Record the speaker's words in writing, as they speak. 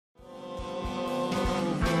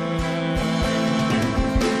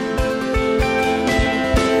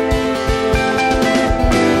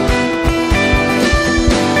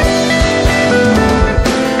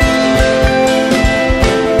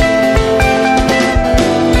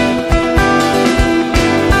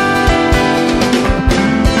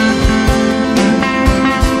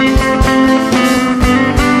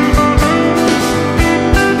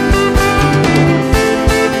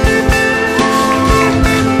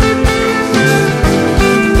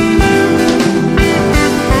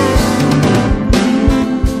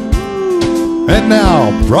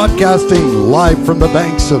now, broadcasting live from the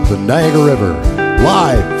banks of the Niagara River,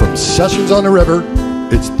 live from Sessions on the River,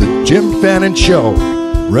 it's the Jim Fannon Show.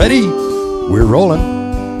 Ready? We're rolling.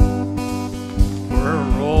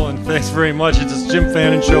 We're rolling. Thanks very much. It's the Jim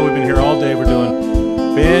Fannon Show. We've been here all day. We're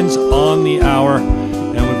doing Fans on the Hour,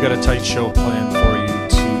 and we've got a tight show planned for you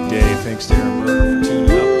today. Thanks to Erik Berger for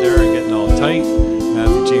tuning up there and getting all tight.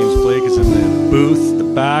 Matthew James Blake is in the booth,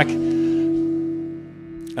 the back.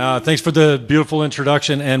 Thanks for the beautiful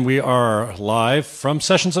introduction, and we are live from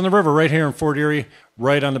Sessions on the River right here in Fort Erie,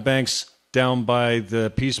 right on the banks down by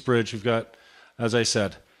the Peace Bridge. We've got, as I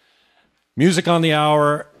said, music on the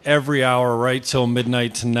hour, every hour, right till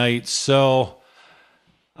midnight tonight. So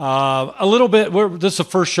a little bit, this is the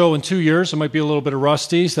first show in 2 years. It might be a little bit of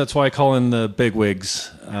rusty, so that's why I call in the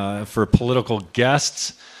bigwigs for political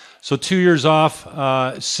guests. So 2 years off.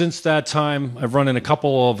 Since that time, I've run in a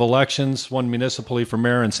couple of elections, one municipally for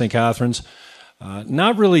mayor in St. Catharines.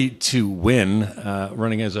 Not really to win,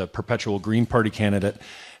 running as a perpetual Green Party candidate.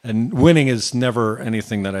 And winning is never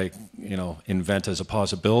anything that I, invent as a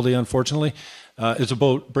possibility, unfortunately. It's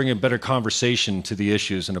about bringing better conversation to the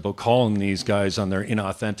issues and about calling these guys on their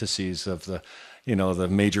inauthenticity of the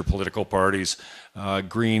major political parties.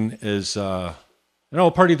 Green is... a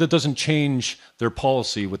party that doesn't change their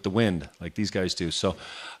policy with the wind like these guys do. So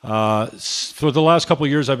for the last couple of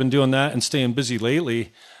years, I've been doing that and staying busy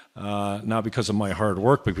lately, not because of my hard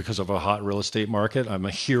work, but because of a hot real estate market. I'm a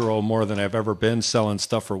hero more than I've ever been, selling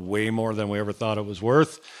stuff for way more than we ever thought it was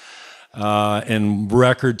worth in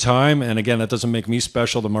record time. And again, that doesn't make me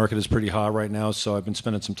special. The market is pretty hot right now, so I've been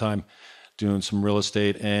spending some time doing some real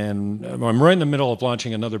estate. And I'm right in the middle of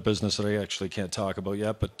launching another business that I actually can't talk about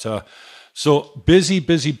yet, but... So busy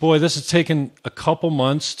boy. This has taken a couple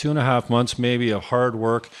months, 2.5 months maybe, of hard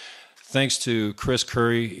work. Thanks to Chris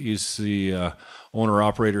Curry. He's the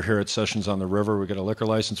owner-operator here at Sessions on the River. We got a liquor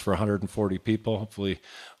license for 140 people. Hopefully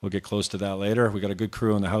we'll get close to that later. We got a good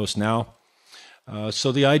crew in the house now.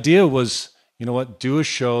 So the idea was, do a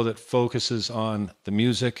show that focuses on the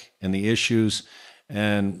music and the issues,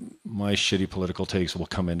 and my shitty political takes will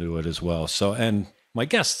come into it as well. And my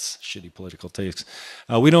guests' shitty political takes.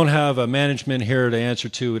 We don't have a management here to answer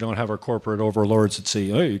to. We don't have our corporate overlords that say,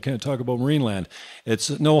 "Hey, you can't talk about marine land." It's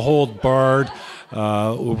no hold barred.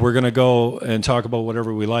 We're going to go and talk about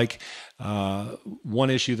whatever we like. One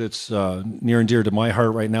issue that's near and dear to my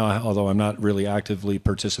heart right now, although I'm not really actively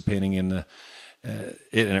participating in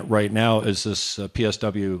it right now, is this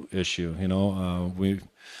PSW issue.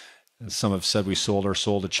 Some have said we sold our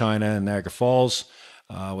soul to China and Niagara Falls.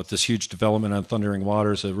 With this huge development on Thundering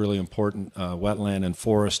Waters, a really important wetland and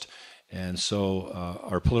forest. And so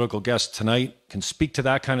our political guest tonight can speak to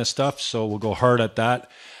that kind of stuff, so we'll go hard at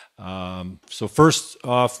that. So first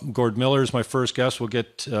off, Gord Miller is my first guest. We'll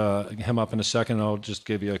get him up in a second. I'll just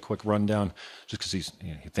give you a quick rundown, just because he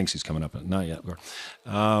thinks he's coming up. Not yet, Gord.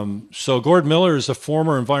 So Gord Miller is a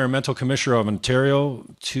former Environmental Commissioner of Ontario,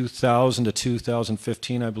 2000 to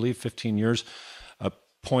 2015, I believe, 15 years.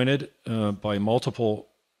 Appointed by multiple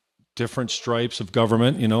different stripes of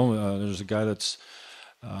government. There's a guy that's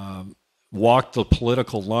walked the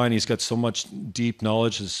political line. He's got so much deep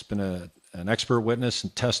knowledge. Has been an expert witness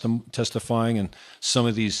and testifying. And some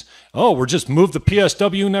of these, we're just moved the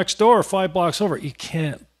PSW next door, 5 blocks over. You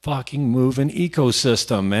can't fucking move an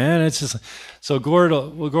ecosystem, man. It's just so Gord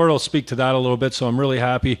will speak to that a little bit. So I'm really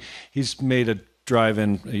happy. He's made a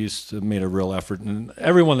drive-in. He's made a real effort, and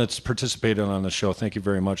everyone that's participated on the show, thank you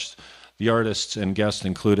very much. The artists and guests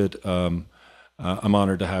included. I'm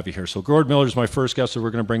honored to have you here. So Gord Miller is my first guest that we're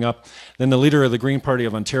going to bring up. Then the leader of the Green Party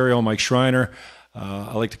of Ontario, Mike Schreiner.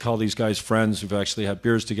 I like to call these guys friends. We've actually had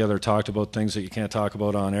beers together, talked about things that you can't talk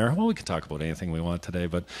about on air. Well, we can talk about anything we want today,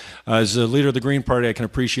 but as the leader of the Green Party, I can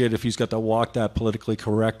appreciate if he's got to walk that politically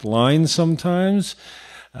correct line sometimes.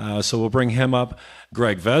 So we'll bring him up.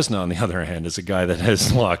 Greg Vezina, on the other hand, is a guy that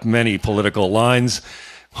has walked many political lines,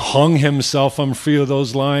 hung himself on a few of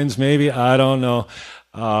those lines, maybe. I don't know.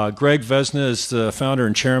 Greg Vezina is the founder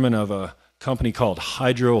and chairman of a company called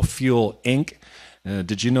Hydrofuel, Inc.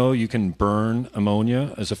 Did you know you can burn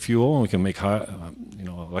ammonia as a fuel, and we can make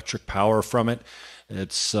electric power from it?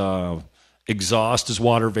 It's exhaust is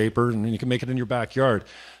water vapor, and you can make it in your backyard.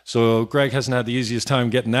 So Greg hasn't had the easiest time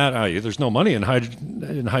getting that out of you. There's no money in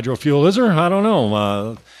hydrofuel, is there? I don't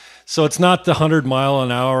know. So it's not the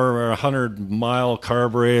 100-mile-an-hour or 100-mile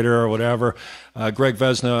carburetor or whatever. Greg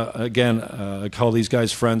Vezina, again, I call these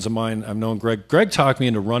guys friends of mine. I've known Greg. Greg talked me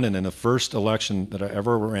into running in the first election that I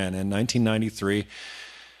ever ran in 1993.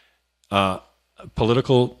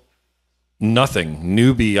 Political nothing,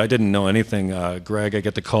 newbie. I didn't know anything. Greg, I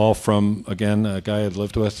get the call from, again, a guy I'd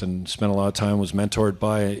lived with and spent a lot of time, was mentored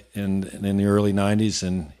by in the early 90s,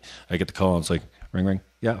 and I get the call, and it's like, ring, ring.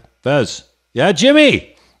 Yeah, Vez. Yeah,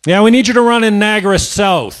 Jimmy. Yeah, we need you to run in Niagara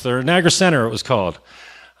South, or Niagara Center, it was called.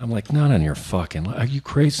 I'm like, not on your fucking life. Are you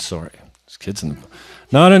crazy? Sorry. There's kids in the...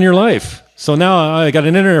 Not on your life. So now I got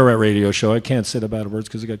an internet radio show. I can't say the bad words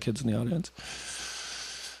because I got kids in the audience.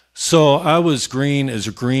 So I was green as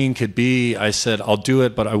green could be. I said, I'll do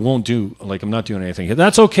it, but I won't do, like, I'm not doing anything.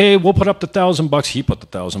 That's okay. We'll put up the $1,000. He put the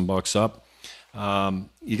 $1,000 up.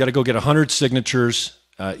 You got to go get 100 signatures.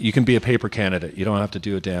 You can be a paper candidate. You don't have to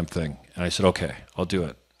do a damn thing. And I said, okay, I'll do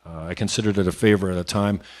it. I considered it a favor at the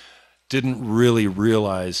time. Didn't really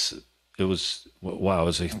realize it was, wow, it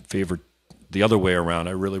was a favor the other way around.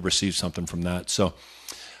 I really received something from that. So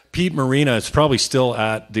Pete Marina is probably still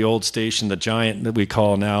at the old station, the Giant that we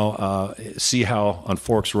call now, See How on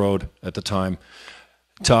Forks Road at the time.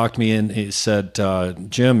 Talked me in. He said,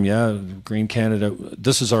 Jim, yeah, Green Canada,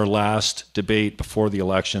 this is our last debate before the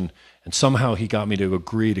election. And somehow he got me to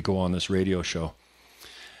agree to go on this radio show.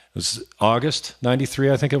 It was August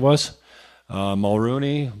 93, I think it was.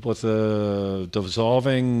 Mulrooney with a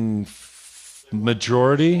dissolving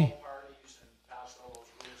majority.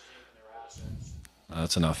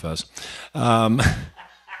 That's enough, Fez. I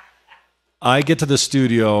get to the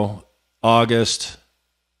studio, August,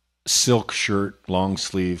 silk shirt, long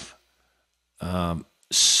sleeve,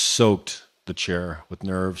 soaked the chair with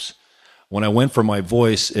nerves. When I went for my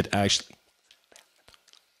voice, it actually,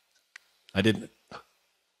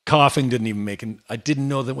 coughing didn't even make it. I didn't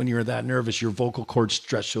know that when you were that nervous, your vocal cords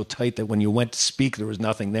stretched so tight that when you went to speak, there was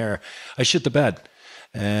nothing there. I shit the bed.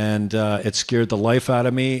 And it scared the life out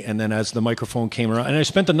of me. And then as the microphone came around, and I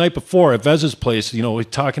spent the night before at Vez's place, you know,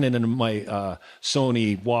 talking into my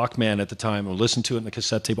Sony Walkman at the time, or listened to it in the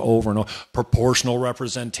cassette tape over and over, proportional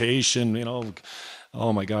representation, you know.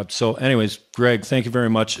 Oh my God. So anyways, Greg, thank you very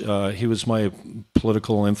much. He was my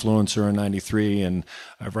political influencer in 93, and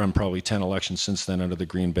I've run probably 10 elections since then under the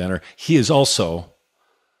Green banner. He is also,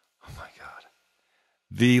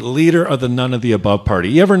 the leader of the none of the above party.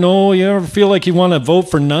 You ever feel like you want to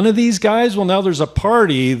vote for none of these guys? Well, now there's a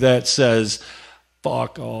party that says,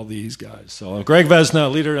 fuck all these guys. So Greg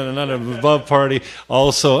Vezina, leader of the none of the above party.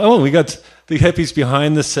 Also, we got the hippies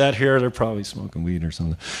behind the set here. They're probably smoking weed or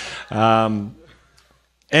something.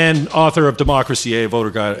 And author of Democracy A,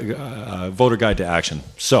 Voter Guide to Action.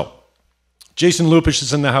 So Jason Lupish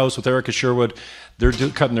is in the house with Erica Sherwood. They're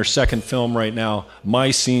cutting their second film right now.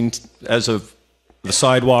 My scene, as of the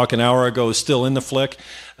sidewalk an hour ago, is still in the flick.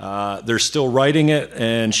 They're still writing it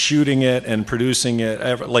and shooting it and producing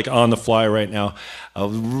it, like on the fly right now. A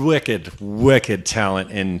wicked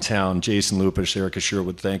talent in town. Jason Lupish, Erica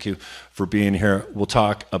Sherwood, thank you for being here. We'll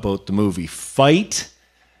talk about the movie Fight.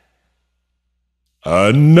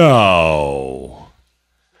 No.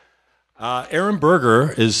 Aaron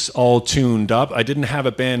Berger is all tuned up. I didn't have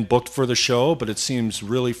a band booked for the show, but it seems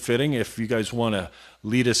really fitting if you guys want to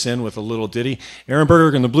lead us in with a little ditty. Aaron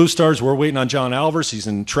Berger and the Blue Stars, we're waiting on John Alvers. He's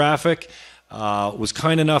in traffic. Was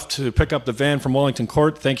kind enough to pick up the van from Wellington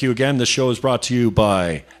Court. Thank you again. This show is brought to you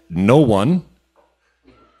by no one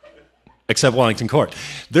except Wellington Court.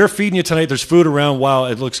 They're feeding you tonight. There's food around. Wow,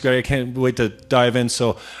 it looks great. I can't wait to dive in.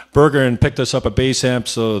 So Berger and picked us up a bass amp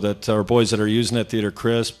so that our boys that are using it, Theater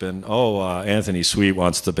Crisp, and Anthony Sweet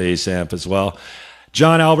wants the bass amp as well.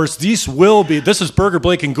 John Alvers, this is Berger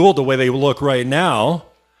Blake and Goold the way they look right now.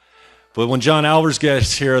 But when John Alvers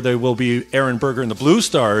gets here, they will be Aaron Berger and the Blue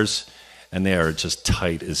Stars, and they are just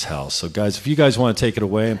tight as hell. So guys, if you guys want to take it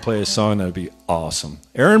away and play a song, that'd be awesome.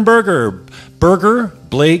 Aaron Berger,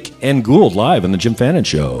 Blake, and Goold live on the Jim Fannon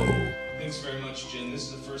Show. Thanks very much, Jim. This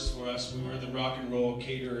is the first for us. We were the rock and roll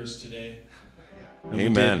caterers today. And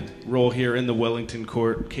Amen. We did roll here in the Wellington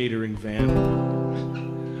Court catering van.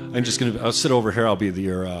 I'll sit over here. I'll be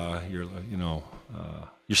your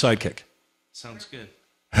sidekick. Sounds good.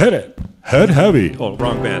 Hit it. Head heavy. Oh,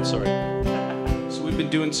 wrong band. Sorry. So we've been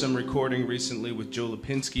doing some recording recently with Joe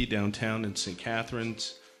Lipinski downtown in St.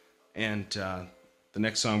 Catharines. And the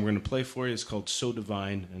next song we're going to play for you is called So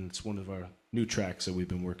Divine, and it's one of our new tracks that we've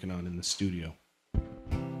been working on in the studio.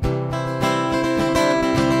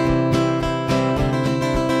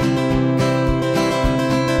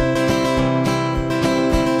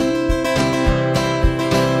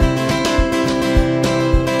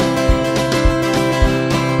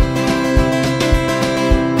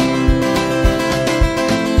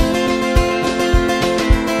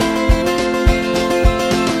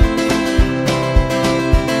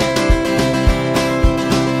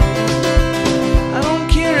 I don't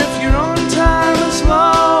care if you're on top.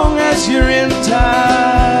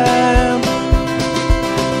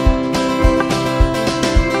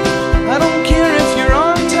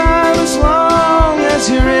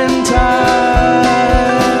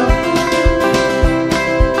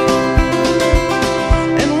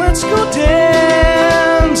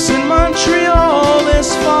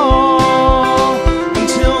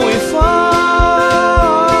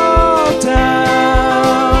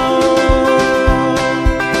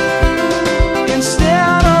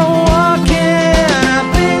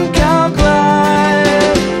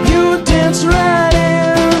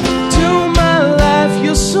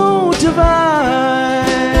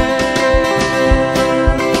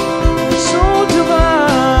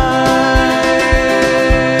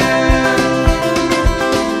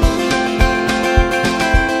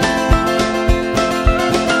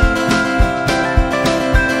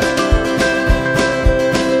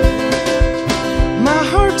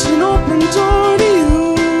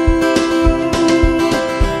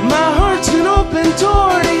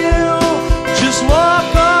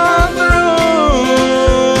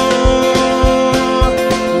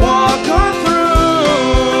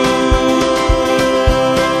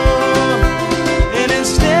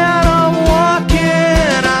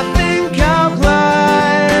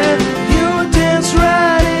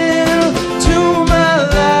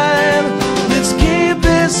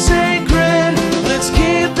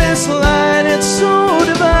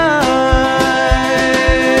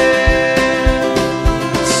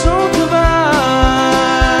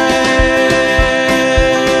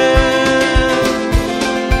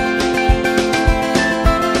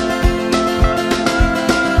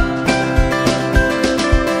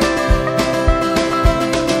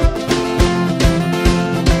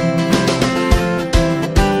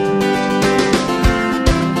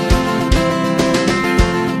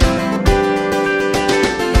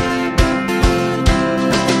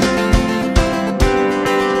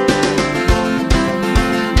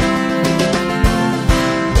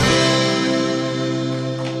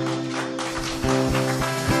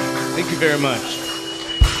 much.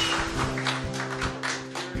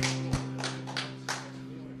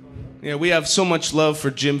 Yeah, we have so much love for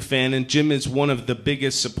Jim Fannon. Jim is one of the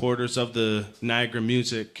biggest supporters of the Niagara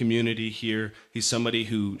music community here. He's somebody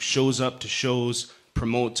who shows up to shows,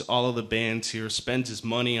 promotes all of the bands here, spends his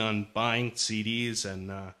money on buying CDs, and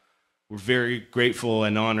we're very grateful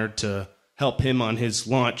and honored to help him on his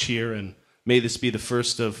launch here, and may this be the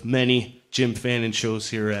first of many Jim Fannon shows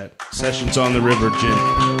here at Sessions on the River, Jim.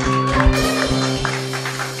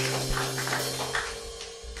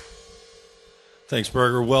 Thanks,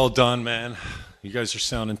 Berger. Well done, man. You guys are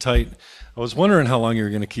sounding tight. I was wondering how long you were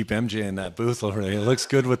going to keep MJ in that booth already. It looks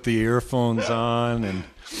good with the earphones on. And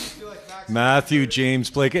Matthew, James,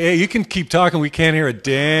 Blake. Hey, you can keep talking. We can't hear a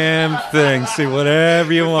damn thing. See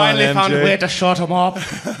whatever you want, finally MJ. Found a way to shut him up.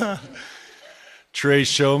 Trey's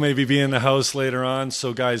show maybe be in the house later on.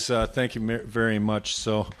 So, guys, thank you very much.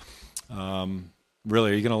 So,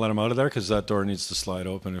 really, are you going to let him out of there? Because that door needs to slide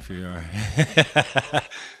open if you are.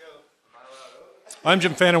 I'm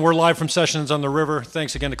Jim Fannon. We're live from Sessions on the River.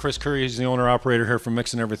 Thanks again to Chris Curry. He's the owner-operator here for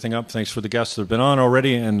mixing everything up. Thanks for the guests that have been on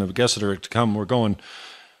already and the guests that are to come. We're going.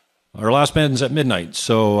 Our last band's at midnight.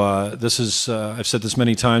 So this is, I've said this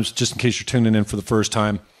many times, just in case you're tuning in for the first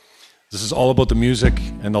time. This is all about the music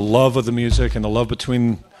and the love of the music and the love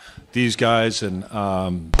between these guys. And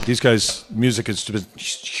these guys' music has been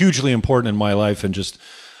hugely important in my life and just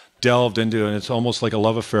delved into it. And it's almost like a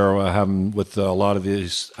love affair I have with a lot of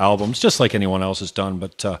these albums, just like anyone else has done.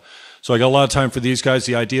 But so I got a lot of time for these guys.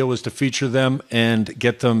 The idea was to feature them and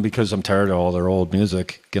get them, because I'm tired of all their old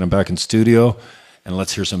music, get them back in studio and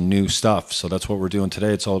let's hear some new stuff. So that's what we're doing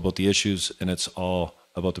today. It's all about the issues and it's all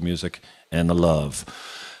about the music and the love.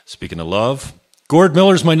 Speaking of love, Gord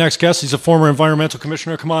Miller is my next guest. He's a former environmental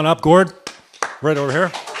commissioner. Come on up, Gord. Right over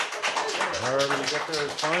here. However you get there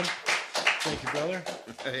is fine. Thank you, brother.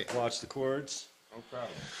 Hey. Watch the chords. No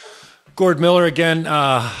problem. Gord Miller, again,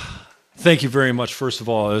 thank you very much, first of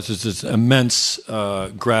all. It's just immense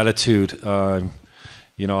gratitude.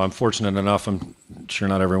 You know, I'm fortunate enough, I'm sure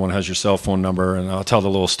not everyone has your cell phone number, and I'll tell the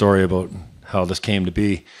little story about how this came to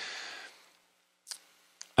be.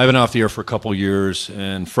 I've been off the air for a couple years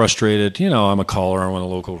and frustrated. You know, I'm a caller on a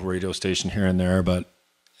local radio station here and there, but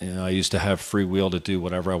you know, I used to have free will to do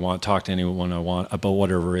whatever I want, talk to anyone I want about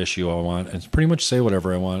whatever issue I want, and pretty much say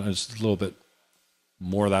whatever I want. It's a little bit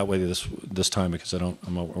more that way this time because I'm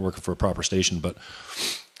working for a proper station. But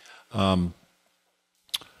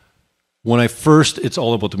when I first, it's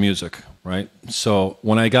all about the music, right? So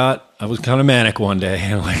when I was kind of manic one day,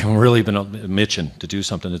 and like I've really been itching to do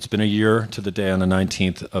something. It's been a year to the day on the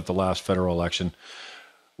 19th of the last federal election,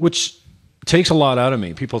 which takes a lot out of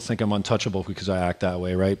me. People think I'm untouchable because I act that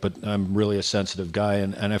way, right? But I'm really a sensitive guy,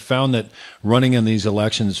 and I found that running in these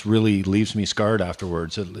elections really leaves me scarred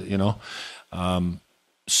afterwards, you know?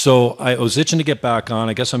 So I was itching to get back on.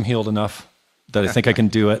 I guess I'm healed enough that I think I can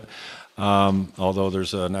do it. Although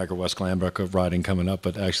there's a Niagara West Glanbrook riding coming up,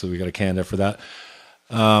 but actually we got a candidate for that.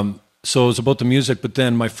 So it was about the music, but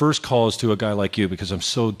then my first call is to a guy like you because I'm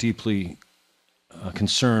so deeply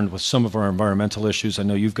concerned with some of our environmental issues. I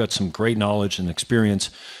know you've got some great knowledge and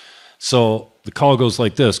experience. So the call goes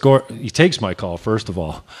like this. He takes my call, first of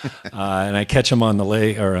all, and I catch him on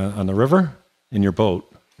the river in your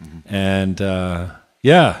boat. Mm-hmm. And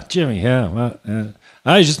yeah, Jimmy, yeah. Well,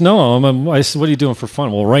 I just know him. I said, what are you doing for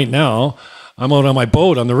fun? Well, right now, I'm out on my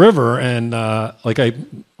boat on the river, and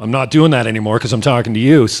I'm not doing that anymore because I'm talking to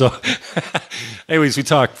you. So anyways, we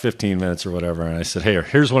talked 15 minutes or whatever, and I said, hey,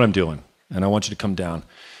 here's what I'm doing, and I want you to come down.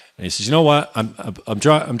 And he says, you know what? I'm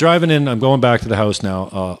driving in. I'm going back to the house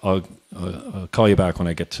now. I'll call you back when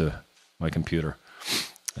I get to my computer.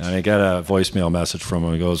 And I got a voicemail message from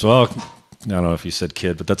him. He goes, well, I don't know if you said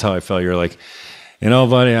kid, but that's how I felt. You're like, you know,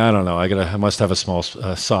 buddy, I don't know. I must have a small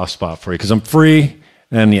soft spot for you because I'm free,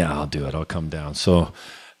 and yeah, I'll do it. I'll come down. So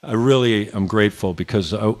I really am grateful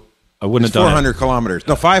because I wouldn't have done 400 kilometers.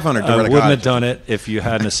 No, 500. I wouldn't have done it if you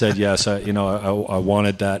hadn't have said yes. I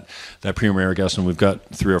wanted that premier guest, and we've got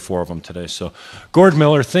 3 or 4 of them today. So, Gord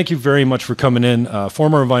Miller, thank you very much for coming in.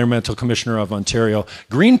 Former Environmental Commissioner of Ontario,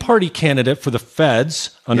 Green Party candidate for the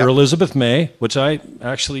Feds under Elizabeth May, which I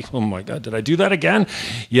actually, oh my God, did I do that again?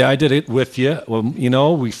 Yeah, I did it with you. Well, you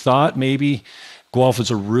know, we thought maybe Guelph is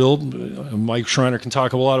a real, Mike Schreiner can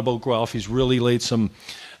talk a lot about Guelph. He's really laid some,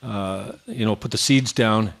 put the seeds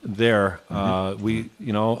down there. We,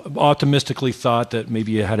 optimistically thought that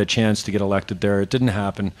maybe you had a chance to get elected there. It didn't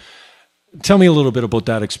happen. Tell me a little bit about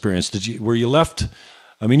that experience. Were you left?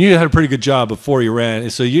 I mean, you had a pretty good job before you ran,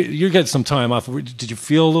 so you get some time off. Did you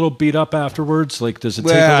feel a little beat up afterwards? Like, does it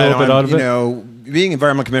take a little bit out of it? You know, being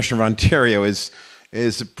environmental commissioner of Ontario is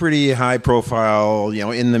is a pretty high profile,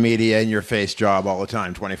 in the media, in your face job all the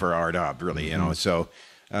time, 24-hour job, really, So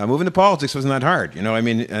moving to politics wasn't that hard,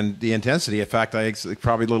 and the intensity, in fact,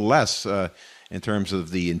 probably a little less in terms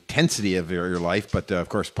of the intensity of your life. But of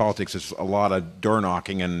course, politics is a lot of door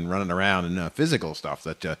knocking and running around and physical stuff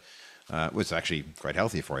that was actually quite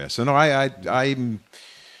healthy for you. So no, I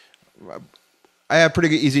had a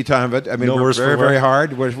pretty easy time of it. I mean, it was very, very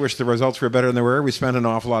hard. Wish the results were better than they were. We spent an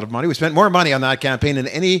awful lot of money. We spent more money on that campaign than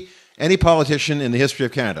any politician in the history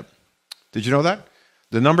of Canada. Did you know that?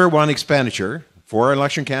 The number one expenditure for an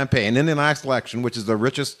election campaign in the last election, which is the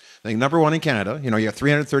richest thing, number one in Canada. You have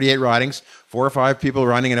 338 ridings, 4 or 5 people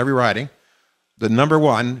running in every riding. The number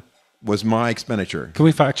one was my expenditure. Can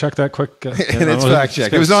we fact check that quick? It's fact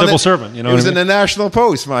check. It was on civil servant. It was in the National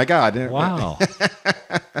Post. My God! Wow,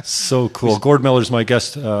 so cool. Gord Miller is my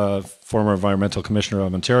guest, former environmental commissioner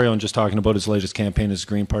of Ontario, and just talking about his latest campaign as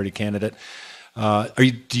Green Party candidate.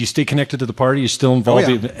 Do you stay connected to the party? Are you still involved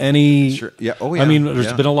in any? Sure. Yeah. Oh yeah. I mean,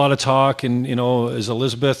 there's been a lot of talk, and is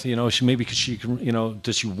Elizabeth? She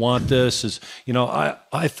does she want this?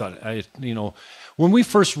 I thought when we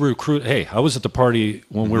first recruited, hey, I was at the party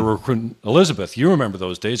when we were recruiting Elizabeth. You remember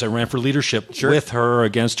those days? I ran for leadership with her,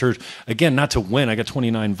 against her. Again, not to win. I got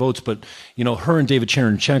 29 votes, but her and David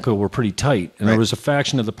Cherenchenko were pretty tight, and there was a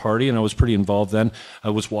faction of the party, and I was pretty involved then. I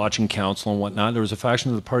was watching council and whatnot. There was a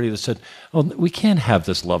faction of the party that said, "Oh, we can't have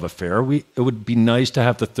this love affair. It would be nice to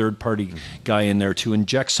have the third party guy in there to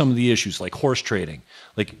inject some of the issues, like horse trading.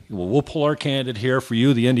 Like, well, we'll pull our candidate here for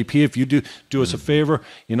you, the NDP, if you do us a favor."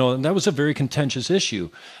 And that was a very contentious issue.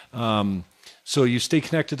 So you stay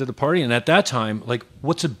connected to the party, and at that time, like,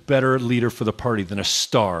 what's a better leader for the party than a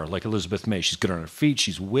star like Elizabeth May? She's good on her feet,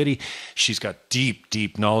 she's witty, she's got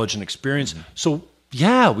deep knowledge and experience. So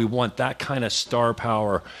yeah, we want that kind of star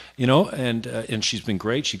power, and she's been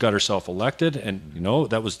great. She got herself elected, and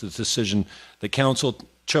that was the decision the council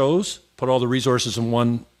chose. Put all the resources in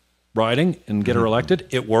one riding and get her elected.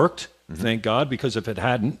 It worked, thank God, because if it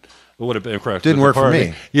hadn't, it would have been correct. Didn't work for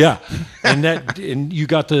me. Yeah, and you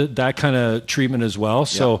got that kind of treatment as well.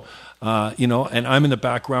 So, and I'm in the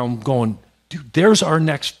background going, dude, there's our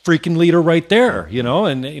next freaking leader right there.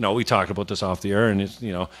 And we talked about this off the air, and it's,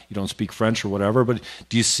 you don't speak French or whatever, but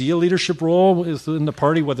do you see a leadership role in the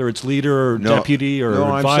party, whether it's leader or deputy or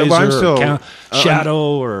advisor,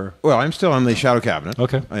 shadow or? Well, I'm still on the shadow cabinet.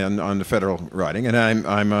 Okay, on the federal riding, and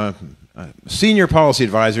I'm a senior policy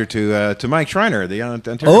advisor to Mike Schreiner, the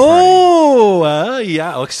Ontario Party.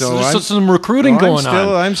 Yeah. So some recruiting going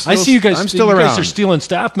on. I see you guys. I'm still you around. Guys are stealing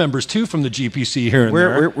staff members too from the GPC here and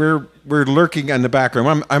there. We're lurking in the back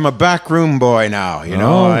room. I'm a backroom boy now.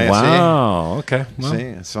 Wow. Okay. Well.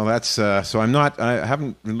 See, so that's so I'm not. I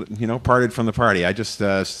haven't parted from the party. I just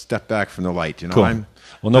stepped back from the light. Cool.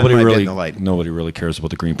 Well, nobody really cares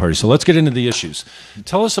about the Green Party. So let's get into the issues.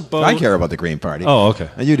 Tell us about. I care about the Green Party. Oh, okay.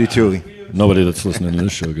 And you do too. Nobody that's listening to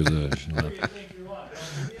this show goes.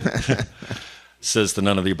 Says the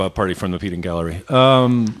none of the above party from the Peating Gallery.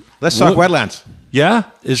 Let's talk wetlands. Yeah,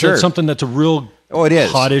 is that something that's a real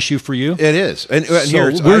hot issue for you? It is. And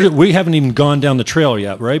we haven't even gone down the trail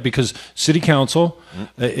yet, right? Because City Council,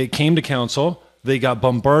 it came to Council. They got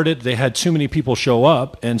bombarded. They had too many people show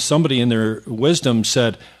up, and somebody in their wisdom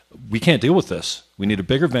said, "We can't deal with this. We need a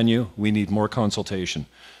bigger venue. We need more consultation."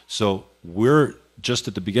 So we're just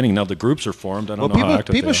at the beginning. Now the groups are formed. I don't know how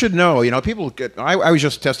active people should know. I was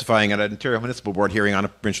just testifying at an Ontario Municipal Board hearing on a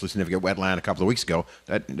provincially significant wetland a couple of weeks ago.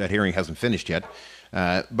 That hearing hasn't finished yet.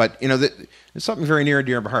 But it's something very near and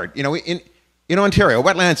dear to my heart. In Ontario,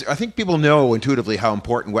 wetlands. I think people know intuitively how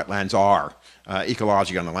important wetlands are.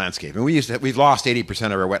 Ecology on the landscape, and we've lost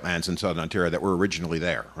 80% of our wetlands in southern Ontario that were originally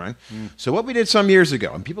there, right? So what we did some years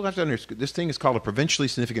ago, and people have to understand, this thing is called a provincially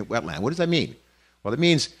significant wetland. What does that mean? Well, it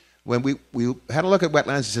means when we had a look at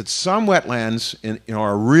wetlands, it said some wetlands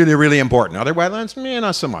are really, really important. Other wetlands,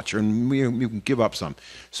 not so much, and we can give up some.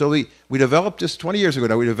 So we developed this 20 years ago.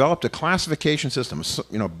 Now we developed a classification system,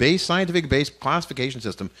 scientific-based classification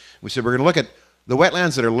system. We said we're going to look at the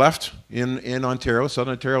wetlands that are left in Ontario,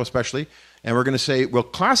 southern Ontario especially. And we're going to say, we'll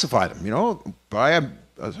classify them, by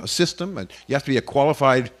a system. And you have to be a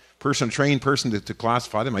qualified person, a trained person to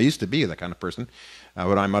classify them. I used to be that kind of person,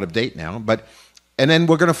 but I'm out of date now. And then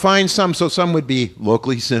we're going to find some. So some would be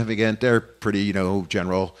locally significant. They're pretty,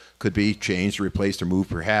 general. Could be changed, replaced, or moved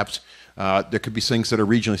perhaps. There could be things that are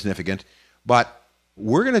regionally significant. But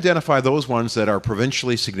we're going to identify those ones that are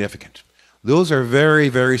provincially significant. Those are very,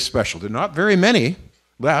 very special. There are not very many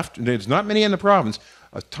left. There's not many in the province.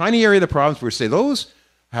 A tiny area of the province where we say those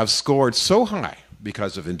have scored so high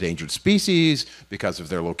because of endangered species, because of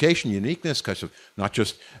their location uniqueness, because of not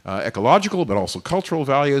just ecological but also cultural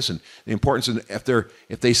values and the importance. And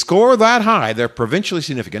if they score that high, they're provincially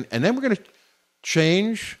significant. And then we're going to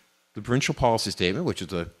change the provincial policy statement, which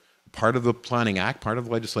is a part of the Planning Act, part of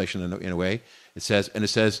the legislation in a way. It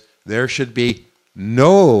says there should be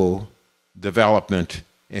no development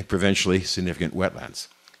in provincially significant wetlands,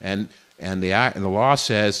 and the law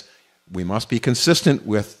says we must be consistent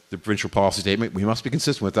with the provincial policy statement. We must be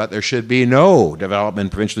consistent with that. There should be no development in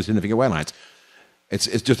provincially significant wetlands.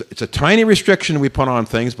 It's a tiny restriction we put on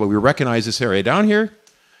things, but we recognize this area down here.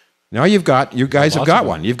 Now you guys have got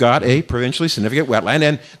one. You've got a provincially significant wetland,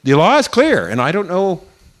 and the law is clear. And I don't know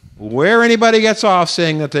where anybody gets off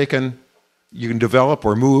saying that you can develop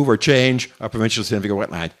or move or change a provincially significant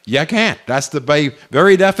wetland. You can't. That's by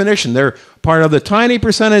very definition. They're part of the tiny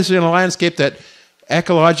percentage in a landscape that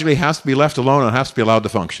ecologically has to be left alone and has to be allowed to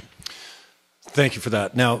function. Thank you for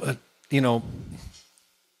that. Now,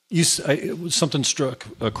 something struck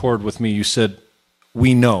a chord with me. You said,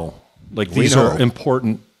 we know. These are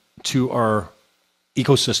important to our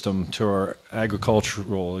ecosystem, to our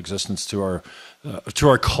agricultural existence, to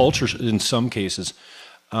our culture in some cases.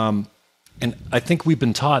 And I think we've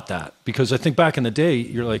been taught that, because I think back in the day,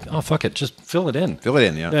 you're like, oh, fuck it, just fill it in. Fill it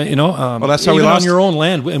in, yeah. Well, that's how we lost on your own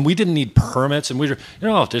land, and we didn't need permits, and we were,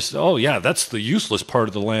 that's the useless part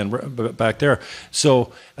of the land back there.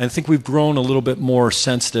 So I think we've grown a little bit more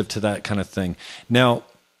sensitive to that kind of thing. Now,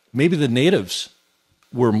 maybe the natives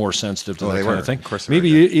were more sensitive to that kind of thing. Of course, maybe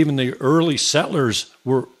even the early settlers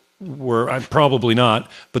were probably not,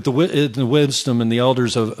 but the wisdom and the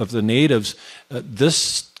elders of the natives,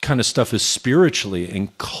 this kind of stuff is spiritually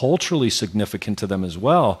and culturally significant to them as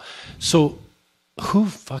well. So who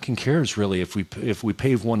fucking cares really if we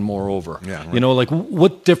pave one more over? Yeah, right.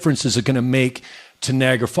 What difference is it going to make to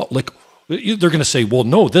Niagara Falls? They're going to say, well,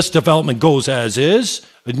 no, this development goes as is,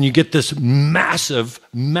 and you get this massive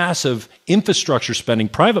infrastructure spending,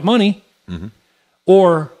 private money,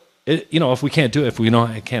 or if we can't do it, if we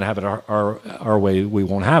can't have it our way, we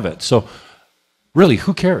won't have it. So really,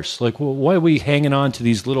 who cares? Why are we hanging on to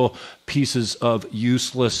these little pieces of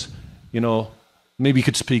useless, maybe you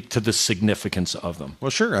could speak to the significance of them.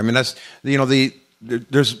 Well, sure. I mean, that's,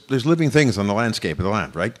 there's living things on the landscape of the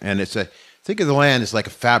land, right? And think of the land as like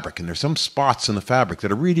a fabric, and there's some spots in the fabric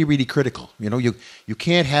that are really, really critical. You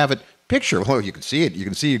can't have it, well, you can see it. You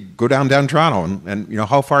can see, go down Toronto, and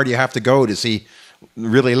how far do you have to go to see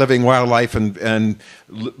really living wildlife and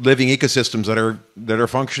living ecosystems that are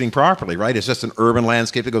functioning properly, right? It's just an urban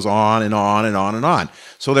landscape that goes on and on and on and on.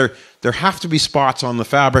 So there have to be spots on the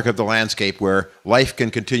fabric of the landscape where life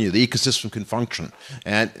can continue, the ecosystem can function,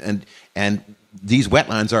 and these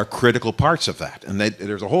wetlands are critical parts of that. And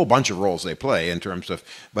there's a whole bunch of roles they play in terms of,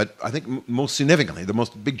 but I think most significantly, the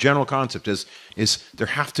most big general concept is there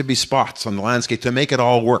have to be spots on the landscape to make it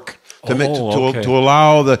all work. To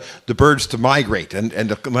allow the birds to migrate and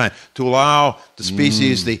to allow the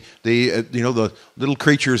species, the little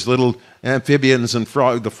creatures, little amphibians and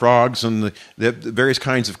the frogs and the various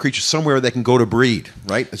kinds of creatures, somewhere they can go to breed,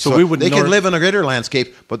 right? So they can live in a greater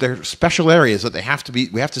landscape, but there are special areas that we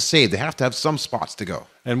have to save. They have to have some spots to go.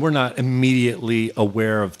 And we're not immediately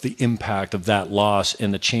aware of the impact of that loss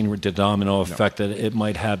and the chain domino effect that it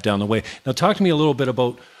might have down the way. Now, talk to me a little bit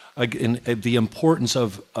about the importance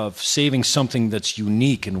of saving something that's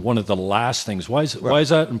unique and one of the last things. Why is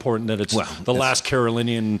that important that it's the last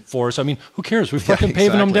Carolinian forest? I mean, who cares? We're fucking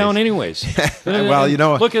paving them down anyways.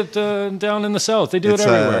 Look at down in the south. They do it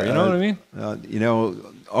everywhere. You know what I mean?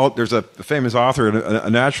 There's a famous author, a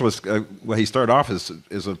naturalist. He started off as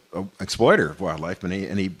an exploiter of wildlife,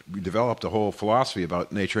 and he developed a whole philosophy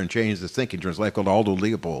about nature and changed his thinking during his life, called Aldo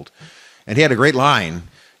Leopold. And he had a great line.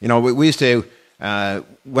 We used to...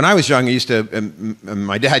 when I was young, and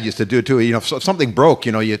my dad used to do it too. If something broke,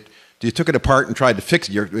 you took it apart and tried to fix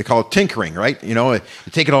it. We call it tinkering, right? You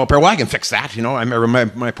take it all apart. Well, I can fix that. I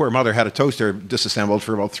remember my poor mother had a toaster disassembled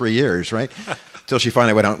for about 3 years, right? Until she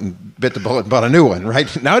finally went out and bit the bullet and bought a new one,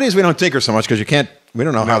 right? Nowadays we don't tinker so much because we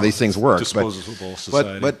don't know how these things work. Disposable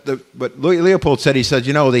society. But Leopold said, the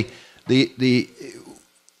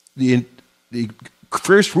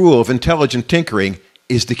first rule of intelligent tinkering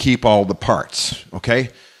is to keep all the parts, okay?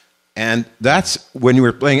 And that's when you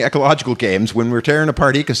were playing ecological games, when we're tearing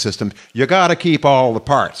apart ecosystems, you got to keep all the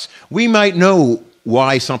parts. We might know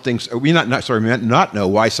why we might not know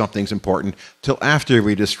why something's important till after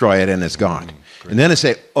we destroy it and it's gone. And then they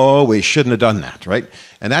say, oh, we shouldn't have done that, right?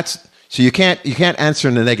 And so you can't answer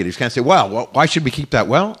in the negative. You can't say, well, why should we keep that?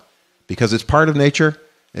 Well, because it's part of nature.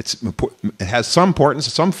 It has some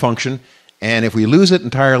importance, some function, and if we lose it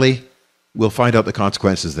entirely, we'll find out the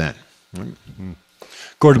consequences then.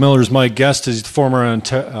 Gord Miller is my guest. He's the former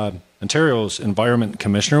Ontario's Environment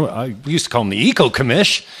Commissioner. We used to call him the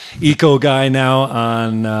Eco-Commish. Eco guy now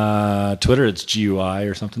on Twitter. It's GUI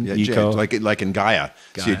or something. Yeah, Eco. like in Gaia.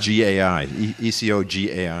 See, G-A-I.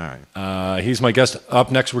 E-C-O-G-A-I. He's my guest.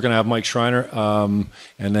 Up next, we're going to have Mike Schreiner.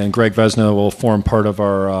 And then Greg Vezina will form part of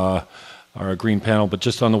our green panel. But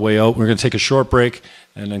just on the way out, we're going to take a short break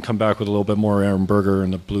and then come back with a little bit more Aaron Berger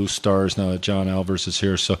and the Blue Stars now that John Alvers is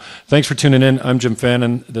here. So thanks for tuning in. I'm Jim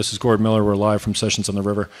Fannon. This is Gord Miller. We're live from Sessions on the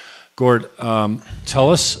River. Gord,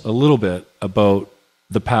 tell us a little bit about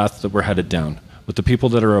the path that we're headed down with the people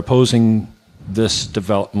that are opposing this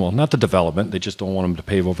development. Well, not the development. They just don't want them to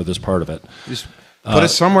pave over this part of it. Just put it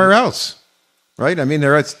somewhere else, right? I mean,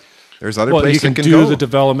 there's other well, places you can that do go. the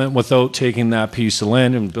development without taking that piece of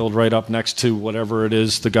land and build right up next to whatever it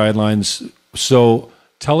is, the guidelines. So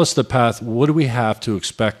tell us the path. What do we have to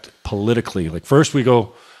expect politically? Like first we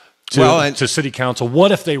go to city council.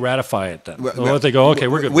 What if they ratify it then? What if they go, okay,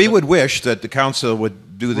 we're good. We would wish that the council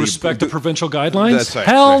would do the... Respect the provincial guidelines? That's right,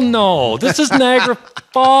 Hell right. no. This is Niagara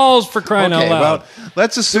Falls, for crying out loud. Well,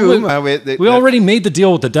 let's assume... we already made the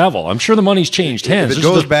deal with the devil. I'm sure the money's changed hands. If it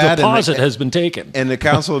goes the bad deposit has been taken. And the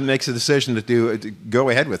council makes a decision to go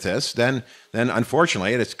ahead with this, then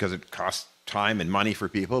unfortunately, it's because it costs time and money for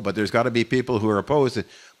people, but there's got to be people who are opposed to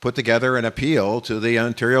put together an appeal to the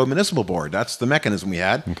Ontario Municipal Board. That's the mechanism we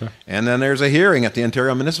had. Okay. And then there's a hearing at the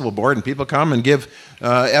Ontario Municipal Board, and people come and give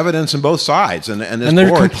evidence on both sides. And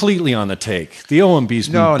they're completely on the take. The OMB's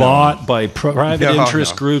been bought by private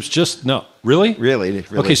interest groups. Just no. Really? Really?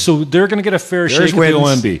 Okay, so they're going to get a fair shake with the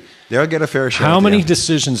OMB. They'll get a fair shake. How many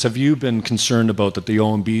decisions have you been concerned about that the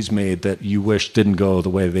OMB's made that you wish didn't go the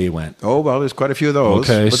way they went? Oh, well, there's quite a few of those.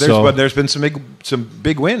 Okay, but there's been some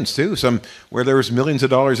big wins too. Some where there was millions of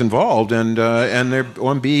dollars involved, and their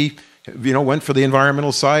OMB went for the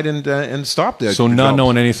environmental side and stopped it. So not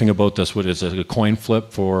knowing anything about this, what is it, a coin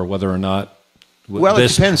flip for whether or not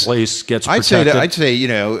this place gets protected? I'd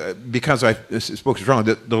say, because I spoke to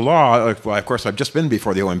Toronto, the law, well, of course, I've just been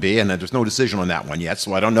before the OMB, and there's no decision on that one yet,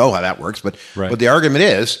 so I don't know how that works. But the argument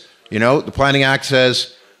is, the Planning Act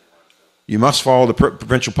says you must follow the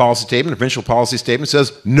provincial policy statement. The provincial policy statement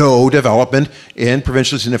says no development in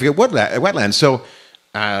provincially significant wetlands. So,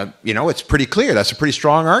 it's pretty clear. That's a pretty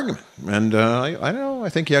strong argument. And I don't know. I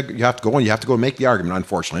think you have to go and you have to go make the argument,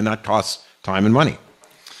 unfortunately, and that costs time and money.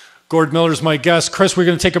 Gord Miller is my guest. Chris, we're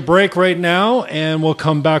going to take a break right now, and we'll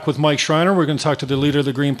come back with Mike Schreiner. We're going to talk to the leader of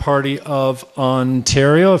the Green Party of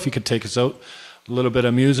Ontario. If you could take us out, a little bit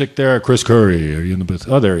of music there. Chris Curry, are you in the booth?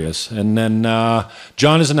 Oh, there he is. And then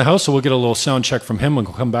John is in the house, so we'll get a little sound check from him. We'll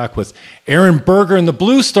come back with Aaron Berger and the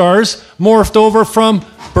Blue Stars, morphed over from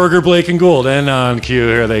Berger Blake and Goold. And on cue,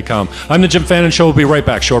 here they come. I'm the Jim Fannon Show. We'll be right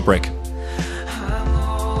back. Short break.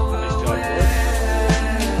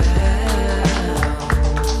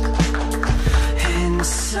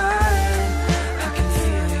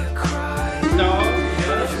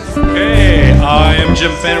 I am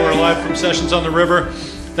Jim Fannon. We're live from Sessions on the River.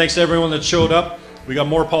 Thanks to everyone that showed up. We got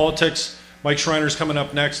more politics. Mike Schreiner's coming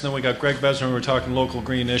up next. And then we got Greg Vezina. We're talking local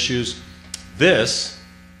green issues. This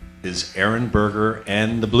is Aaron Berger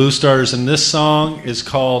and the Blue Stars. And this song is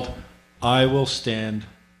called I Will Stand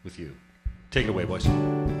With You. Take it away, boys.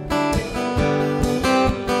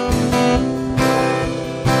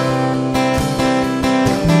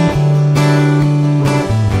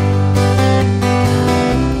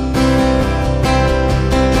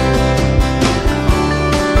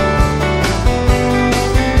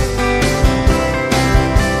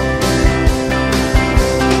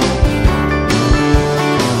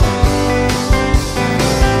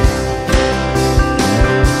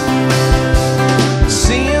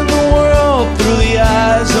 Seeing the world through the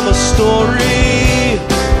eyes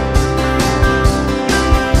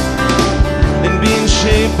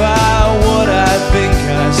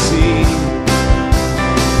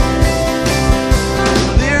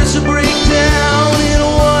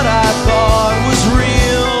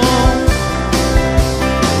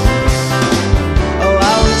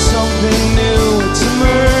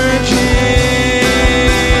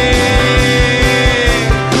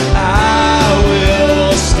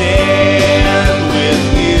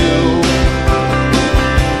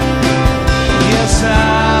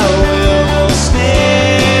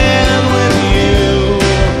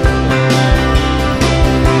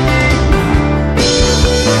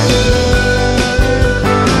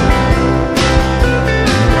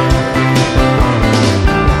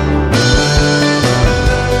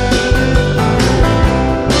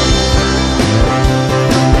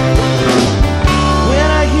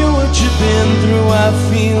I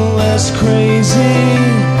feel less crazy,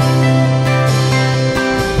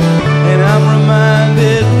 and I'm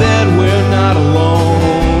reminded that we're not alone.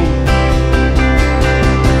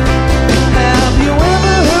 Have you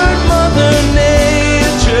ever heard Mother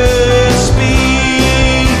Nature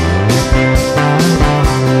speak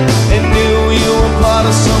and knew you were part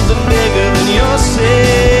of something bigger than yourself?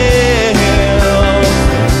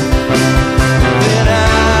 Then I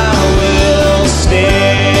will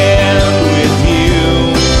stand with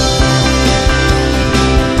you.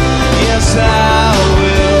 Yes, I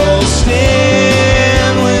will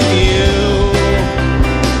stand with you.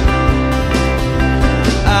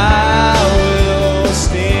 I will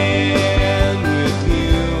stand with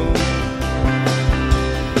you.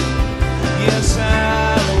 Yes,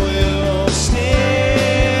 I will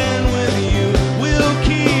stand with you. We'll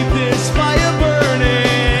keep this fire burning.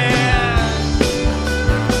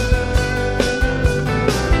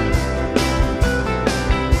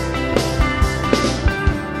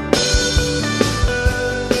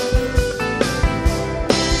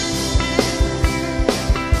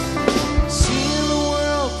 Seeing the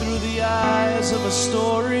world through the eyes of a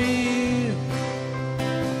story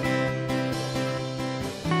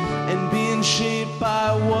and being shaped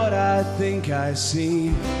by what I think I see.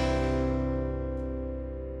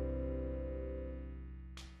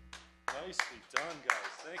 Nicely done, guys.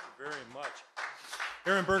 Thank you very much.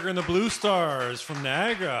 Aaron Berger and the Blue Stars from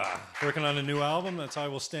Niagara, working on a new album. That's I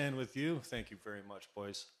Will Stand With You. Thank you very much,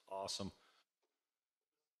 boys. Awesome.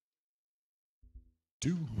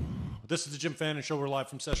 This is the Jim Fannon Show. We're live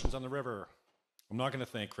from Sessions on the River. I'm not going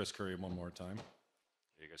to thank Chris Curry one more time.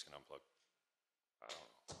 You guys can unplug. I don't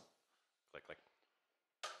know. Click, click.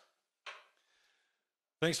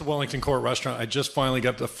 Thanks to Wellington Court Restaurant. I just finally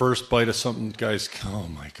got the first bite of something, guys. Oh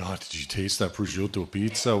my God, did you taste that prosciutto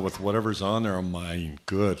pizza with whatever's on there? Oh my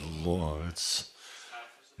good Lord,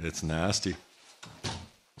 it's nasty.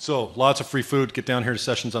 So lots of free food. Get down here to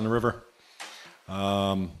Sessions on the River.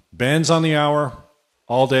 Bands on the hour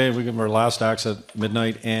all day. We give our last acts at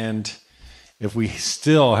midnight, and if we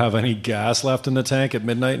still have any gas left in the tank at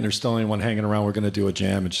midnight and there's still anyone hanging around, we're going to do a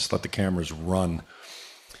jam and just let the cameras run.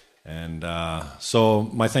 And so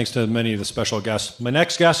my thanks to many of the special guests. My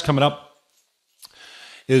next guest coming up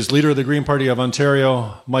is leader of the Green Party of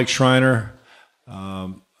Ontario, Mike Schreiner,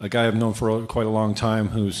 a guy I've known for quite a long time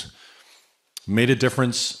who's made a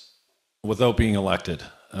difference without being elected,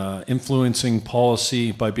 influencing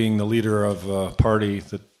policy by being the leader of a party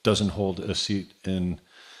that doesn't hold a seat in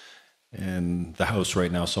the House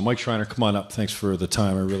right now. So Mike Schreiner, come on up. Thanks for the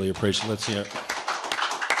time. I really appreciate it. Let's see it.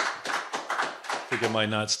 I think am I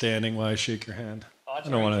not standing while I shake your hand? I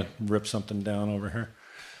don't want to rip something down over here.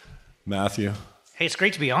 Matthew. Hey, it's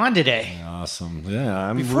great to be on today. Awesome. Yeah,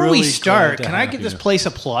 I'm Before really we start, glad to can I have give you. this place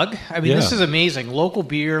a plug? I mean, this is amazing. Local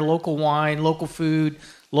beer, local wine, local food,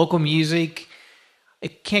 local music.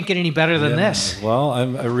 It can't get any better than this. Well,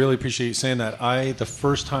 I really appreciate you saying that. The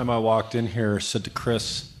first time I walked in here, said to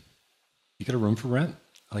Chris, "You got a room for rent?"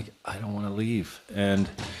 Like, I don't want to leave. And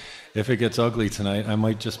if it gets ugly tonight, I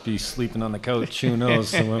might just be sleeping on the couch. Who knows?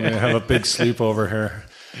 So we're going to have a big sleepover here.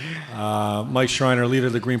 Mike Schreiner, leader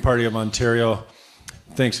of the Green Party of Ontario.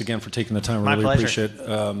 Thanks again for taking the time. I really appreciate it.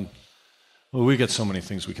 Well, we got so many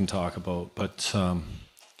things we can talk about, but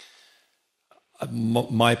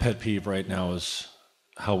my pet peeve right now is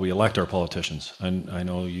how we elect our politicians. And I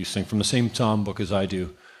know you sing from the same psalm book as I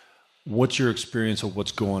do. What's your experience of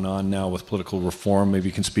what's going on now with political reform? Maybe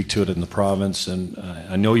you can speak to it in the province. And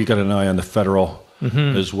I know you got an eye on the federal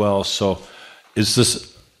as well. So is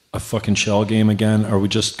this a fucking shell game again? Are we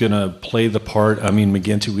just going to play the part? I mean,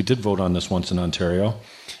 McGuinty, we did vote on this once in Ontario.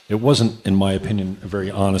 It wasn't, in my opinion, a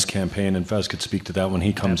very honest campaign, and Vez could speak to that when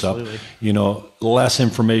he comes up. You know, less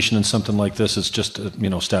information in something like this is just,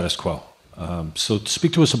 status quo. So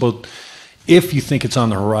speak to us about if you think it's on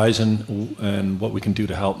the horizon and what we can do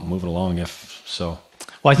to help move it along, if so.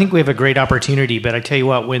 Well, I think we have a great opportunity, but I tell you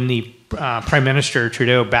what, when the Prime Minister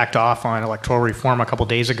Trudeau backed off on electoral reform a couple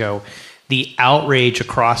days ago, the outrage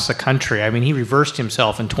across the country, I mean, he reversed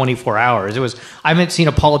himself in 24 hours. I haven't seen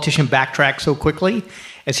a politician backtrack so quickly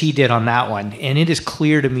as he did on that one. And it is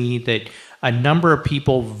clear to me that a number of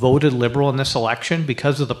people voted Liberal in this election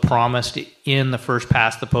because of the promise in the first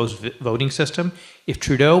past the post voting system. If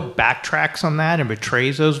Trudeau backtracks on that and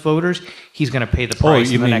betrays those voters, he's going to pay the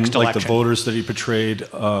price in the next election. Like the voters that he betrayed with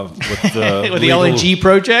the with the LNG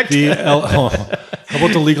project? How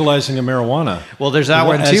about the legalizing of marijuana? Well, there's that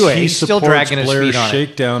one too. He's still dragging his Blair's feet on it.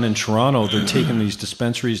 shakedown in Toronto. They're taking these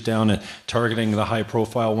dispensaries down and targeting the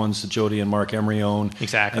high-profile ones that Jody and Mark Emery own.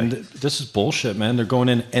 Exactly. And this is bullshit, man. They're going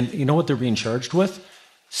in, and you know what they're being charged with?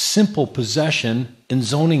 simple possession and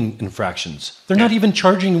zoning infractions. They're not even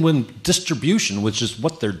charging with distribution, which is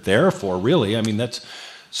what they're there for, really. I mean, that's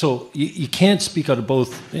so you can't speak out of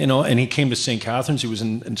both, and he came to St. Catharines. He was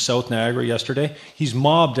in South Niagara yesterday. He's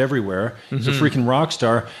mobbed everywhere. He's a freaking rock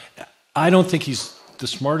star. I don't think he's the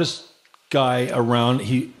smartest guy around.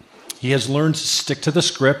 He has learned to stick to the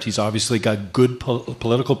script. He's obviously got good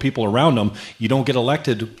political people around him. You don't get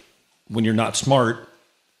elected when you're not smart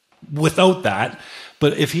without that.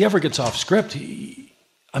 But if he ever gets off script, he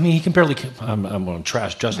can barely, I'm going to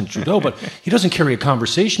trash Justin Trudeau, but he doesn't carry a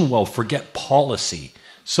conversation well, forget policy.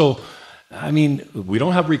 So, we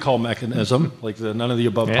don't have recall mechanism, like none of the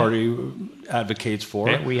above party advocates for.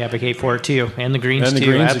 Yeah, we advocate for it too, and the Greens too,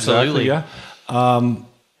 Exactly, absolutely. yeah.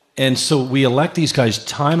 And so we elect these guys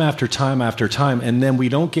time after time after time, and then we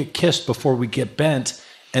don't get kissed before we get bent,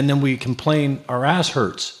 and then we complain our ass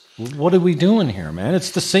hurts. What are we doing here, man?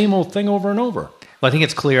 It's the same old thing over and over. Well, I think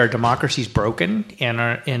it's clear our democracy's broken,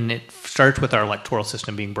 and it starts with our electoral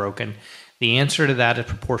system being broken. The answer to that is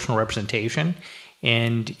proportional representation.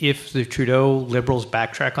 And if the Trudeau Liberals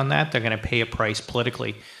backtrack on that, they're going to pay a price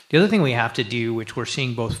politically. The other thing we have to do, which we're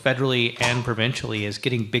seeing both federally and provincially, is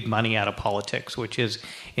getting big money out of politics, which is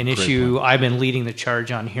an issue I've been leading the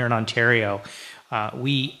charge on here in Ontario.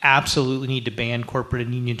 We absolutely need to ban corporate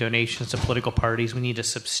and union donations to political parties. We need to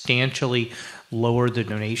substantially lower the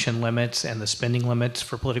donation limits and the spending limits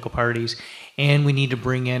for political parties. And we need to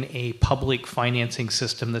bring in a public financing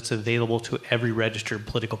system that's available to every registered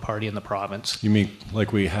political party in the province. You mean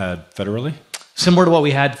like we had federally? Similar to what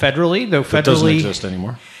we had federally, though federally... It doesn't exist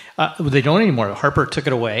anymore. They don't anymore. Harper took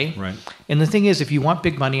it away. Right. And the thing is, if you want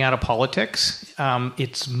big money out of politics,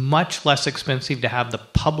 it's much less expensive to have the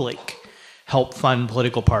public help fund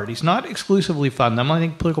political parties, not exclusively fund them. I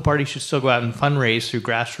think political parties should still go out and fundraise through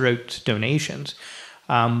grassroots donations.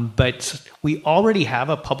 But we already have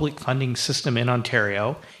a public funding system in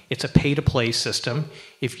Ontario. It's a pay-to-play system.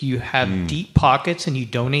 If you have deep pockets and you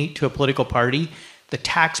donate to a political party, the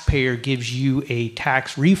taxpayer gives you a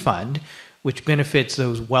tax refund, which benefits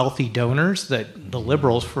those wealthy donors that the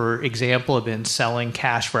Liberals, for example, have been selling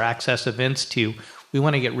cash for access events to. We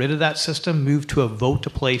want to get rid of that system, move to a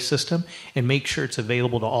vote-to-play system, and make sure it's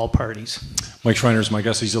available to all parties. Mike Schreiner is my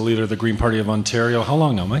guest. He's the leader of the Green Party of Ontario. How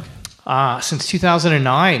long now, Mike? Since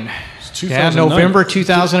 2009. 2009. Yeah, November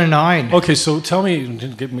 2009. Okay, so tell me,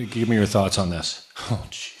 give me your thoughts on this. Oh,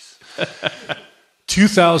 jeez.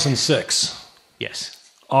 2006. Yes.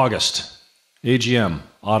 August. AGM,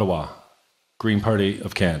 Ottawa, Green Party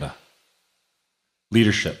of Canada.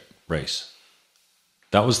 Leadership race.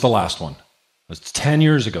 That was the last one. It's 10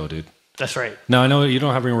 years ago, dude. That's right. Now, I know you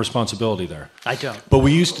don't have any responsibility there. I don't. But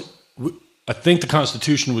I think the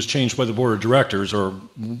Constitution was changed by the Board of Directors or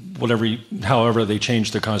however they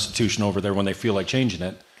changed the Constitution over there when they feel like changing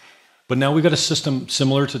it. But now we've got a system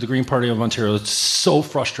similar to the Green Party of Ontario. It's so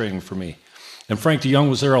frustrating for me. And Frank de Jong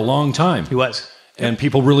was there a long time. He was. And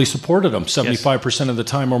people really supported him 75% of the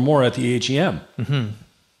time or more at the AGM.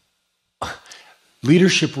 Mm-hmm.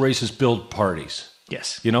 Leadership races build parties.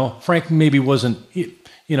 Yes. Frank maybe wasn't, he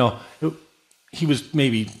was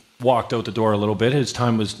maybe walked out the door a little bit. His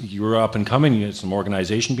time was, you were up and coming, you had some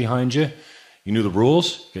organization behind you, you knew the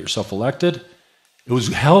rules, get yourself elected. It was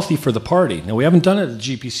healthy for the party. Now, we haven't done it at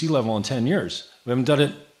the GPC level in 10 years. We haven't done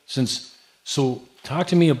it since, so talk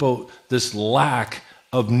to me about this lack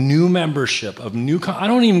of new membership, I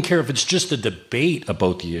don't even care if it's just a debate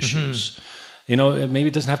about the issues. Mm-hmm. Maybe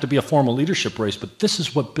it doesn't have to be a formal leadership race, but this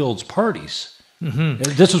is what builds parties. Mm-hmm.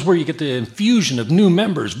 This is where you get the infusion of new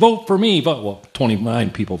members. Vote for me. 29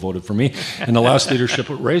 people voted for me in the last leadership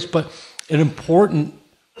race, but an important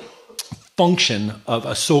function of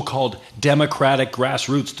a so-called democratic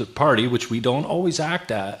grassroots party, which we don't always act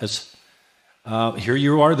as. Here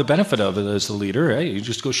you are, the benefit of it as the leader. Hey, you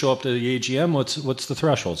just go show up to the AGM. What's the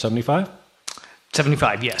threshold? 75?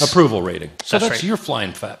 75, yes. Approval rating. So that's right. You're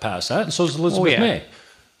flying past that, and so is Elizabeth May.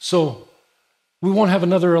 So we won't have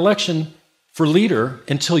another election for leader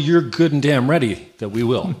until you're good and damn ready that we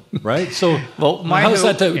will, right? So how is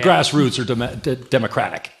that grassroots or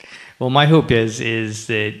democratic? Well, my hope is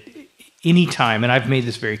that any time, and I've made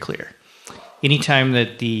this very clear, any time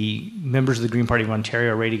that the members of the Green Party of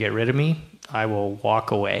Ontario are ready to get rid of me, I will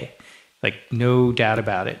walk away. Like, no doubt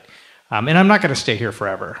about it. And I'm not going to stay here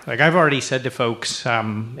forever. Like, I've already said to folks,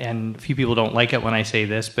 and a few people don't like it when I say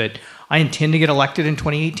this, but I intend to get elected in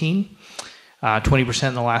 2018. 20%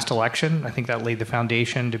 in the last election. I think that laid the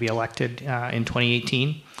foundation to be elected in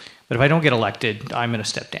 2018. But if I don't get elected, I'm going to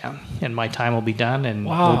step down, and my time will be done, and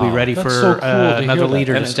Wow, we'll be ready that's for so cool to another hear that.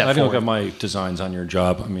 leader And to step I don't forward. got my designs on your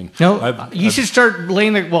job. I mean, No, you should start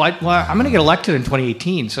laying the. Well, I'm going to get elected in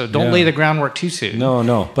 2018, so don't Yeah. lay the groundwork too soon.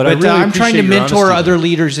 No. But I really I'm trying to appreciate your mentor honesty other there.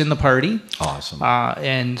 leaders in the party. Awesome.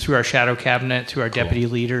 And through our shadow cabinet, through our deputy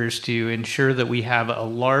leaders, to ensure that we have a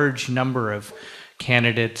large number of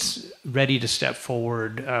candidates ready to step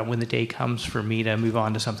forward when the day comes for me to move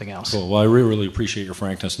on to something else. Cool. Well, I really appreciate your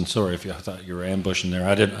frankness, and sorry if you thought you were ambushing there.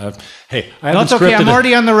 I didn't. I No, haven't it's okay. I'm scripted it.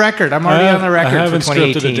 already on the record. I'm already on the record I haven't for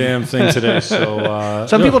scripted 2018. a damn thing today. So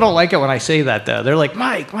Some no. people don't like it when I say that, though. They're like,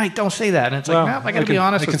 Mike, don't say that. And it's Well, like, no, I got to be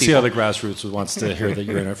honest I can with see how people. the grassroots wants to hear that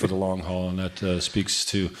you're in it for the long haul, and that speaks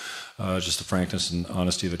to just the frankness and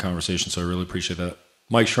honesty of the conversation. So I really appreciate that.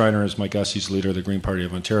 Mike Schreiner is my guest. He's the leader of the Green Party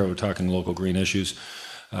of Ontario. We're talking local green issues,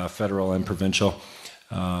 federal and provincial.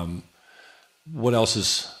 What else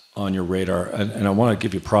is on your radar? And I want to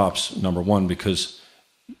give you props, number one, because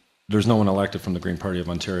there's no one elected from the Green Party of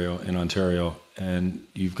Ontario in Ontario, and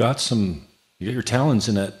you got your talents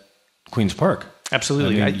in at Queen's Park.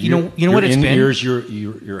 Absolutely. I mean, You know what it's in been? ears,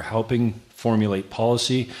 you're helping formulate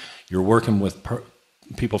policy. You're working with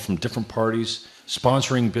people from different parties,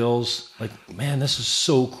 sponsoring bills. Like, man, this is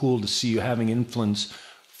so cool to see you having influence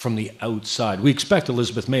from the outside. We expect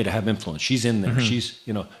Elizabeth May to have influence. She's in there.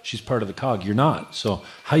 Mm-hmm. She's part of the cog. You're not. So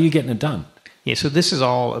how are you getting it done? Yeah, so this is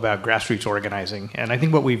all about grassroots organizing. And I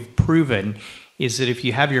think what we've proven is that if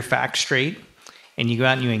you have your facts straight and you go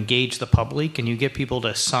out and you engage the public and you get people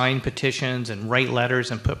to sign petitions and write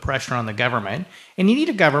letters and put pressure on the government, and you need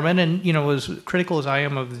a government, and as critical as I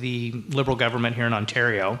am of the Liberal government here in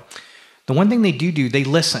Ontario, the one thing they do, they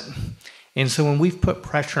listen. And so when we've put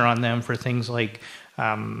pressure on them for things like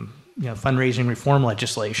fundraising reform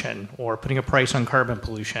legislation, or putting a price on carbon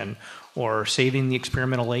pollution, or saving the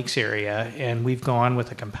experimental lakes area, and we've gone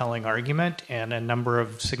with a compelling argument and a number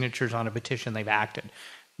of signatures on a petition, they've acted.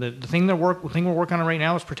 The thing we're working on right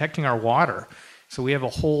now is protecting our water. So we have a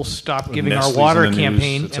whole Stop Giving Our Nestle's Water in the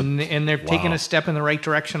campaign, news. and they're taking Wow. a step in the right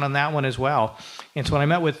direction on that one as well. And so when I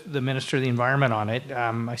met with the Minister of the Environment on it,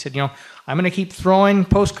 I said, I'm going to keep throwing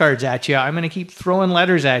postcards at you. I'm going to keep throwing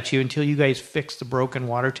letters at you until you guys fix the broken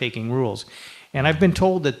water taking rules. And I've been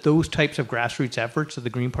told that those types of grassroots efforts that the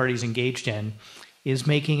Green Party's engaged in is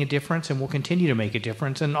making a difference and will continue to make a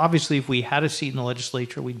difference. And obviously, if we had a seat in the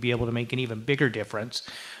legislature, we'd be able to make an even bigger difference.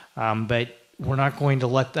 But we're not going to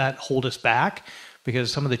let that hold us back,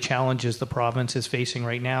 because some of the challenges the province is facing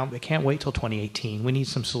right now, they can't wait till 2018. We need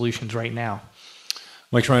some solutions right now.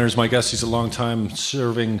 Mike Schreiner is my guest. He's a long-time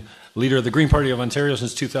serving leader of the Green Party of Ontario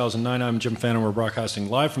since 2009. I'm Jim Fannon. We're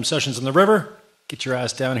broadcasting live from Sessions on the River. Get your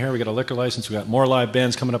ass down here. We got a liquor license. We got more live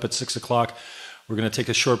bands coming up at 6 o'clock. We're going to take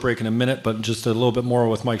a short break in a minute, but just a little bit more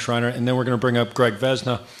with Mike Schreiner, and then we're going to bring up Greg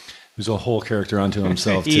Vezina, who's a whole character unto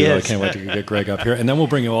himself, too. He I is. can't wait to get Greg up here. And then we'll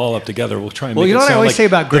bring you all up together. We'll try and Well, make you it know what I sound always like say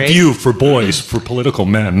about Greg? The View for boys, for political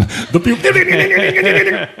men. The View.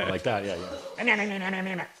 Like that, yeah.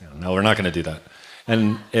 No, we're not going to do that.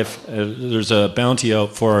 And if there's a bounty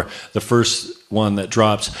out for the first one that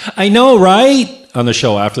drops, I know, right? On the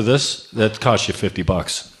show after this, that costs you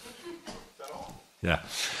 $50. Yeah.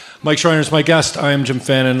 Mike Schreiner is my guest. I am Jim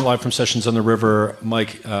Fannon, live from Sessions on the River.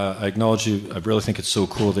 Mike, I acknowledge you. I really think it's so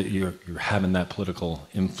cool that you're having that political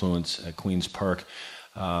influence at Queen's Park.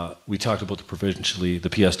 We talked about the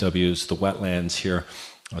PSWs, the wetlands here.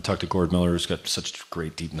 I talked to Gord Miller, who's got such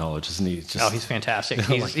great, deep knowledge, isn't he? He's fantastic.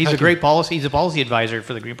 Like, He's a great policy. He's a policy advisor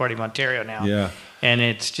for the Green Party of Ontario now. Yeah. And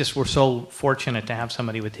it's just, we're so fortunate to have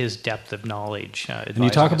somebody with his depth of knowledge. And you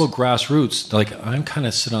talk about grassroots. Like, I'm kind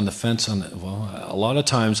of sit on the fence on that. Well, a lot of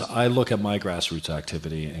times I look at my grassroots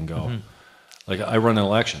activity and go, like, I run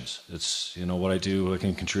elections. It's, what I do. I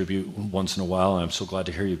can contribute once in a while. And I'm so glad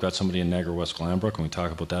to hear you've got somebody in Niagara West Glanbrook, and we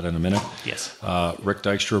talk about that in a minute. Yes. Rick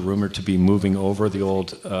Dykstra, rumored to be moving over, the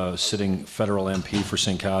old sitting federal MP for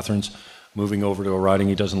St. Catharines, moving over to a riding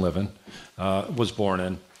he doesn't live in, was born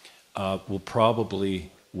in, will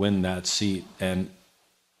probably win that seat. And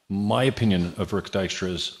my opinion of Rick Dykstra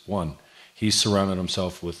is, one, he's surrounded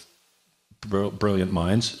himself with brilliant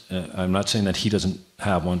minds. I'm not saying that he doesn't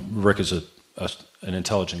have one. Rick is an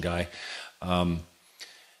intelligent guy.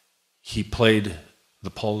 He played the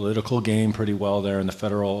political game pretty well there in the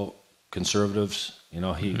federal Conservatives.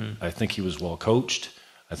 I think he was well coached.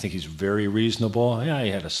 I think he's very reasonable. Yeah, he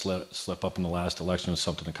had a slip up in the last election with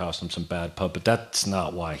something that cost him some bad pub, but that's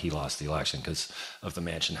not why he lost the election, because of the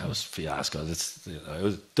Mansion House fiasco. It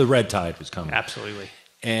was, the red tide was coming. Absolutely.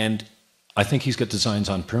 And I think he's got designs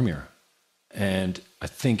on Premier. And I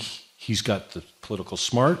think he's got the political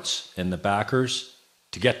smarts and the backers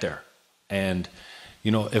to get there. And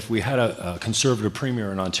if we had a conservative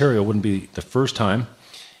premier in Ontario, it wouldn't be the first time.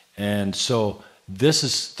 And so this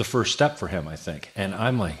is the first step for him, I think. And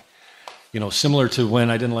I'm like, similar to when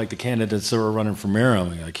I didn't like the candidates that were running for mayor,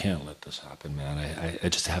 I'm like, I can't let this happen, man. I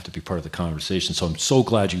just have to be part of the conversation. So I'm so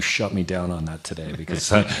glad you shut me down on that today,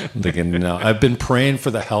 because I'm thinking, no, I've been praying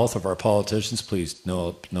for the health of our politicians. Please,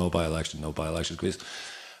 no by-election, no by-election, please.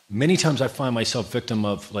 Many times I find myself victim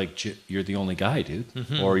of, like, you're the only guy, dude.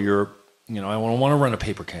 Mm-hmm. Or you're, I don't want to run a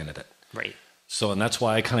paper candidate. Right. So, and that's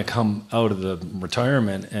why I kind of come out of the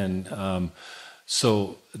retirement. And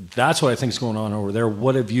so that's what I think is going on over there.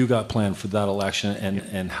 What have you got planned for that election?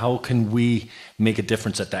 And how can we make a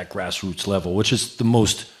difference at that grassroots level, which is the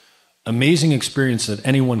most amazing experience that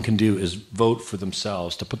anyone can do, is vote for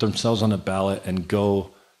themselves, to put themselves on a ballot and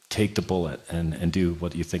go take the bullet and do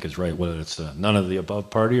what you think is right, whether it's the none of the above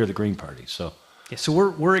party or the Green Party. So, yeah, so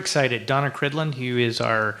we're excited. Donna Cridland, who is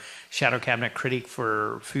our shadow cabinet critic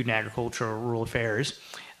for food and agricultural rural affairs,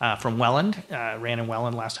 from Welland, ran in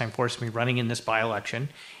Welland last time for us, to be running in this by-election.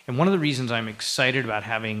 And one of the reasons I'm excited about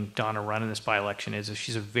having Donna run in this by-election is that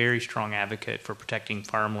she's a very strong advocate for protecting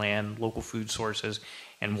farmland, local food sources,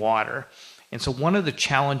 and water. And so one of the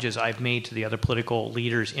challenges I've made to the other political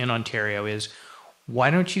leaders in Ontario is, why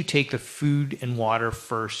don't you take the food and water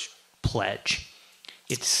first pledge?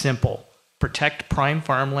 It's simple. Protect prime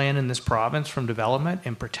farmland in this province from development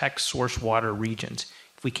and protect source water regions.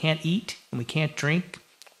 If we can't eat and we can't drink,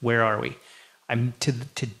 where are we?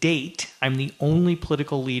 To date, I'm the only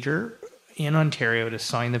political leader in Ontario to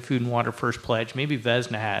sign the Food and Water First Pledge. Maybe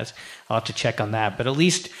Vezina has. I'll have to check on that. But at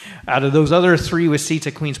least out of those other 3 with seats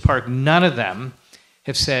at Queen's Park, none of them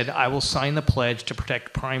have said, I will sign the pledge to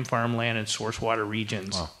protect prime farmland and source water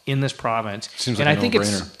regions in this province. Seems like a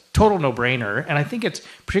no-brainer. It's total no-brainer. And I think it's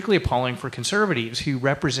particularly appalling for Conservatives who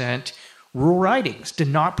represent rural ridings to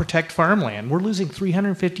not protect farmland. We're losing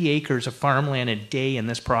 350 acres of farmland a day in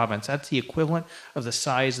this province. That's the equivalent of the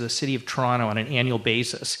size of the city of Toronto on an annual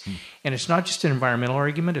basis. And it's not just an environmental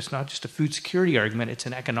argument. It's not just a food security argument. It's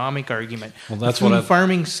an economic argument. Well, that's the food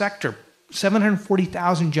farming sector,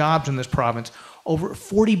 740,000 jobs in this province, over a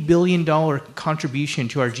 $40 billion contribution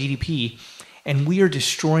to our GDP, and we are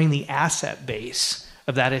destroying the asset base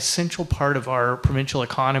of that essential part of our provincial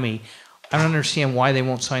economy. I don't understand why they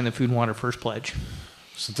won't sign the Food and Water First Pledge.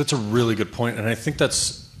 So that's a really good point, and I think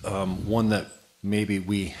that's one that maybe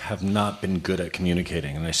we have not been good at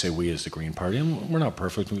communicating. And I say we as the Green Party, and we're not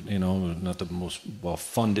perfect. We're not the most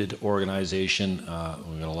well-funded organization.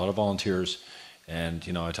 We've got a lot of volunteers, and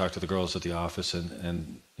I talk to the girls at the office,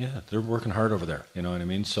 and yeah, they're working hard over there. You know what I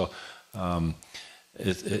mean? So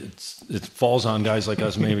it falls on guys like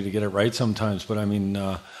us maybe to get it right sometimes. But I mean.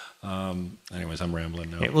 Anyways, I'm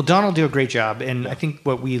rambling now. Yeah, well, Don will do a great job. And I think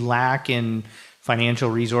what we lack in financial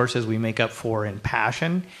resources, we make up for in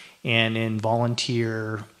passion and in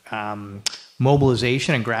volunteer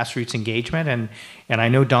mobilization and grassroots engagement. And I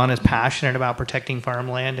know Don is passionate about protecting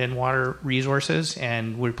farmland and water resources,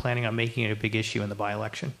 and we're planning on making it a big issue in the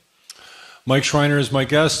by-election. Mike Schreiner is my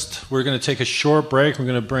guest. We're going to take a short break. We're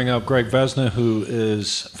going to bring up Greg Vezina, who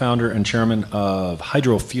is founder and chairman of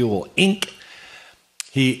Hydrofuel, Inc.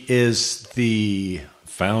 He is the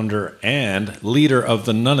founder and leader of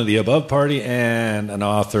the None of the Above Party and an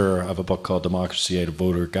author of a book called Democracy: A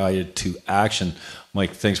Voter Guide to Action.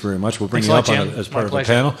 Mike, thanks very much. We'll bring you up on it as part of the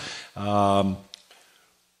panel.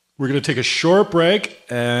 We're going to take a short break,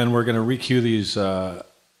 and we're going to recue these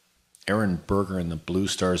Aaron Berger and the Blue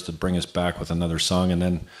Stars to bring us back with another song. And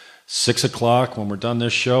then 6 o'clock, when we're done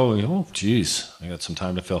this show, oh, geez, I got some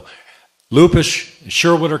time to fill. Lupus,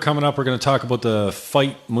 Sherwood are coming up. We're going to talk about the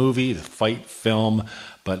Fight movie, the Fight film.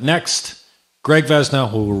 But next, Greg Vezina,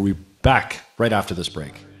 who will be back right after this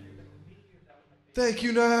break. Thank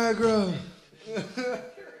you, Niagara.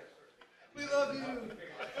 We love you.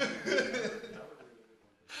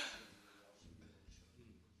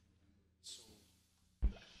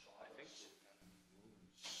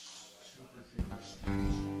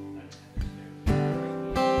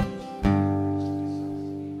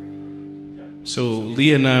 So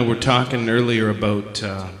Leah and I were talking earlier about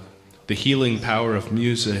the healing power of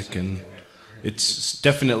music, and it's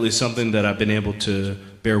definitely something that I've been able to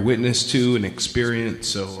bear witness to and experience.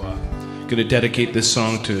 So I'm going to dedicate this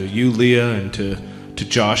song to you, Leah, and to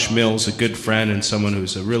Josh Mills, a good friend and someone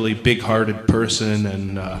who's a really big-hearted person.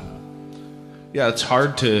 And yeah,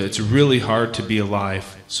 it's really hard to be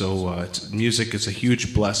alive. So music is a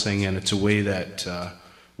huge blessing, and it's a way that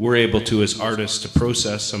we're able to, as artists, to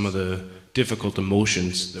process some of the difficult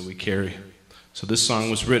emotions that we carry. So this song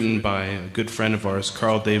was written by a good friend of ours,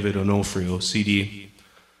 Carl David Onofrio, CD.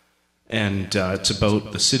 And it's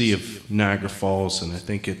about the city of Niagara Falls, and I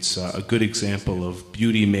think it's a good example of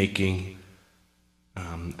beauty making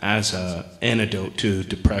as an antidote to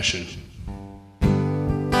depression.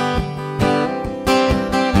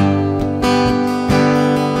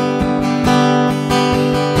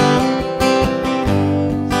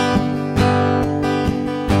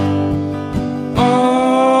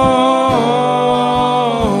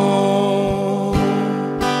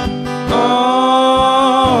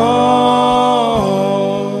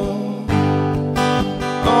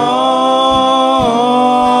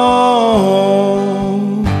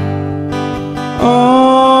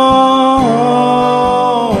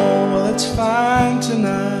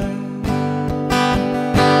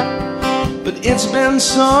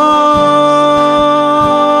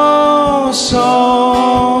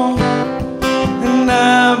 And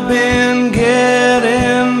I've been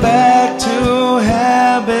getting back to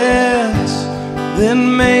habits that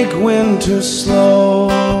make winter slow.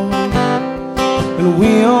 And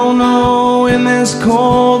we all know in this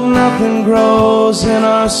cold nothing grows in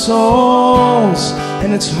our souls,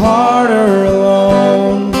 and it's harder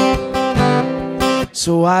alone.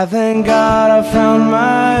 So I thank God I found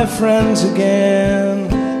my friends again.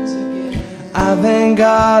 I thank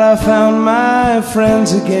God I found my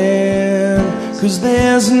friends again. 'Cause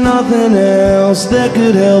there's nothing else that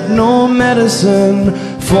could help, no medicine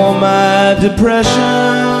for my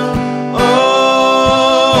depression.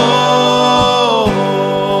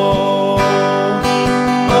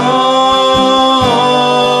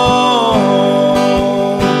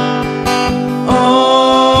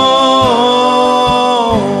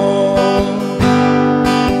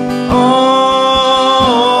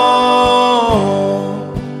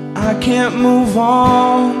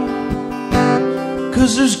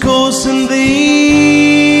 There's ghosts in these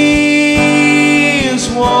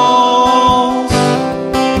walls,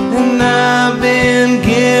 and I've been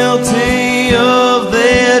guilty of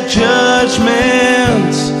their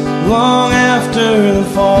judgments long after the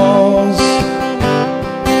falls.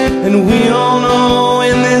 And we all know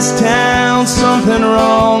in this town something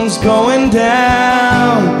wrong's going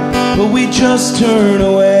down, but we just turn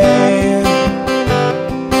away.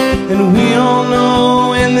 And we all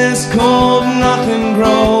know in this cold nothing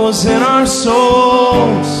grows in our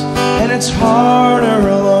souls, and it's harder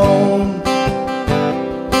alone.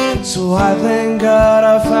 So I thank God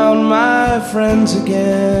I found my friends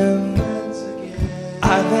again.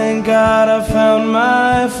 I thank God I found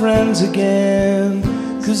my friends again.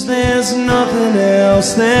 'Cause there's nothing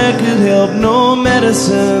else that could help, no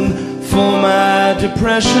medicine for my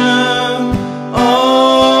depression.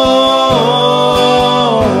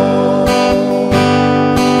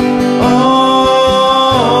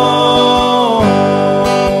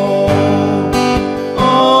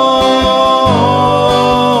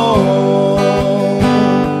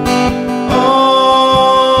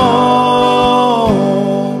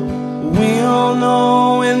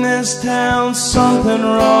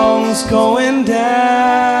 Going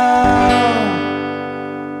down.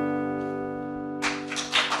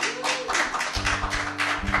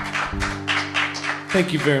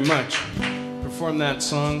 Thank you very much. Perform that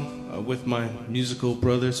song with my musical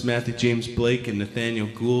brothers Matthew James Blake and Nathaniel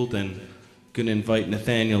Gould, and gonna invite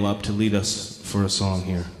Nathaniel up to lead us for a song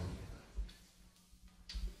here.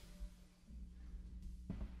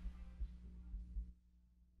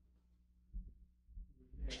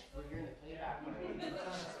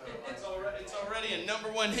 It's already a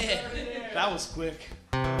 #1 hit. That was quick.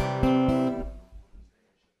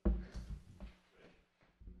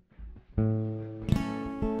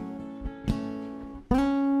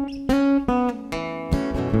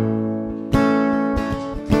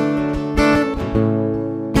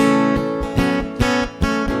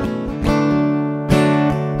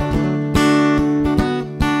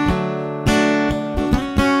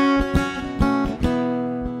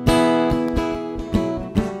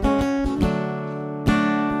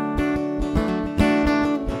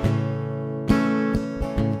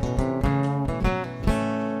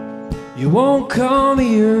 You won't come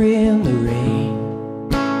here in the rain.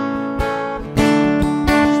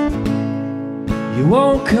 You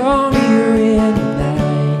won't come here in the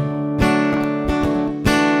night.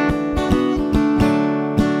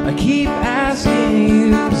 I keep asking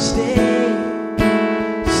you to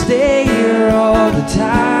stay here all the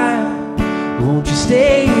time. Won't you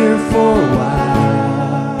stay here for a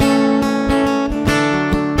while?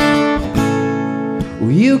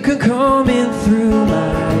 Well, you can come in through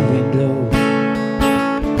my window.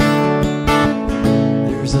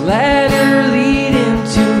 There's a ladder leading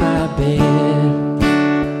to my bed.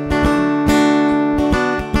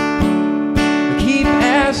 I keep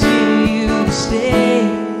asking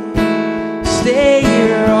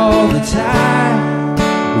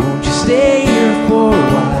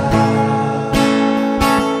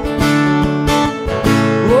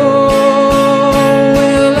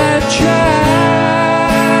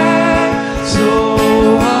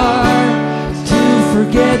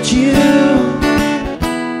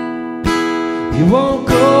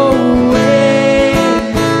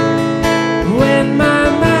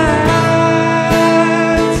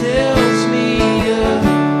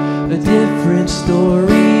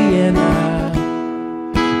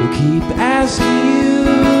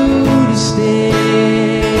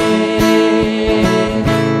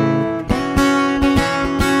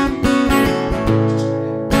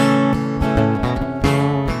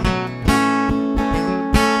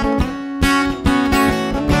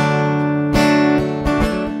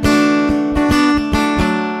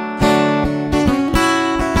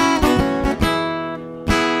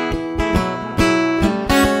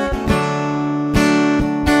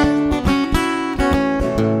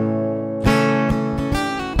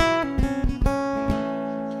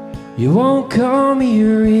come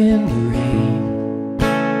here in the rain,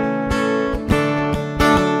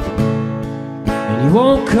 and you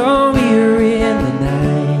won't come here in the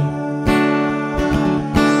night.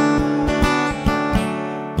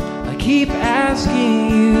 I keep asking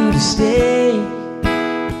you to stay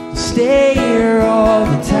here all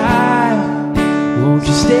the time. Won't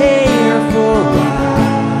you stay here for a while?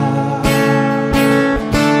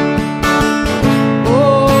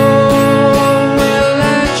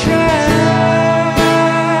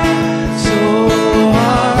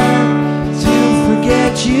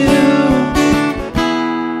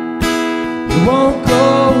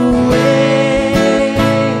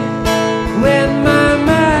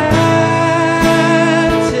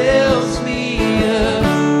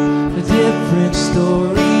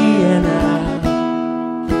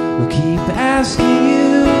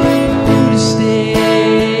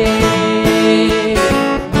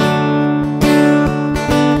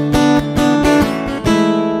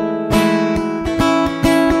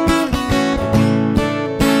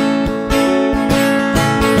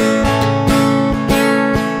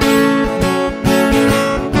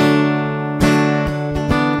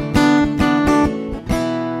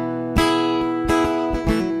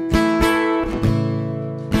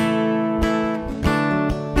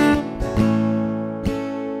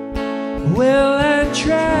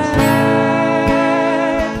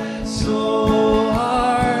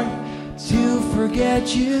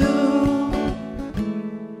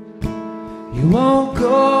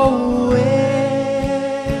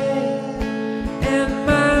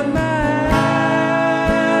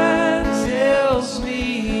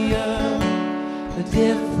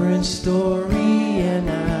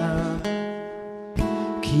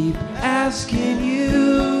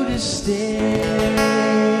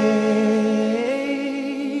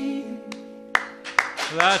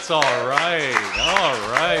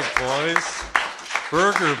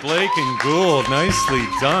 Berger Blake and Goold, nicely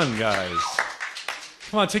done, guys.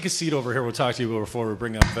 Come on, take a seat over here. We'll talk to you before we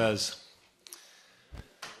bring up Vez.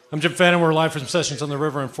 I'm Jim Fannon. We're live from Sessions on the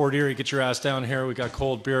River in Fort Erie. Get your ass down here. We got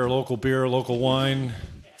cold beer, local wine,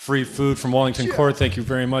 free food from Wellington Court. Thank you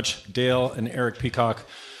very much, Dale and Erik Peacock,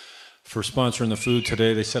 for sponsoring the food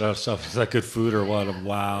today. They set out stuff. Is that good food or what?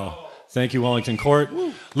 Wow. Thank you, Wellington Court.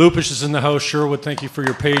 Woo. Lupus is in the house. Sherwood, thank you for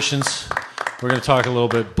your patience. We're going to talk a little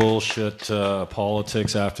bit bullshit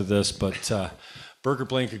politics after this, but Berger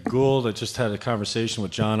Blake Goold, I just had a conversation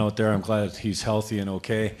with John out there. I'm glad he's healthy and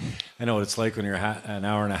okay. I know what it's like when you're an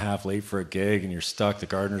hour and a half late for a gig and you're stuck, the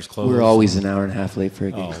gardener's closed. We're always an hour and a half late for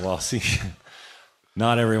a gig. Oh, well, see,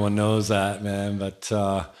 not everyone knows that, man, but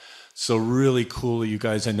so really cool, you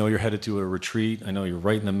guys. I know you're headed to a retreat. I know you're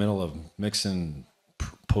right in the middle of mixing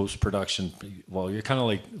post-production. Well, you're kind of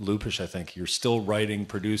like Lupus, I think. You're still writing,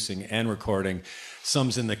 producing, and recording.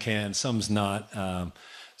 Some's in the can, some's not.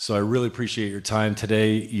 So I really appreciate your time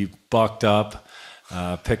today. You bucked up,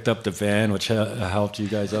 picked up the van, which helped you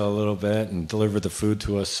guys out a little bit, and delivered the food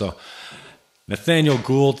to us. So Nathaniel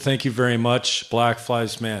Goold, thank you very much. Black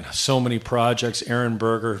Flies, man, so many projects. Aaron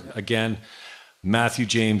Berger, again. Matthew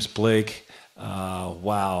James Blake.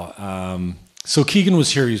 Wow. So Keegan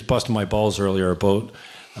was here. He was busting my balls earlier about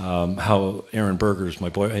how Aaron Berger is my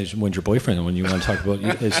boy. When's your boyfriend? And when you want to talk about,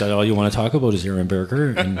 is that all you want to talk about is Aaron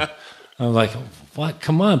Berger? And I'm like, what?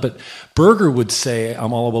 Come on. But Berger would say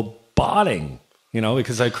I'm all about botting, you know,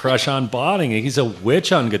 because I crush on botting. He's a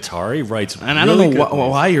witch on guitar. He writes and I don't know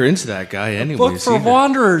why you're into that guy anyways. Book for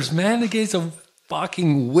Wanderers, man. The guy's a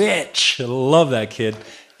fucking witch. I love that kid.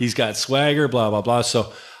 He's got swagger, blah, blah, blah.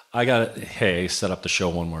 So I got to, set up the show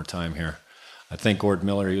one more time here. I think Gord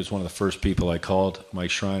Miller, he was one of the first people I called. Mike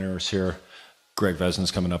Schreiner is here. Greg Vezina's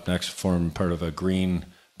coming up next, forming part of a green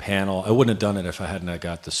panel. I wouldn't have done it if I hadn't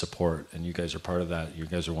got the support, and you guys are part of that. You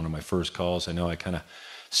guys are one of my first calls. I know I kind of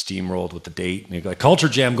steamrolled with the date. And you got Culture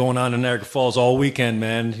Jam going on in Niagara Falls all weekend,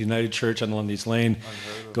 man. United Church on Lundy's Lane.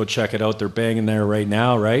 Go check it out. They're banging there right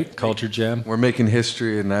now, right? Culture Jam. We're making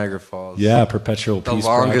history in Niagara Falls. Yeah, Perpetual Peace The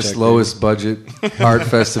longest, project, lowest budget art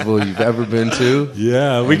festival you've ever been to.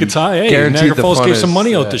 Yeah, we could tie. Hey, Niagara Falls gave some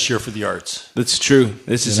money out this year for the arts. That's true.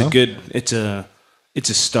 This is a good. It's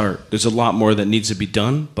a start. There's a lot more that needs to be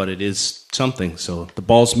done, but it is something. So the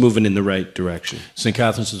ball's moving in the right direction. St.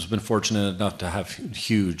 Catharines has been fortunate enough to have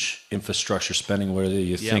huge infrastructure spending, whether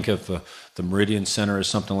you think of the Meridian Center or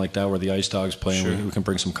something like that, where the Ice Dogs play, and we can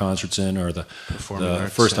bring some concerts in, or the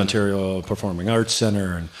First Center. Ontario Performing Arts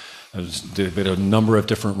Center, and there's been a number of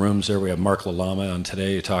different rooms there. We have Mark Lalama on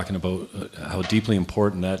today talking about how deeply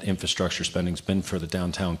important that infrastructure spending's been for the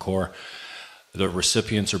downtown core. The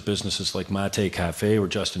recipients are businesses like Mate Cafe, where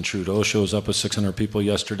Justin Trudeau shows up with 600 people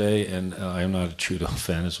yesterday. And I am not a Trudeau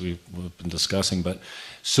fan, as we've been discussing, but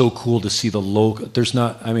so cool to see the local. There's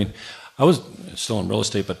not, I mean, I was still in real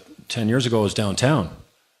estate, but 10 years ago I was downtown,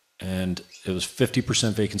 and it was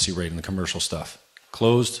 50% vacancy rate in the commercial stuff.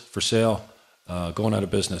 Closed, for sale, going out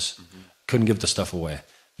of business. Couldn't give the stuff away.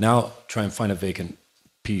 Now try and find a vacant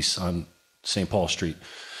piece on St. Paul Street.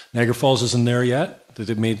 Niagara Falls isn't there yet.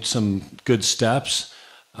 They've made some good steps.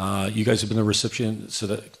 You guys have been the recipients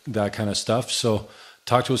of that kind of stuff. So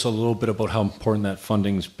talk to us a little bit about how important that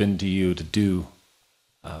funding's been to you to do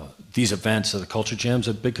these events. The Culture Jam's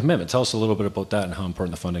a big commitment. Tell us a little bit about that and how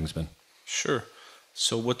important the funding's been. Sure.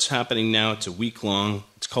 So what's happening now, it's a week long.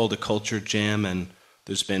 It's called a Culture Jam, and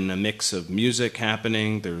there's been a mix of music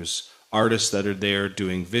happening. There's artists that are there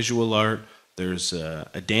doing visual art. There's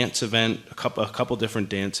a dance event, a couple different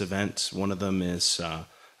dance events. One of them is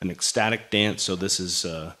an ecstatic dance. So this is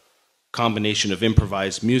a combination of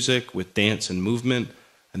improvised music with dance and movement.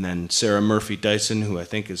 And then Sarah Murphy Dyson, who I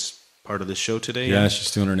think is part of the show today. Yeah,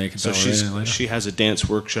 she's doing her naked ballet. She has a dance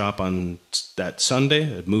workshop on that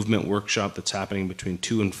Sunday, a movement workshop that's happening between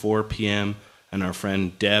 2 and 4 p.m. And our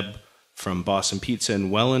friend Deb from Boston Pizza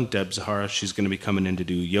in Welland, Deb Zahara, she's going to be coming in to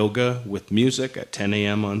do yoga with music at 10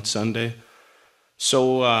 a.m. on Sunday.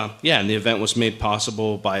 So, and the event was made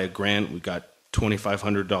possible by a grant. We got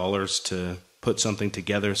 $2,500 to put something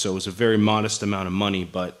together, so it was a very modest amount of money,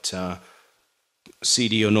 but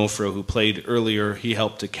C.D. Onofrio, who played earlier, he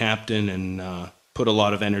helped to captain and put a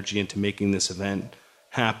lot of energy into making this event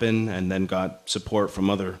happen, and then got support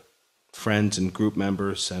from other friends and group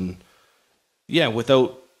members. And yeah,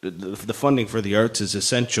 without the funding for the arts is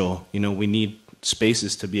essential. You know, we need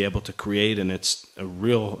spaces to be able to create, and it's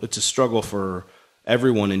a struggle for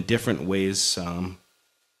everyone in different ways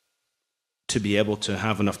to be able to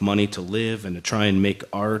have enough money to live and to try and make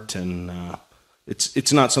art. And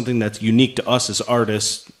it's not something that's unique to us as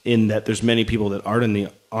artists, in that there's many people that are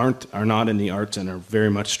not in the arts and are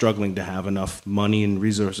very much struggling to have enough money and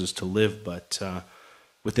resources to live. But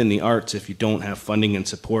within the arts, if you don't have funding and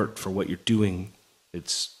support for what you're doing,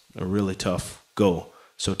 it's a really tough go.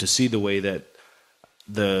 So to see the way that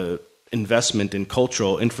the investment in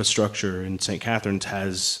cultural infrastructure in St. Catharines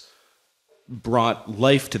has brought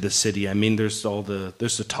life to the city. I mean, there's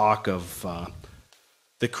the talk of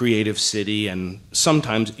the creative city, and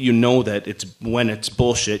sometimes you know that when it's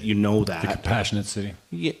bullshit, you know that. The compassionate city.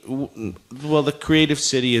 Yeah, well, the creative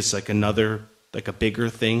city is like a bigger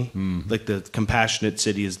thing. Like the compassionate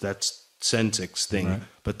city that's Sensic's thing, right.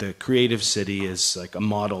 But the creative city is like a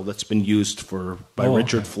model that's been used by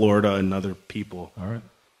Richard Florida and other people. All right.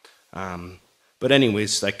 But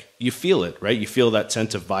anyways, like you feel it, right? You feel that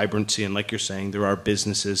sense of vibrancy, and like you're saying, there are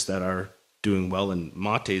businesses that are doing well, and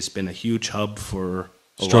Mate's been a huge hub for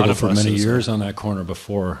a lot of for us many years on that corner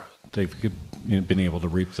before they've been able to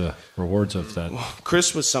reap the rewards of that.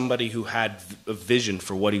 Chris was somebody who had a vision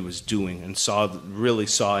for what he was doing and really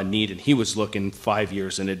saw a need, and he was looking 5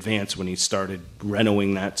 years in advance when he started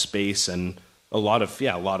renovating that space. And a lot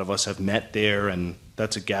of us have met there, and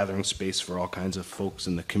that's a gathering space for all kinds of folks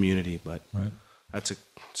in the community. But right. That's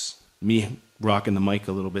me rocking the mic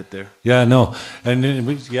a little bit there. Yeah, no. And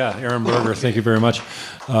Aaron Berger, thank you very much.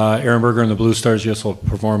 Aaron Berger and the Blue Stars, yes, will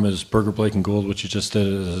perform as Berger Blake and Goold, which you just did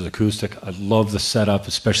as acoustic. I love the setup,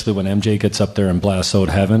 especially when MJ gets up there and blasts out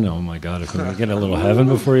Heaven. Oh my God, if we get a little Heaven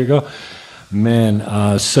before you go.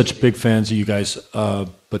 Man, such big fans of you guys.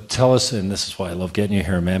 But tell us, and this is why I love getting you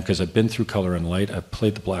here, man, because I've been through Color and Light. I've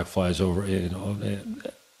played the Black Flies over,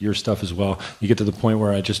 your stuff as well. You get to the point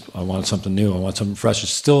where I want something new. I want something fresh.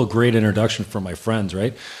 It's still a great introduction for my friends,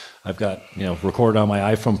 right? I've got, recorded on my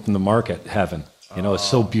iPhone from the market, Heaven. It's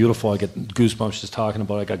so beautiful. I get goosebumps just talking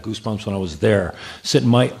about it. I got goosebumps when I was there. Sit in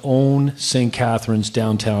my own St. Catharines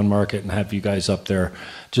downtown market and have you guys up there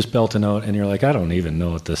just belting out, and you're like, I don't even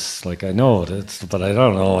know what this, like, I know it, but I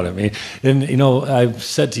don't know what I mean. And, I've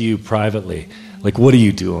said to you privately, like, what are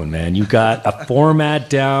you doing, man? You got a format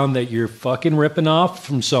down that you're fucking ripping off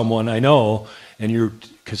from someone, I know, and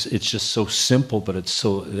because it's just so simple, but it's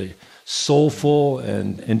so soulful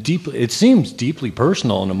and deeply, it seems deeply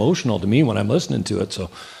personal and emotional to me when I'm listening to it. So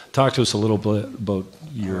talk to us a little bit about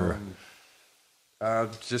your...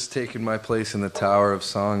 just taking my place in the Tower of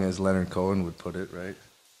Song, as Leonard Cohen would put it, right?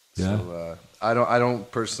 Yeah. So I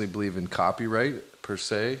don't personally believe in copyright per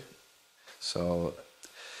se. So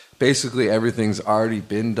basically everything's already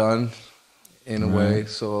been done in a way.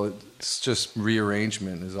 So it's just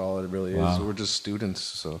rearrangement is all it really is. So we're just students.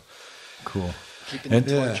 So cool. Keeping the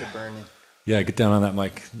torch burning. Yeah, get down on that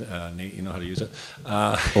mic, Nate. You know how to use it.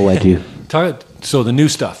 I do. So the new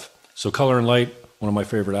stuff. So Color and Light, one of my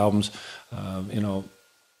favorite albums,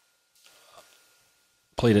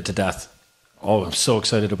 played it to death. Oh, I'm so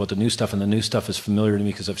excited about the new stuff, and the new stuff is familiar to me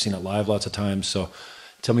because I've seen it live lots of times. So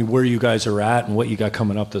tell me where you guys are at and what you got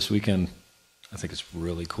coming up this weekend. I think it's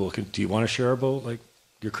really cool. Do you want to share about like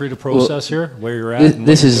your creative process here, where you're at?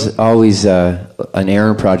 This is always an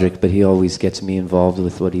Aaron project, but he always gets me involved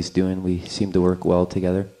with what he's doing. We seem to work well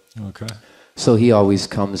together. Okay. So he always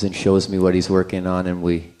comes and shows me what he's working on, and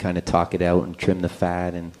we kind of talk it out and trim the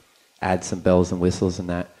fat and add some bells and whistles and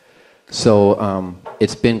that. So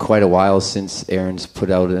it's been quite a while since Aaron's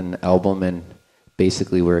put out an album, and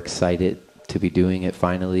basically we're excited to be doing it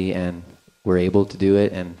finally, and we're able to do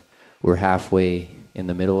it, and we're halfway in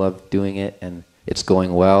the middle of doing it, and it's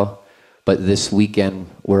going well. But this weekend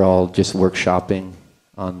we're all just workshopping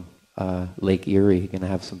on Lake Erie, gonna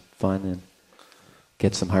have some fun and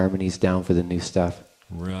get some harmonies down for the new stuff.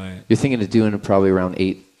 Right. You're thinking of doing probably around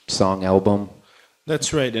 8-song album?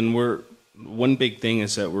 That's right, and one big thing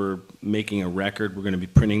is that we're making a record. We're going to be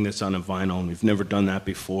printing this on a vinyl, and we've never done that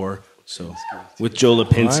before. So with Joe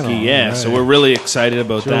Lipinski, right. So we're really excited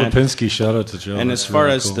about that. Joe Lipinski, shout out to Joe. And That's as far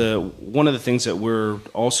really as cool. one of the things that we're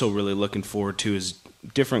also really looking forward to is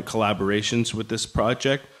different collaborations with this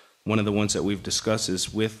project. One of the ones that we've discussed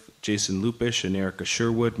is with Jason Lupish and Erica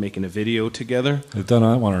Sherwood making a video together. They've done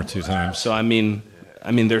that 1 or 2 times. So I mean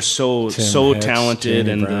they're so Hicks, talented,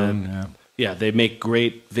 Jamie and Brown, they make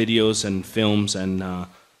great videos and films, and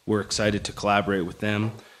we're excited to collaborate with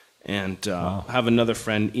them. And have another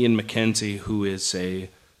friend, Ian McKenzie, who is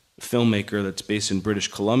a filmmaker that's based in British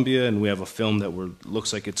Columbia, and we have a film that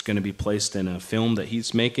looks like it's going to be placed in a film that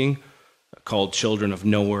he's making called Children of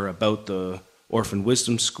Nowhere, about the Orphan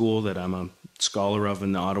Wisdom School that I'm a scholar of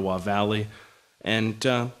in the Ottawa Valley. And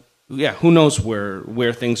who knows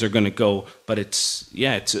where things are going to go, but it's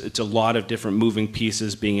a lot of different moving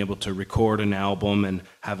pieces, being able to record an album and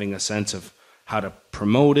having a sense of how to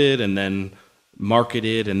promote it and then market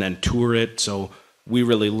it and then tour it. So we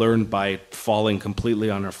really learned by falling completely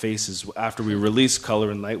on our faces. After we released Color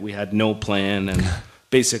and Light, we had no plan and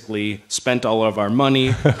basically spent all of our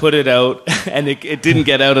money, put it out, and it didn't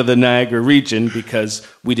get out of the Niagara region because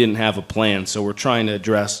we didn't have a plan. So we're trying to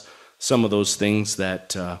address some of those things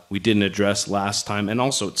that we didn't address last time. And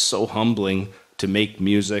also it's so humbling to make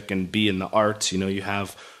music and be in the arts. You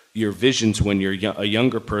have your visions when you're a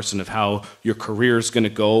younger person of how your career is going to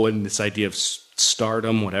go, and this idea of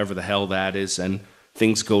stardom, whatever the hell that is, and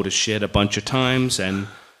things go to shit a bunch of times, and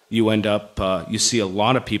you end up, you see a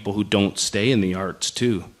lot of people who don't stay in the arts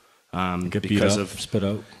too. Get because beat up, spit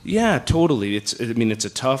out. Yeah, totally. It's a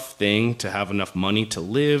tough thing to have enough money to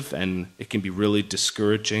live, and it can be really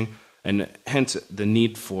discouraging, and hence the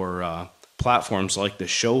need for platforms like the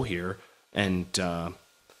show here. And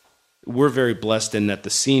we're very blessed in that the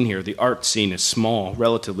scene here, the art scene, is small,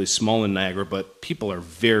 relatively small in Niagara, but people are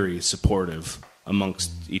very supportive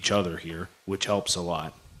amongst each other here, which helps a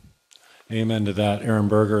lot. Amen to that. Aaron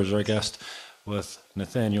Berger is our guest with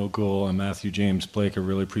Nathaniel Gould and Matthew James Blake. I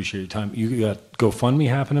really appreciate your time. You got GoFundMe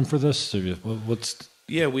happening for this? What's?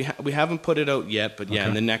 Yeah, we haven't put it out yet, but Okay.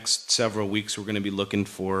 in the next several weeks we're going to be looking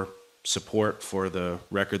for support for the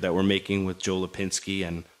record that we're making with Joe Lipinski,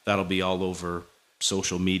 and that'll be all over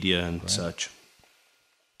social media and such.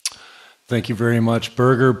 Thank you very much,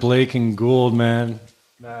 Berger, Blake, and Gould, man.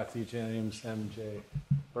 Matthew, James, MJ,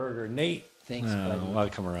 Berger, Nate. Thanks, I'll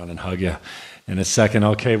come around and hug you in a second.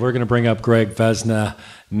 Okay, we're going to bring up Greg Vezina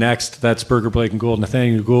next. That's Berger, Blake, and Gould.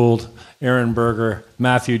 Nathaniel Gould, Aaron Berger,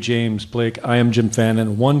 Matthew James Blake. I am Jim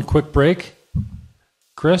Fannon. One quick break.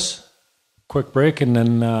 Chris, quick break, and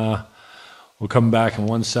then we'll come back in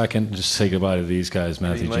 1 second and just say goodbye to these guys,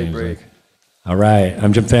 Matthew James Blake. All right,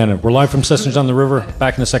 I'm Jim Fannon. We're live from Sessions on the River.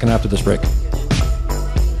 Back in a second after this break.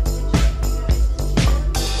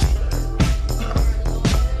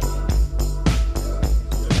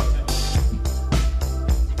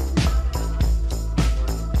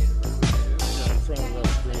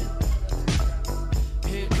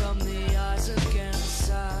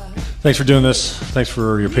 Thanks for doing this. Thanks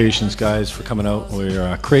for your patience, guys, for coming out.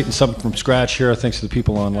 We're creating something from scratch here. Thanks to the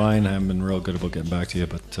people online. I haven't been real good about getting back to you,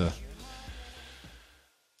 but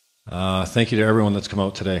thank you to everyone that's come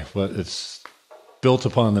out today. But it's built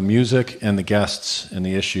upon the music and the guests and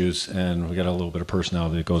the issues, and we got a little bit of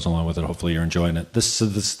personality that goes along with it. Hopefully you're enjoying it. This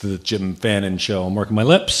is the Jim Fannon Show. I'm working my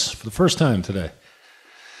lips for the first time today.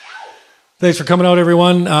 Thanks for coming out,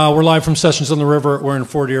 everyone. We're live from Sessions on the River. We're in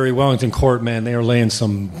Fort Erie, Wellington Court. Man, they are laying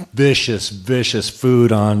some vicious, vicious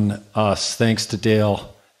food on us. Thanks to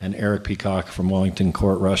Dale and Erik Peacock from Wellington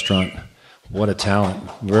Court Restaurant. What a talent.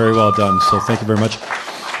 Very well done. So thank you very much.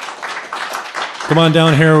 Come on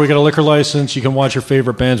down here. We got a liquor license. You can watch your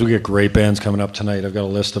favorite bands. We got great bands coming up tonight. I've got a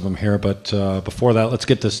list of them here. But before that, let's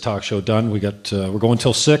get this talk show done. We're going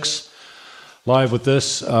till 6 live with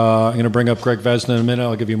this. I'm going to bring up Greg Vezina in a minute.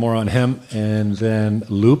 I'll give you more on him. And then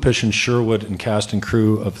Lupish and Sherwood and cast and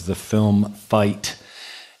crew of the film Fight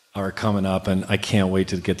are coming up. And I can't wait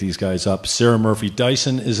to get these guys up. Sarah Murphy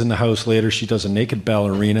Dyson is in the house later. She does a naked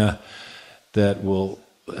ballerina that will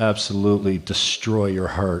absolutely destroy your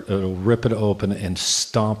heart. It'll rip it open and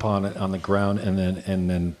stomp on it on the ground, and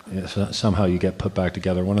then somehow you get put back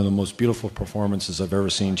together. One of the most beautiful performances I've ever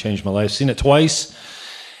seen. Changed my life. Seen it twice.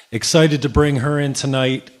 Excited to bring her in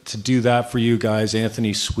tonight to do that for you guys.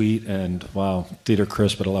 Anthony Sweet and wow, Dieter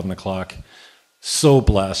Crisp at 11 o'clock. So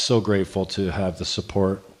blessed, so grateful to have the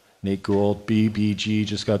support. Nate Gould, BBG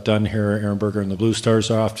just got done here. Aaron Berger and the Blue Stars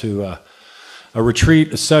are off to a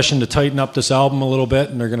retreat, a session to tighten up this album a little bit,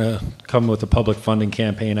 and they're going to come with a public funding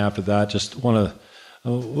campaign after that. Just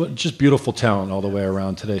just beautiful talent all the way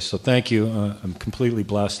around today. So thank you. I'm completely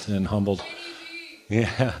blessed and humbled.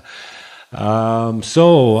 Yeah.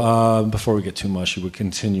 Before we get too much, we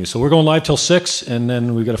continue. So we're going live till 6, and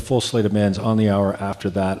then we got a full slate of bands on the hour after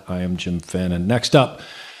that. I am Jim Fannon. Next up,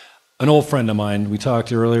 an old friend of mine. We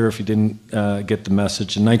talked earlier, if you didn't get the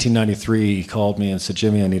message. In 1993, he called me and said,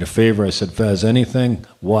 Jimmy, I need a favor. I said, Vez, anything?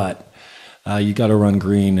 What? You got to run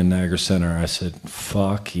green in Niagara Center. I said,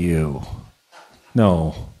 fuck you.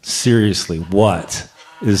 No, seriously, what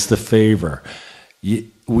is the favor?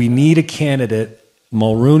 We need a candidate.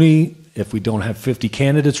 Mulrooney, if we don't have 50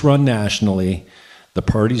 candidates run nationally, the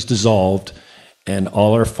party's dissolved, and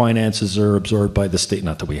all our finances are absorbed by the state.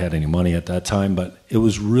 Not that we had any money at that time, but it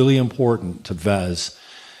was really important to Vez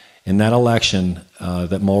in that election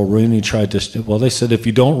that Mulrooney tried to... Well, they said, if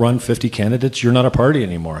you don't run 50 candidates, you're not a party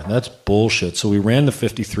anymore. That's bullshit. So we ran the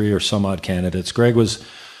 53 or some odd candidates. Greg was,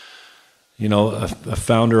 a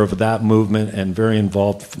founder of that movement and very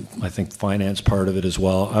involved, I think, finance part of it as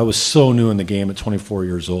well. I was so new in the game at 24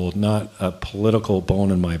 years old, not a political bone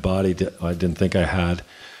in my body I didn't think I had.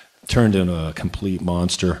 Turned into a complete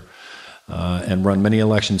monster and run many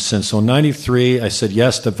elections since. So in 93, I said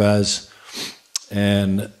yes to Vez,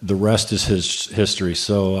 and the rest is his history.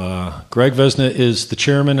 So Greg Vezina is the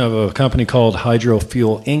chairman of a company called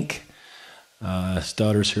Hydrofuel, Inc. His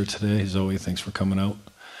daughter's here today. Zoe, thanks for coming out.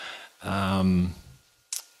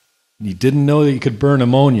 You didn't know that you could burn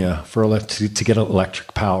ammonia to get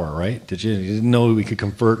electric power, right? Did you? You didn't know we could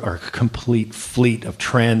convert our complete fleet of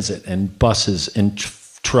transit and buses and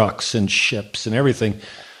trucks and ships and everything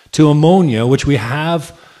to ammonia, which we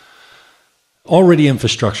have already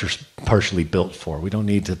infrastructure partially built for. We don't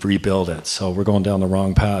need to rebuild it, so we're going down the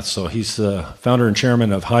wrong path. So he's the founder and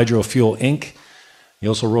chairman of Hydrofuel, Inc. He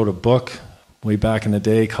also wrote a book way back in the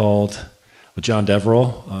day called, with John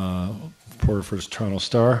Deverell, reporter for the Toronto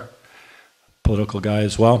Star, political guy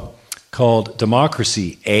as well, called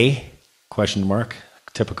Democracy, Question mark,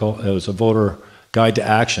 typical. It was a voter guide to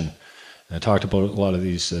action. I talked about a lot of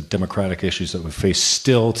these democratic issues that we face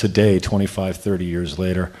still today, 25, 30 years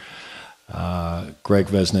later. Greg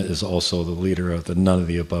Vezina is also the leader of the None of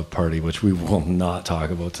the Above party, which we will not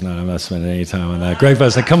talk about tonight. I'm not spending any time on that. Greg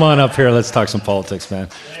Vezina, come on up here. Let's talk some politics, man.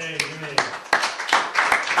 Hey,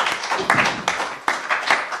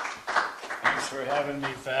 thanks for having me,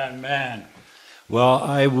 fan man. Well,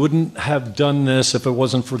 I wouldn't have done this if it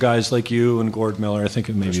wasn't for guys like you and Gord Miller. I think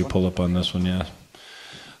maybe you pull up on this one, yeah.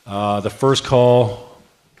 The first call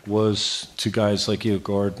was to guys like you,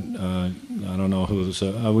 Gord. I don't know who's.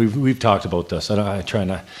 We've talked about this. I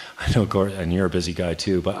know Gord, and you're a busy guy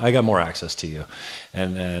too, but I got more access to you.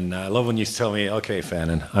 And I love when you tell me, okay,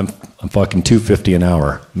 Fannon, I'm fucking $250 an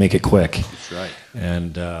hour. Make it quick. That's right.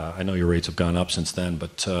 And I know your rates have gone up since then,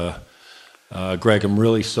 but Greg, I'm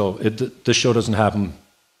really this show doesn't happen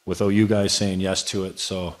without you guys saying yes to it.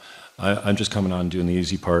 So I'm just coming on and doing the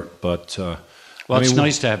easy part, but. Well, it's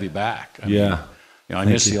nice to have you back. I mean, I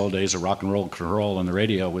miss you. the old days of rock and roll on the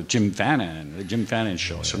radio with Jim Fannon, the Jim Fannon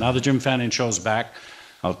Show. So now the Jim Fannon Show is back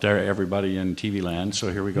out there, everybody in TV land.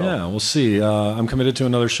 So here we go. Yeah, we'll see. I'm committed to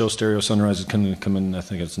another show, Stereo Sunrise. It's going to come in, I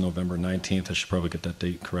think it's November 19th. I should probably get that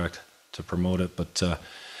date correct to promote it. But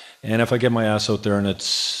and if I get my ass out there and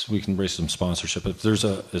we can raise some sponsorship. If there's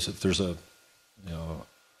an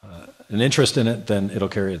interest in it, then it'll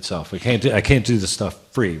carry itself. I can't do the stuff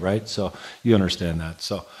free, right? So you understand that.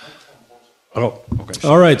 So, okay.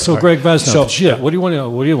 All right. So Greg Vezina, what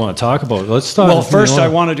do you want to talk about? Let's talk. Well, first I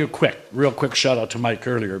want to do real quick shout out to Mike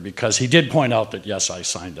earlier because he did point out that yes, I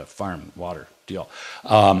signed a farm water deal,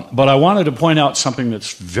 but I wanted to point out something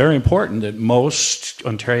that's very important that most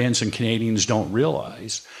Ontarians and Canadians don't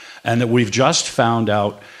realize, and that we've just found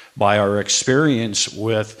out by our experience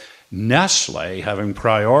with Nestle having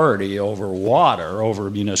priority over water, over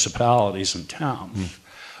municipalities and towns.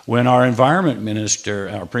 When our environment minister,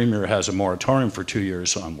 our premier has a moratorium for 2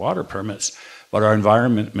 years on water permits, but our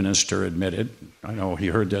environment minister admitted, I know he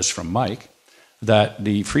heard this from Mike, that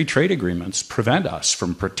the free trade agreements prevent us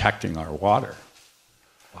from protecting our water.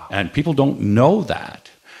 Wow. And people don't know that.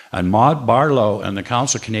 And Maud Barlow and the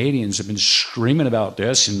Council of Canadians have been screaming about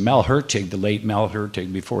this, and Mel Hurtig, the late Mel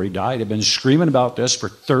Hurtig before he died, have been screaming about this for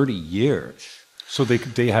 30 years. So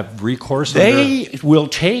they have recourse? They will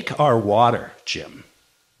take our water, Jim,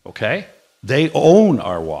 okay? They own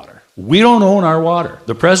our water. We don't own our water.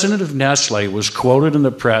 The president of Nestle was quoted in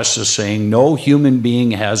the press as saying, no human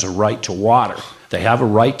being has a right to water. They have a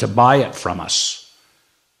right to buy it from us.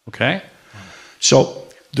 Okay? So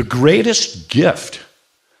the greatest gift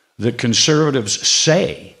that conservatives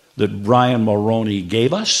say that Brian Mulroney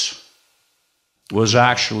gave us was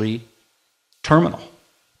actually terminal.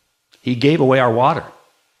 He gave away our water.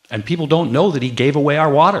 And people don't know that he gave away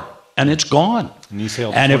our water. And it's gone.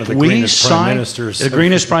 And if we sign the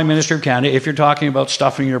greenest prime minister of Canada, if you're talking about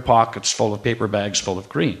stuffing your pockets full of paper bags full of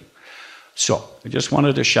green. So I just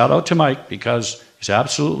wanted to shout out to Mike because he's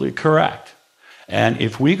absolutely correct. And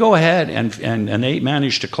if we go ahead and they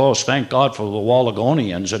manage to close, thank God for the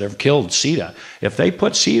Wallagonians that have killed CETA. If they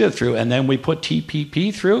put CETA through and then we put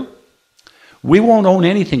TPP through, we won't own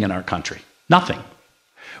anything in our country. Nothing.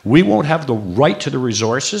 We won't have the right to the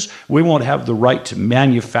resources. We won't have the right to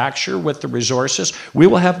manufacture with the resources. We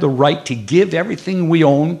will have the right to give everything we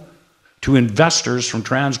own to investors from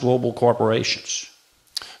transglobal corporations.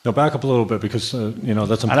 Now back up a little bit because that's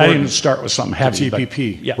important. And I didn't start with something heavy.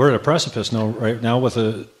 TPP. Yeah. We're at a precipice now, right now with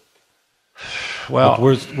a. Well,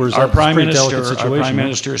 where's our that prime situation,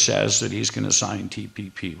 minister says that he's going to sign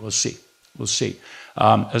TPP. We'll see. We'll see.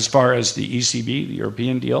 As far as the ECB, the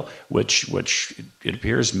European deal, which it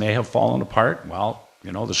appears may have fallen apart. Well,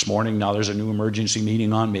 this morning now there's a new emergency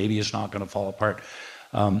meeting on. Maybe it's not going to fall apart.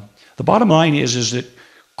 The bottom line is that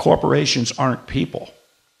corporations aren't people.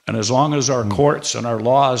 And as long as our courts and our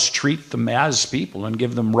laws treat them as people and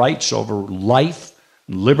give them rights over life,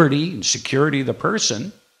 liberty, and security of the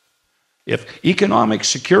person, if economic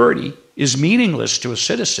security is meaningless to a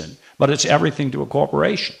citizen, but it's everything to a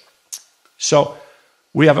corporation. So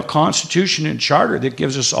we have a constitution and charter that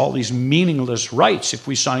gives us all these meaningless rights if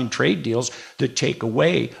we sign trade deals that take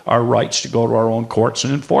away our rights to go to our own courts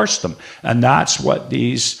and enforce them. And that's what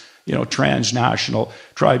these, transnational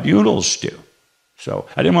tribunals do. So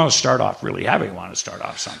I didn't want to start off really heavy. I want to start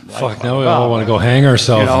off something like fuck, now we all want to go hang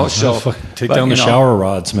ourselves. Take down the shower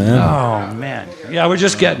rods, man. Oh, man. Yeah, we're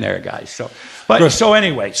just getting there, guys.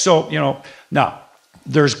 Now,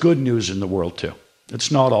 there's good news in the world, too.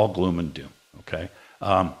 It's not all gloom and doom, okay?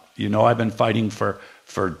 I've been fighting for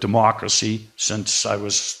democracy since I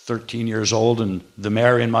was 13 years old, and the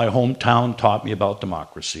mayor in my hometown taught me about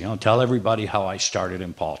democracy. I'll tell everybody how I started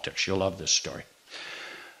in politics. You'll love this story.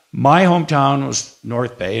 My hometown was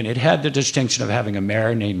North Bay, and it had the distinction of having a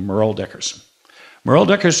mayor named Merle Dickerson. Merle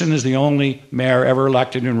Dickerson is the only mayor ever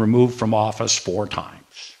elected and removed from office 4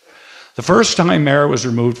 times. The first time Merle was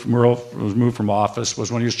removed from office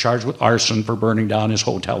was when he was charged with arson for burning down his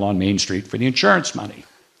hotel on Main Street for the insurance money.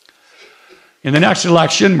 In the next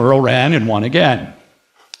election, Merle ran and won again.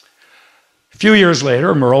 A few years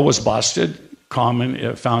later, Merle was busted,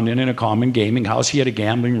 found in a common gaming house. He had a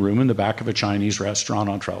gambling room in the back of a Chinese restaurant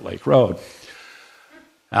on Trout Lake Road.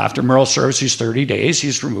 After Merle serves his 30 days,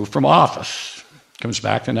 he's removed from office. Comes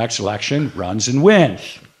back the next election, runs and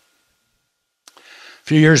wins. A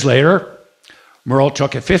few years later, Merle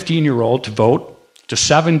took a 15-year-old to vote to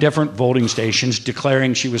 7 different voting stations,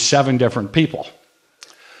 declaring she was 7 different people.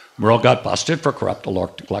 Merle got busted for corrupt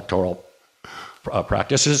electoral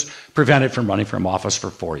practices, prevented from running from office for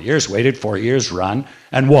 4 years, waited 4 years, run,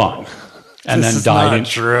 and won. And then died in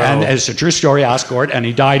true. And it's a true story, ask Gord, and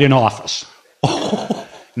he died in office.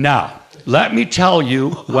 Now, let me tell you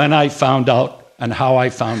when I found out and how I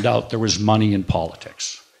found out there was money in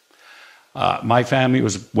politics. My family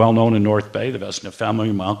was well known in North Bay, the Vezina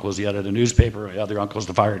family. My uncle was the editor of the newspaper, my other uncle's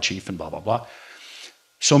the fire chief, and blah, blah, blah.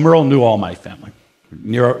 So Merle knew all my family.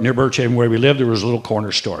 Near Birchhaven, where we lived, there was a little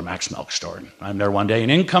corner store, Max Milk Store. And I'm there one day, and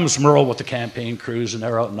in comes Merle with the campaign crews, and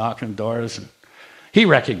they're out knocking on doors. And he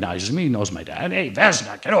recognizes me, he knows my dad. Hey,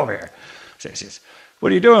 Vezina, get over here. He says, what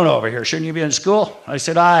are you doing over here? Shouldn't you be in school? I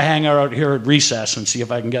said, I hang out here at recess and see if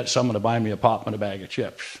I can get someone to buy me a pop and a bag of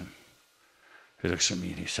chips. And he looks at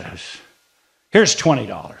me and he says, here's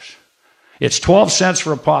 $20. It's 12 cents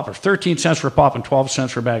for a pop, or 13 cents for a pop, and 12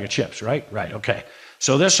 cents for a bag of chips, right? Right, okay.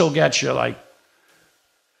 So this will get you like,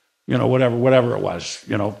 whatever it was,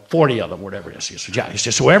 40 of them, whatever it is. He said, yeah. He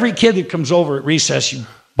said, so every kid that comes over at recess, you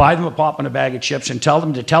buy them a pop and a bag of chips and tell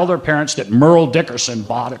them to tell their parents that Merle Dickerson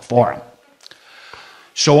bought it for them.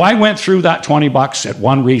 So I went through that $20 at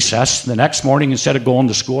one recess. The next morning, instead of going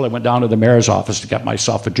to school, I went down to the mayor's office to get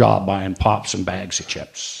myself a job buying pops and bags of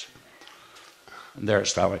chips. And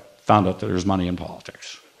there's how I found out that there's money in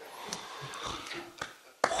politics.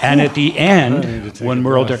 And at the end, when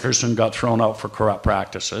Merle Dickerson got thrown out for corrupt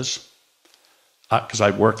practices, because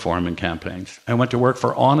I'd worked for him in campaigns, I went to work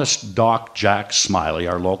for Honest Doc Jack Smiley,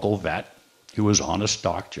 our local vet, who was Honest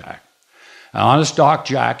Doc Jack. Now, Honest Doc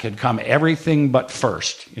Jack had come everything but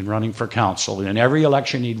first in running for council in every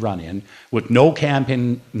election he'd run in, with no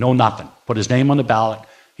campaign, no nothing. Put his name on the ballot.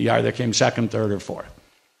 He either came second, third, or fourth.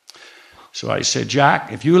 So I said,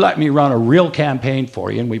 Jack, if you let me run a real campaign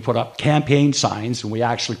for you, and we put up campaign signs, and we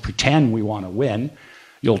actually pretend we want to win,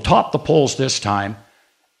 you'll top the polls this time,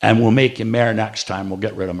 and we'll make you mayor next time. We'll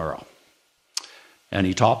get rid of Merle. And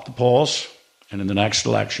he topped the polls, and in the next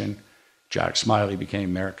election, Jack Smiley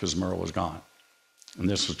became mayor because Merle was gone. And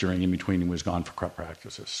this was during in between he was gone for corrupt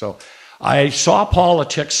practices. So I saw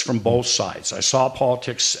politics from both sides. I saw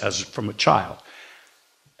politics from a child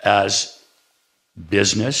as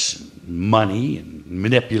business, money, and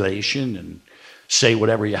manipulation, and say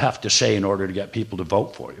whatever you have to say in order to get people to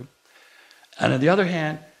vote for you. And on the other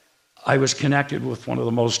hand, I was connected with one of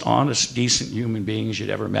the most honest, decent human beings you'd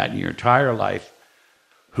ever met in your entire life,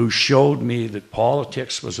 who showed me that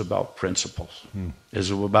politics was about principles. It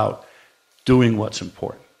was about doing what's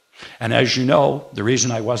important. And as you know, the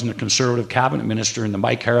reason I wasn't a conservative cabinet minister in the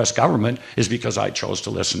Mike Harris government is because I chose to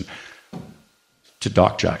listen to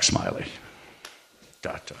Doc Jack Smiley.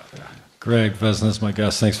 Greg Vezina, my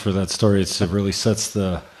guest. Thanks for that story. It really sets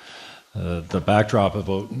the backdrop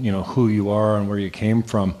about who you are and where you came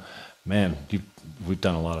from. Man, we've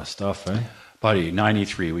done a lot of stuff, eh? Buddy,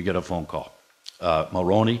 93, we get a phone call.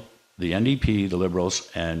 Mulroney, the NDP, the Liberals,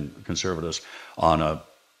 and Conservatives on a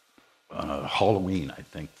Halloween, I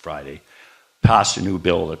think, Friday, passed a new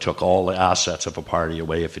bill that took all the assets of a party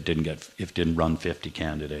away if it didn't run 50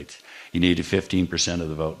 candidates. You needed 15% of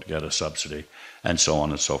the vote to get a subsidy, and so on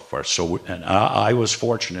and so forth. So, and I was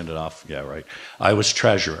fortunate enough, I was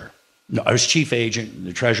treasurer. No, I was chief agent, and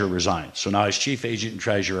the treasurer resigned. So now I was chief agent and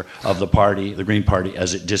treasurer of the party, the Green Party,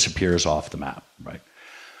 as it disappears off the map, right?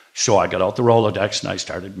 So I got out the Rolodex and I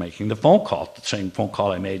started making the phone call, the same phone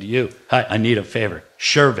call I made to you. Hi, I need a favor.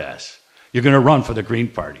 Sure, Vez. You're going to run for the Green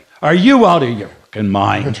Party. Are you out of your fucking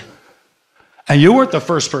mind? And you weren't the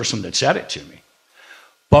first person that said it to me.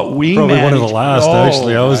 But we probably managed, one of the last,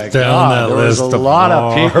 actually. I was down that there list. There was a lot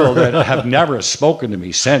of people that have never spoken to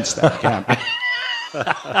me since that campaign.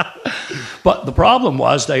 But the problem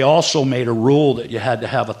was they also made a rule that you had to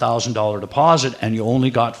have a $1,000 deposit and you only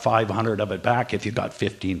got 500 of it back if you got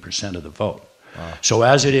 15% of the vote. Wow. So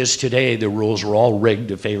as it is today, the rules were all rigged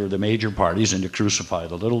to favor the major parties and to crucify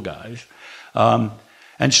the little guys.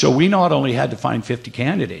 And so we not only had to find 50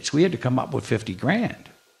 candidates, we had to come up with 50 grand.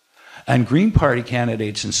 And Green Party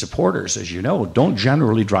candidates and supporters, as you know, don't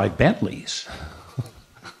generally drive Bentleys,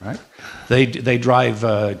 right? They drive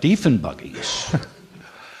Diefenbuggies.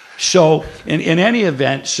 So in any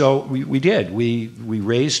event, so we did. We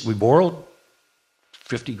borrowed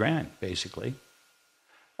 50 grand, basically.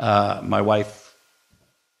 My wife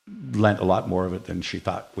lent a lot more of it than she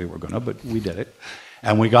thought we were going to, but we did it.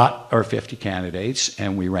 And we got our 50 candidates,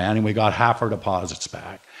 and we ran, and we got half our deposits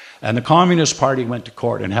back. And the Communist Party went to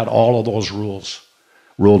court and had all of those rules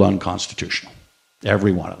ruled unconstitutional,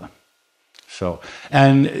 every one of them. So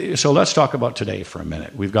let's talk about today for a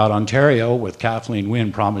minute. We've got Ontario with Kathleen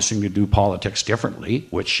Wynne promising to do politics differently,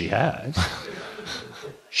 which she has.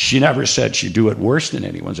 She never said she'd do it worse than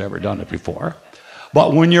anyone's ever done it before.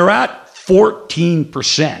 But when you're at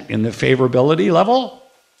 14% in the favorability level,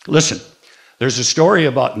 listen, there's a story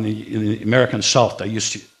about in the American South, they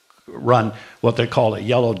used to run what they call a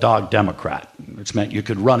yellow dog Democrat. It's meant you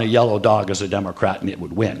could run a yellow dog as a Democrat and it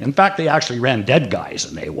would win. In fact, they actually ran dead guys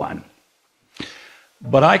and they won.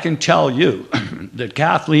 But I can tell you that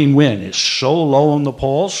Kathleen Wynne is so low in the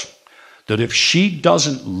polls that if she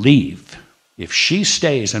doesn't leave, if she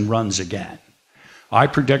stays and runs again, I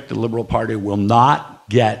predict the Liberal Party will not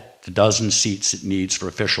get the dozen seats it needs for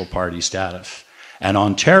official party status. And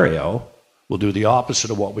Ontario will do the opposite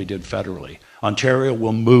of what we did federally. Ontario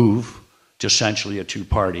will move to essentially a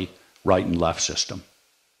two-party right and left system.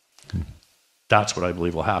 That's what I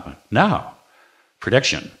believe will happen. Now,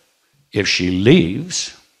 prediction. If she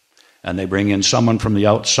leaves and they bring in someone from the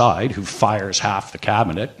outside who fires half the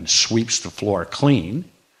cabinet and sweeps the floor clean,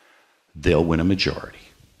 they'll win a majority.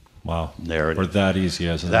 Wow. There it or is. that easy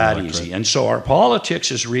as an That electorate. easy. And so our politics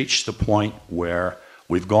has reached the point where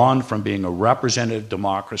we've gone from being a representative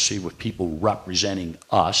democracy with people representing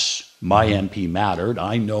us. My MP mattered.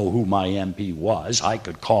 I know who my MP was. I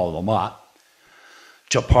could call them up.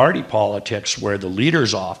 To party politics where the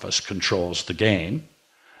leader's office controls the game,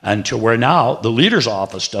 and to where now the leader's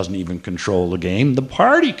office doesn't even control the game, the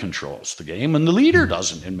party controls the game, and the leader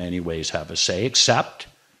doesn't in many ways have a say, except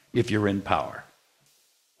if you're in power.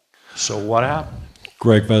 So what happened?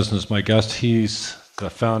 Greg Vezina is my guest. He's the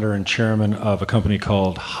founder and chairman of a company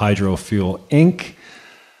called Hydrofuel, Inc.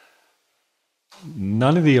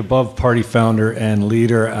 None of the above party founder and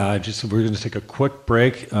leader. We're going to take a quick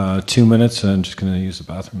break, 2 minutes, and just going to use the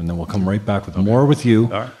bathroom, and then we'll come right back with more with you.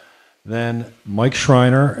 All right. Then Mike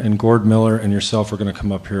Schreiner and Gord Miller and yourself are going to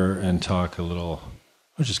come up here and talk a little.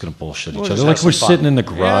 We're just going to bullshit each other. Like we're sitting in the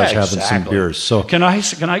garage having some beers. So Can I,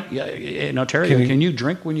 in Ontario, can you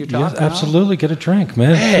drink when you talk? yeah, absolutely. Get a drink,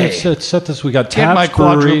 man. Hey. Let's set this. We got Get my Tabs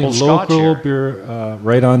Brewery, quadruple scotch local here. beer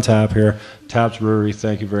right on tap here. Tabs Brewery,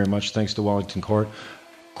 thank you very much. Thanks to Wellington Court.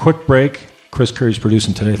 Quick break. Chris Curry's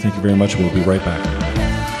producing today. Thank you very much. We'll be right back.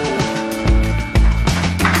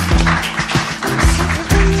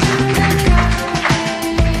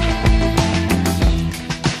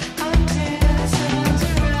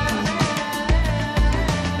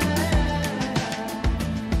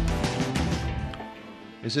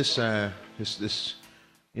 Is this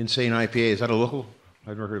insane IPA? Is that a local?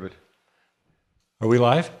 I've never heard of it. Are we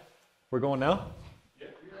live? We're going now?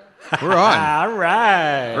 We're on. All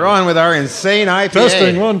right. We're on with our insane IPA.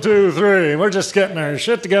 Testing 1, 2, 3. We're just getting our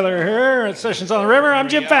shit together here at Sessions on the River. I'm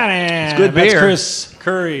Jim Fannon. It's good That's beer. Chris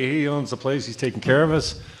Curry. He owns the place. He's taking care of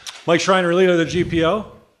us. Mike Schreiner, leader of the GPO.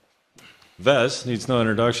 Vez needs no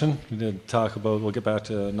introduction. We did talk about. We'll get back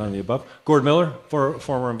to none of the above. Gord Miller,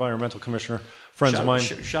 former environmental commissioner, friends of mine.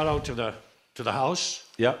 Shout out to the house.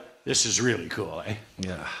 Yep. This is really cool, eh?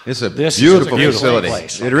 Yeah. It's a This beautiful is a facility.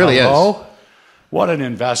 place. It really is. Hello? What an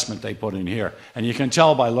investment they put in here. And you can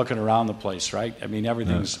tell by looking around the place, right? I mean,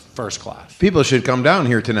 everything's first class. People should come down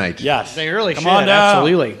here tonight. Yes. They really Come should. on down.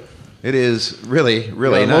 Absolutely. It is really,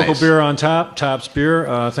 really nice. Local beer on tap, Taps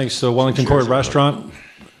Beer. Thanks to Wellington Court Restaurant,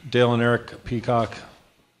 Dale and Erik Peacock.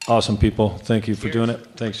 Awesome people. Thank you for doing it.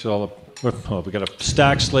 Thanks to all the. We got a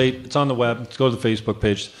stacked slate. It's on the web. Let's go to the Facebook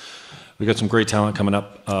page. We got some great talent coming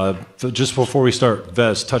up. Just before we start,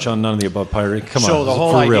 Vez, touch on none of the above pirate. Come on. So the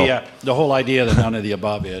whole for real. idea that none of the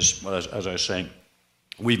above is, as I was saying,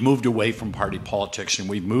 we've moved away from party politics and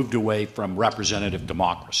we've moved away from representative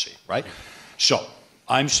democracy, right? So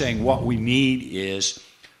I'm saying what we need is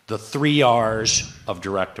the 3 R's of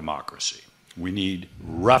direct democracy. We need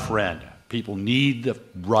referenda. People need the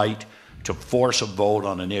right to force a vote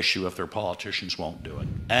on an issue if their politicians won't do it.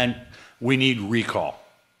 And we need recall.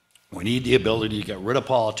 We need the ability to get rid of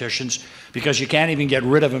politicians because you can't even get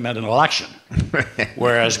rid of them at an election.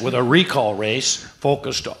 Whereas with a recall race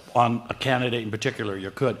focused on a candidate in particular,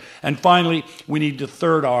 you could. And finally, we need the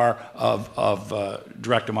 3rd R of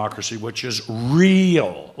direct democracy, which is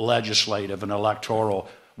real legislative and electoral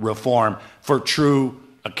reform for true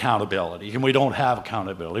accountability. And we don't have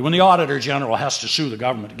accountability. When the Auditor General has to sue the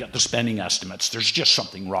government to get the spending estimates, there's just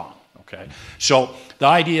something wrong. Okay, so the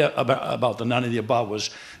idea about the none of the above was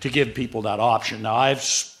to give people that option. Now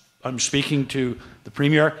I'm speaking to the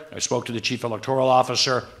Premier. I spoke to the Chief Electoral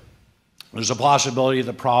Officer. There's a possibility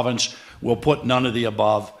the province will put none of the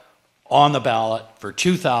above on the ballot for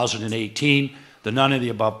 2018. The none of the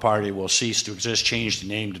above party will cease to exist, change the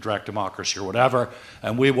name to direct democracy or whatever,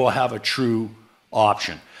 and we will have a true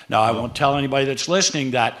option. Now I won't tell anybody that's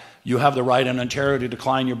listening that you have the right in Ontario to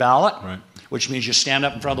decline your ballot. Right. Which means you stand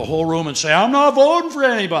up in front of the whole room and say, I'm not voting for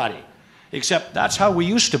anybody. Except that's how we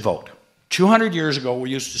used to vote. 200 years ago, we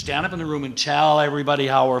used to stand up in the room and tell everybody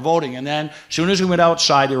how we're voting. And then as soon as we went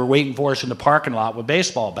outside, they were waiting for us in the parking lot with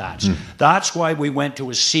baseball bats. That's why we went to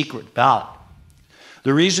a secret ballot.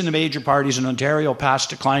 The reason the major parties in Ontario passed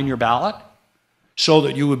decline your ballot, so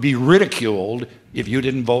that you would be ridiculed if you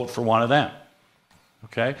didn't vote for one of them.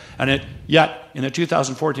 Okay? And yet, in the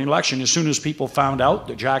 2014 election, as soon as people found out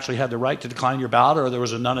that you actually had the right to decline your ballot or there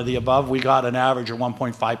was a none of the above, we got an average of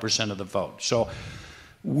 1.5% of the vote. So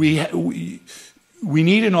we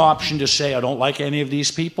need an option to say, I don't like any of these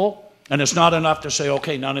people. And it's not enough to say,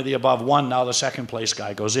 okay, none of the above won, now the second place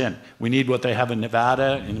guy goes in. We need what they have in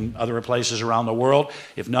Nevada and other places around the world.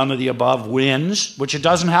 If none of the above wins, which it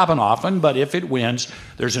doesn't happen often, but if it wins,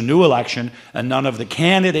 there's a new election and none of the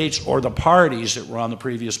candidates or the parties that were on the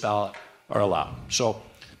previous ballot are allowed. So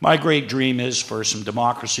my great dream is for some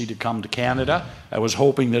democracy to come to Canada. I was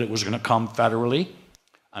hoping that it was going to come federally.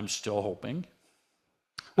 I'm still hoping.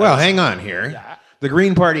 Well, hang on here. Yeah. The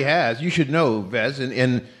Green Party has, you should know, Vez,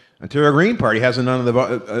 in Ontario Green Party has a none of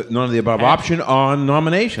the above option on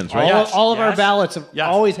nominations, right? All of our ballots have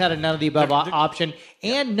always had a none of the above option,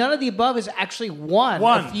 and none of the above has actually won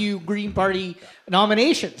a few Green Party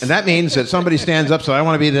nominations. And that means that somebody stands up, so I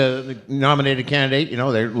want to be the nominated candidate. You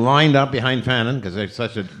know, they're lined up behind Fannon because they're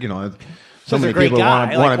such a, you know, so many people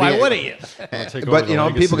want to be. Why wouldn't you? But, you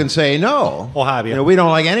know, people can say, no, you know, we don't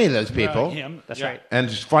like any of those people. That's right. And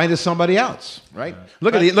just find us somebody else, right?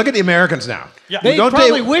 Look at the Americans now. Yeah. They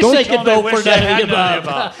probably wish they could vote for none of the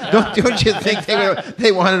above. Don't you think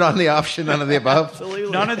they wanted on the option none of the above?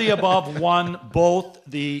 Absolutely. None of the above won both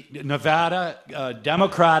the Nevada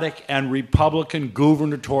Democratic and Republican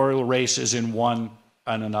gubernatorial races in one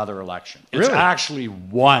and another election. It's actually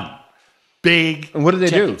one big. And what did they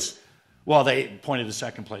do? Well, they pointed to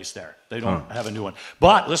second place there. They don't have a new one.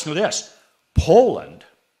 But listen to this. Poland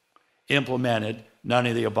implemented none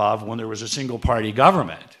of the above when there was a single-party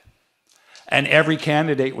government, and every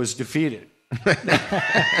candidate was defeated. They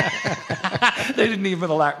didn't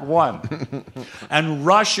even elect one. And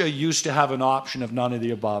Russia used to have an option of none of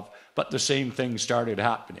the above, but the same thing started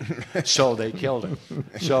happening. So they killed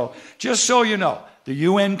it. So just so you know, the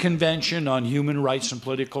UN Convention on Human Rights and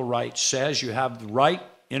Political Rights says you have the right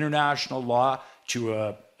international law to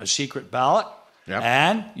a secret ballot,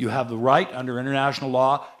 and you have the right under international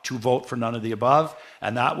law to vote for none of the above,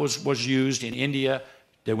 and that was used in India.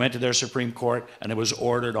 They went to their Supreme Court, and it was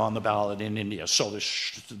ordered on the ballot in India. So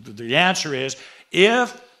the answer is,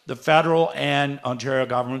 if the federal and Ontario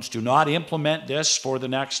governments do not implement this for the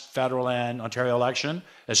next federal and Ontario election,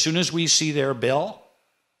 as soon as we see their bill,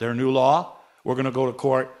 their new law, we're going to go to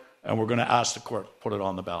court, and we're going to ask the court to put it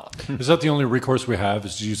on the ballot. Is that the only recourse we have,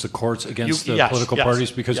 is to use the courts against the political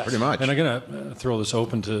parties? Because pretty much. And I'm going to throw this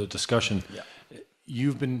open to discussion. Yeah.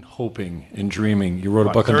 You've been hoping and dreaming. You wrote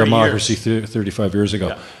a book on democracy 35 years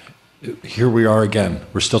ago. Yeah. Here we are again.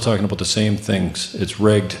 We're still talking about the same things. It's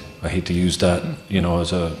rigged. I hate to use that, you know,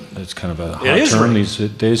 it's kind of a hot term these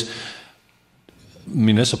days.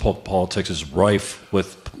 Municipal politics is rife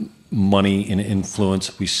with money and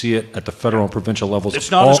influence. We see it at the federal and provincial levels. It's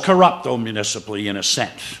not as corrupt, though, municipally, in a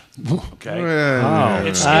sense. Okay?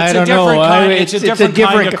 It's I a don't different know. kind, it's a different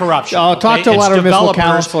kind of corruption. I'll talk to a lot of municipal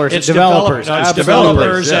councillors. It's developers. It's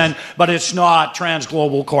developers, but it's not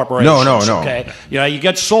transglobal corporations. No. Okay? You know, you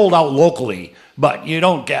get sold out locally, but you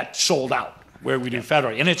don't get sold out where we do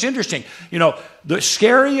federally. And it's interesting, you know, the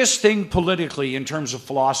scariest thing politically in terms of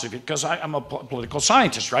philosophy, because I'm a political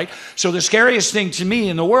scientist, right? So the scariest thing to me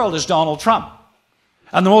in the world is Donald Trump.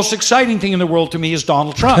 And the most exciting thing in the world to me is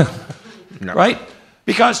Donald Trump, right?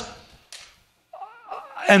 Because,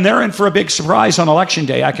 and they're in for a big surprise on election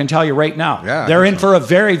day, I can tell you right now. Yeah, they're in for a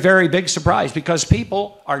very, very big surprise because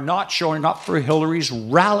people are not showing up for Hillary's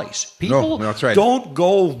rallies. People don't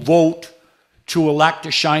go vote to elect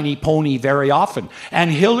a shiny pony very often. And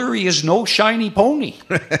Hillary is no shiny pony.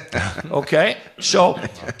 Okay? So,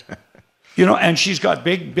 you know, and she's got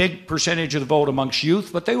big percentage of the vote amongst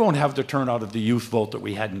youth, but they won't have the turnout of the youth vote that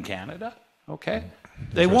we had in Canada. Okay?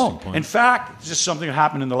 They won't. Point. In fact, this is something that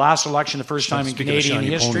happened in the last election, the first time in Canadian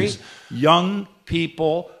history. Young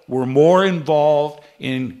people were more involved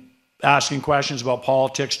in asking questions about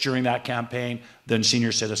politics during that campaign than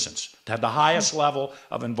senior citizens. To have the highest level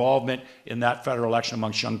of involvement in that federal election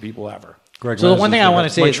amongst young people ever. Greg, so the one thing I want to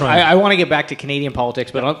say is I want to get back to Canadian politics,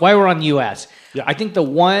 but while we're on the U.S., I think the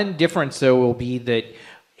one difference, though, will be that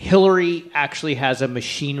Hillary actually has a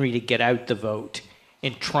machinery to get out the vote,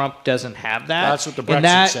 and Trump doesn't have that. That's what the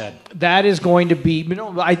Brexit said. That is going to be, you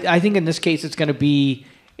know, I think in this case it's going to be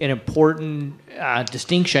an important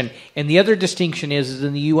distinction. And the other distinction is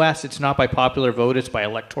in the U.S., it's not by popular vote, it's by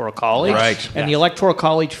electoral college. Right. And the electoral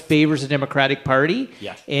college favors the Democratic Party.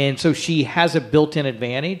 Yes. And so she has a built-in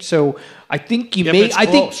advantage. So I think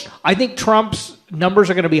I think Trump's numbers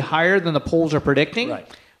are going to be higher than the polls are predicting. Right.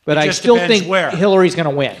 But I still think Hillary's going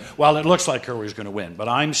to win. Well, it looks like Hillary's going to win. But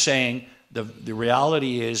I'm saying the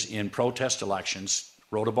reality is in protest elections,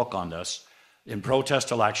 wrote a book on this, in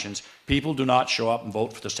protest elections, people do not show up and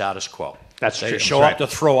vote for the status quo. They show up to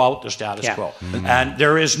throw out the status quo. Mm-hmm. And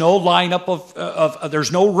there is no lineup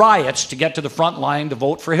there's no riots to get to the front line to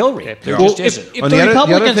vote for Hillary. There just isn't. If the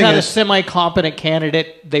Republicans had a semi-competent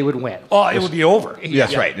candidate, they would win. Oh, it would be over.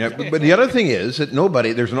 Yes, right. But the other thing is that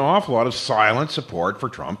there's an awful lot of silent support for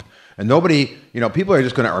Trump. And nobody, you know, people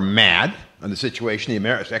are mad. on the situation,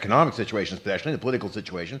 the economic situation, especially the political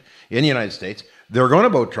situation in the United States. They're going to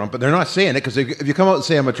vote Trump, but they're not saying it because if you come out and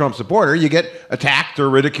say I'm a Trump supporter, you get attacked or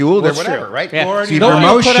ridiculed or whatever, right? Yeah. Keep your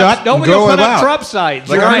mouth shut and go about. Trump sides.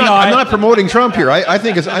 Like, I'm not promoting Trump here. I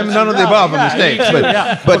think I'm none of the above in the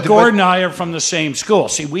States. But Gord and I are from the same school.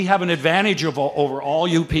 See, we have an advantage over all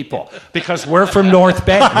you people because we're from North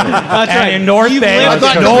Bay. And in North Bay,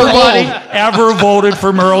 nobody ever voted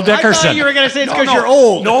for Merle Dickerson. I thought you were going to say it's because you're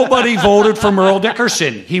old. Nobody voted for Merle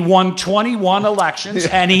Dickerson. He won 21 elections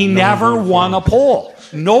and he never won a poll.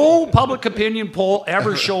 No public opinion poll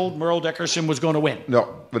ever showed Merle Dickerson was going to win.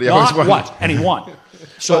 No, but he not always won. once, and he won.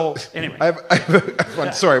 So anyway,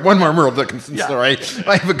 sorry, one more Merle Dickerson story.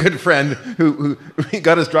 I have a good friend who he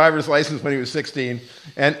got his driver's license when he was 16,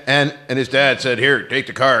 and his dad said, "Here, take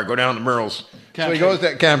the car, go down to Merle's." Campaign. So he goes to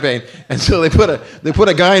that campaign, and so they put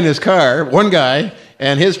a guy in his car, one guy.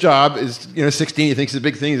 And his job is, 16, he thinks it's a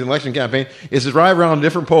big thing, he's an election campaign, is to drive around a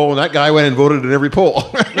different poll, and that guy went and voted in every poll.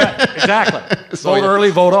 Yeah, exactly. Vote early,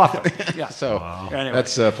 vote often. Yeah. So anyway,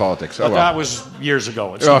 that's politics. But that was years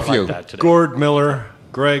ago. It's not like that today. Gord Miller,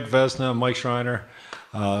 Greg Vezina, Mike Schreiner.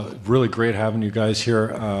 Really great having you guys here.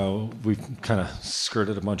 We've kind of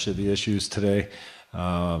skirted a bunch of the issues today.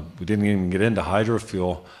 We didn't even get into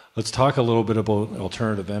hydrofuel. Let's talk a little bit about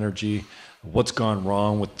alternative energy. What's gone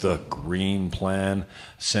wrong with the green plan?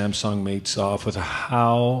 Samsung mates off with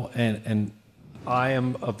how, and I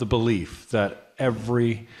am of the belief that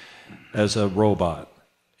as a robot,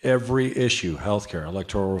 every issue, healthcare,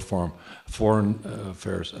 electoral reform, foreign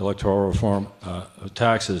affairs, electoral reform,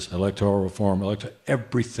 taxes, electoral reform,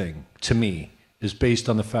 everything to me is based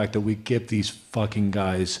on the fact that we give these fucking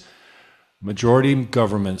guys majority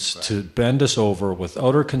governments to bend us over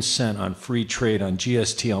without our consent on free trade, on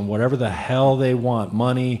GST, on whatever the hell they want,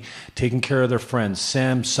 money, taking care of their friends.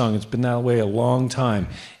 Samsung, it's been that way a long time.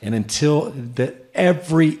 And until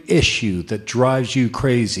every issue that drives you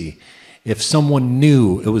crazy, if someone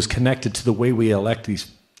knew it was connected to the way we elect these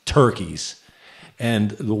turkeys and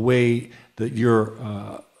the way that you're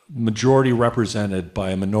majority represented by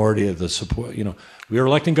a minority of the support, we are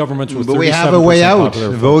electing governments with 37% But we have a way out.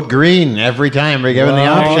 Vote Vote green every time we're given the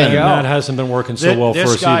option. And that hasn't been working so well for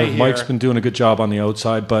us either. Here, Mike's been doing a good job on the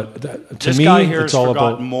outside, but to this me, guy here it's has all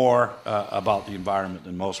forgotten about more about the environment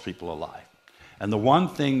than most people alive. And the one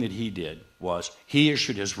thing that he did was he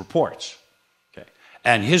issued his reports. Okay,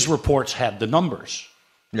 and his reports had the numbers.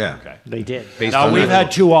 Yeah, okay, they did. Now we've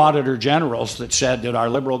had two auditor generals that said that our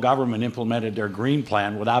Liberal government implemented their green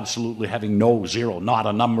plan with absolutely having not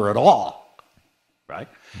a number at all. Right?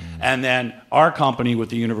 And then our company with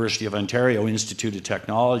the University of Ontario Institute of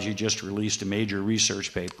Technology just released a major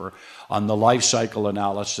research paper on the life cycle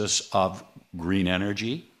analysis of green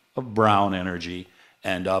energy, of brown energy,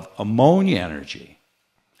 and of ammonia energy.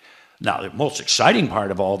 Now, the most exciting part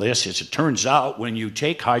of all this is it turns out when you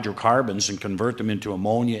take hydrocarbons and convert them into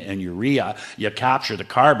ammonia and urea, you capture the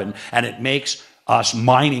carbon, and it makes us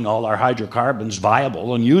mining all our hydrocarbons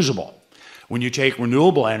viable and usable. When you take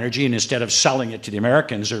renewable energy and instead of selling it to the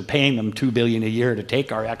Americans or paying them $2 billion a year to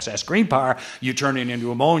take our excess green power, you turn it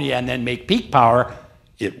into ammonia and then make peak power,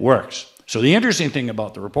 it works. So the interesting thing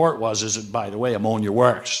about the report is that, by the way, ammonia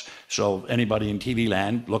works. So anybody in TV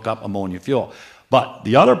land, look up ammonia fuel. But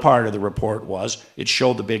the other part of the report was it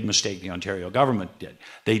showed the big mistake the Ontario government did.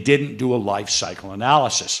 They didn't do a life cycle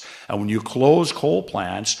analysis. And when you close coal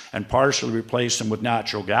plants and partially replace them with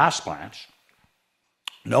natural gas plants,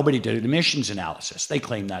 nobody did an emissions analysis. They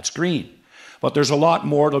claim that's green. But there's a lot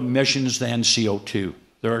more to emissions than CO2.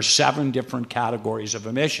 There are 7 different categories of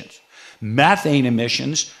emissions. Methane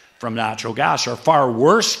emissions from natural gas are far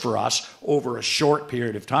worse for us over a short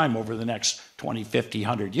period of time, over the next 20, 50,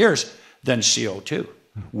 100 years, than CO2.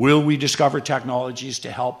 Will we discover technologies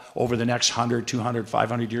to help over the next 100, 200,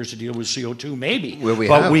 500 years to deal with CO2? Maybe.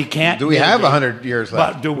 We can't. Do we have 100 years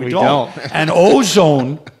left? But we don't. And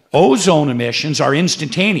ozone emissions are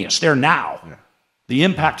instantaneous. They're now. Yeah. The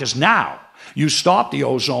impact is now. You stop the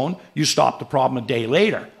ozone, you stop the problem a day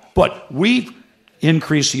later. But we've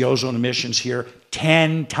increased the ozone emissions here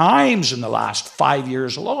 10 times in the last 5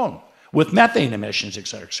 years alone with methane emissions, et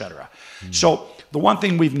cetera, et cetera. So the one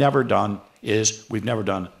thing we've never done is we've never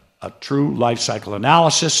done a true life cycle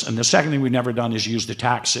analysis. And the second thing we've never done is use the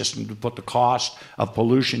tax system to put the cost of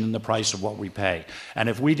pollution in the price of what we pay. And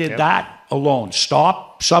if we did that alone,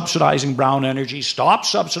 stop subsidizing brown energy, stop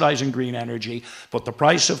subsidizing green energy, put the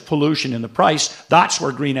price of pollution in the price, that's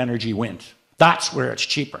where green energy wins. That's where it's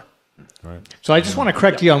cheaper. Right. So I just want to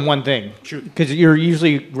correct you on one thing, because you're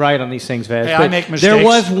usually right on these things, Vaz. Hey, I make mistakes. There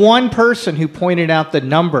was one person who pointed out the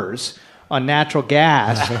numbers on natural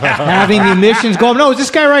gas, having the emissions go up. No, it's this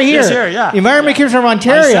guy right here. The Environment Commissioner of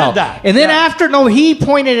Ontario. I said that. And then he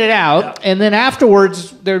pointed it out, and then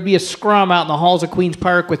afterwards there would be a scrum out in the halls of Queen's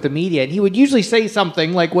Park with the media, and he would usually say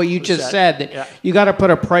something like what you just said, that you got to put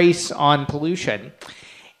a price on pollution.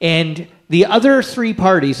 And the other three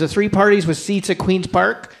parties, the three parties with seats at Queen's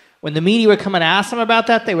Park, when the media would come and ask them about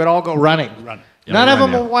that, they would all go running. None of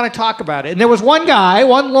them would want to talk about it. And there was one guy,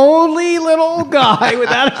 one lonely little guy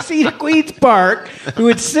without a seat at Queen's Park, who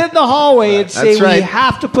would sit in the hallway and say, we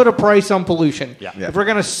have to put a price on pollution. If we're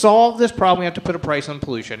going to solve this problem, we have to put a price on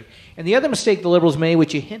pollution. And the other mistake the Liberals made,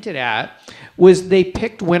 which you hinted at, was they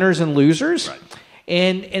picked winners and losers.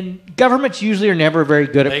 And governments usually are never very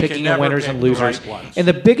good at picking the winners and losers. And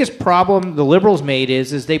the biggest problem the Liberals made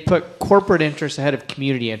is they put corporate interests ahead of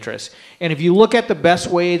community interests. And if you look at the best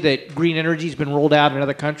way that green energy has been rolled out in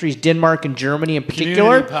other countries, Denmark and Germany in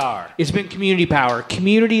particular, it's been community power.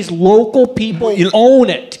 Communities, local people own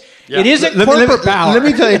it. It isn't corporate power. Let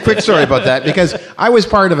me tell you a quick story about that, because I was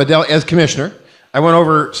part of as commissioner. I went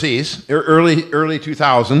overseas, early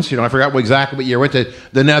 2000s. I forgot exactly what year. Went to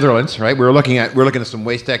the Netherlands, right? We were looking at some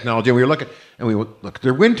waste technology, and we looked at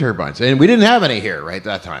their wind turbines, and we didn't have any here, right,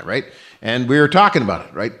 that time, right? And we were talking about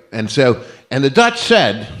it, right? And the Dutch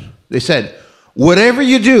said, whatever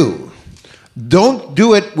you do, don't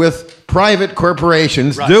do it with private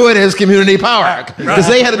corporations. Do it as community power, because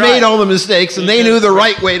they had made all the mistakes, and they knew the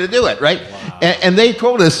right way to do it, right? Wow. And they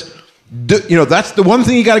told us, that's the one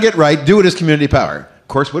thing you got to get right. Do it as community power. Of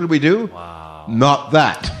course, what did we do? Wow. Not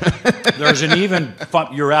that. There's an even.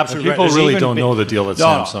 You're absolutely people right. Really don't know the deal that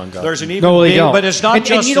Samsung got. There's an even. No, they don't. But it's not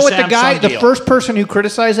just and you know what? Samsung The first person who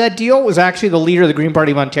criticized that deal was actually the leader of the Green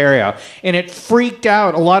Party of Ontario, and it freaked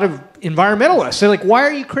out a lot of environmentalists. They're like, "Why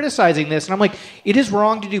are you criticizing this?" And I'm like, "It is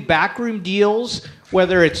wrong to do backroom deals."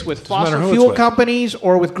 Whether it's with fossil fuel companies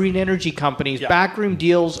or with green energy companies, backroom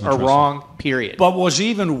deals are wrong, period. But what's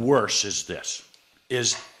even worse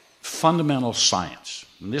is fundamental science.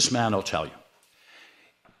 And this man will tell you.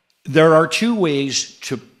 There are two ways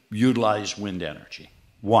to utilize wind energy.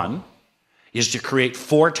 One is to create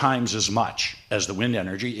 4 times as much as the wind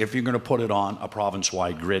energy if you're going to put it on a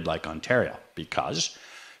province-wide grid like Ontario, because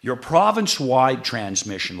your province-wide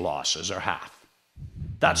transmission losses are half.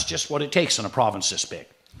 That's just what it takes in a province this big,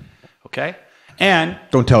 okay? And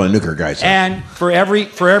don't tell the nuclear guys that. And for every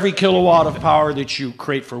kilowatt of power that you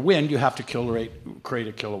create for wind, you have to create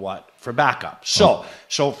a kilowatt for backup. So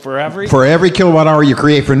for every kilowatt hour you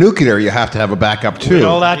create for nuclear, you have to have a backup too. We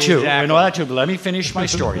know that too. Exactly. We know that too. But let me finish my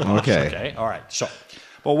story. Okay. All right. So,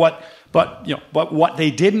 but what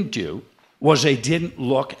they didn't do was they didn't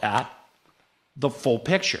look at the full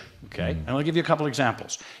picture. Okay. And I'll give you a couple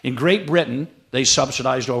examples. In Great Britain, they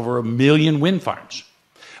subsidized over 1 million wind farms,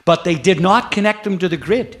 but they did not connect them to the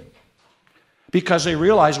grid because they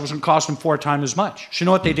realized it was going to cost them 4 times as much. So you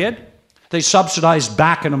know what they did? They subsidized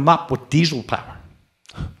backing them up with diesel power.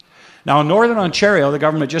 Now in Northern Ontario, the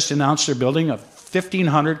government just announced they're building a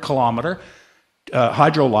 1,500-kilometer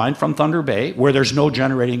hydro line from Thunder Bay where there's no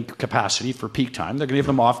generating capacity for peak time. They're going to give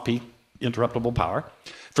them off-peak interruptible power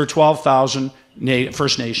for 12,000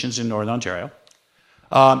 First Nations in Northern Ontario.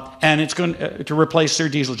 And it's going to replace their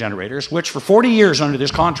diesel generators, which for 40 years under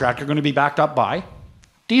this contract are going to be backed up by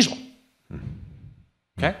diesel.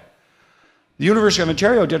 Okay? The University of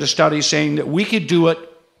Ontario did a study saying that we could do it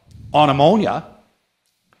on ammonia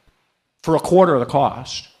for 1/4 of the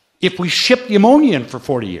cost if we ship the ammonia in for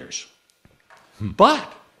 40 years. But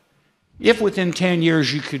if within 10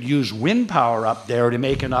 years you could use wind power up there to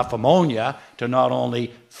make enough ammonia to not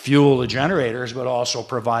only fuel the generators, but also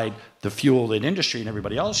provide the fuel that industry and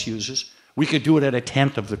everybody else uses, we could do it at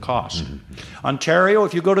 1/10 of the cost. Ontario,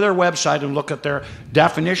 if you go to their website and look at their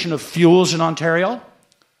definition of fuels in Ontario,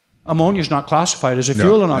 ammonia is not classified as a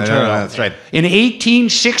fuel in Ontario. No, that's right. In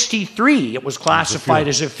 1863, it was classified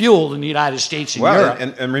as a fuel in the United States and Europe.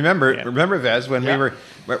 And remember, Vez, when we were,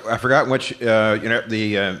 I forgot which,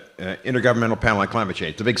 the Intergovernmental Panel on Climate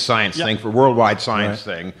Change, the big science thing for worldwide science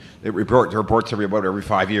thing. It reports every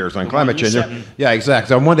 5 years on climate change. Yeah, exactly.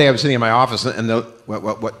 So one day I was sitting in my office, and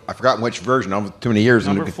I forgot which version of too many years.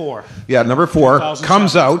 Number 4. Yeah, number 4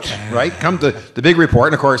 comes out, right? Comes the big report,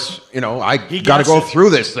 and of course, I got to go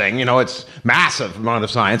through this thing. It's massive amount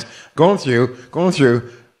of science. Going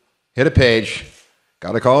through, hit a page,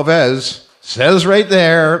 got to call Vez. Says right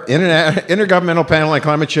there, Intergovernmental Panel on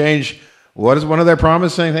Climate Change. What is one of their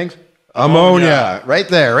promising things? Ammonia. Right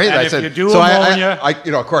there. Right. And if you do ammonia,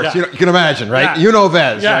 of course, you can imagine, right? Yeah. You know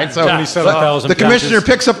Vez, right? So the commissioner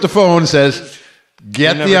picks up the phone and says,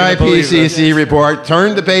 Get the IPCC report.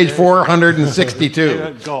 Turn to page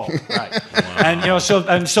 462. Go right. And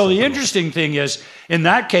so the interesting thing is, in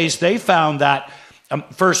that case, they found that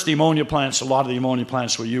first the ammonia plants. A lot of the ammonia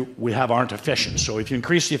plants we have aren't efficient. So if you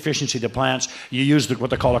increase the efficiency of the plants, you use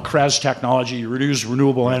what they call a CRES technology. You reduce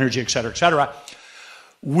renewable energy, et cetera, et cetera.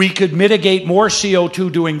 We could mitigate more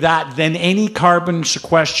CO2 doing that than any carbon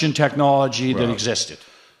sequestration technology that existed.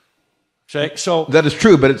 So that is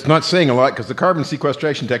true, but it's not saying a lot because the carbon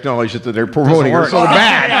sequestration technologies that they're promoting are so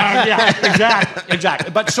bad. Yeah,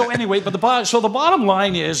 exactly. But so anyway, the bottom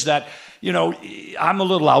line is that I'm a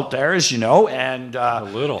little out there, as you know, and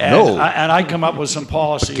and I come up with some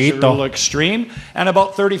policies that are a little extreme, and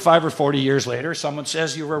about 35 or 40 years later, someone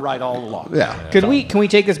says you were right all along. Yeah. Can we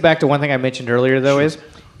take this back to one thing I mentioned earlier, though,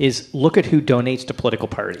 is look at who donates to political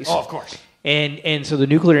parties. Oh, of course. And so the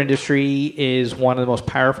nuclear industry is one of the most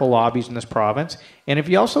powerful lobbies in this province. And if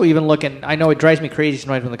you also even look at, I know it drives me crazy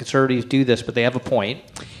sometimes when the Conservatives do this, but they have a point,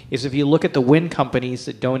 is if you look at the wind companies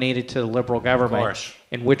that donated to the Liberal government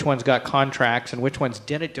and which ones got contracts and which ones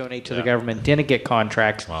didn't donate to the government, didn't get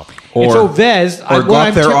contracts. Wow. Or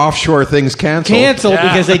got their offshore things canceled.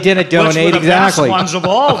 Because they didn't donate. Exactly. The best ones of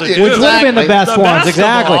all. Which would have been the best ones.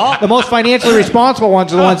 Exactly. The most financially responsible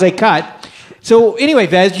ones are the ones they cut. So anyway,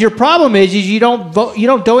 Vez, your problem is you don't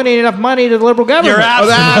donate enough money to the Liberal government. You're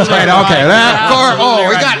absolutely right.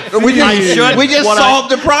 Okay, we just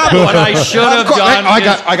solved the problem. What I should have done.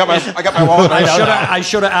 I got my wallet. I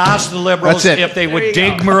should have asked the Liberals if they would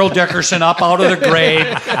dig Merle Dickerson up out of the grave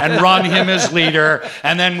and run him as leader,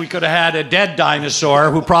 and then we could have had a dead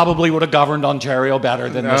dinosaur who probably would have governed Ontario better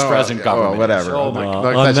than this present government. Whatever.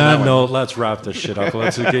 On that note, let's wrap this shit up.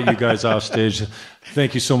 Let's get you guys off stage.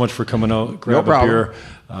 Thank you so much for coming out. Grab a beer.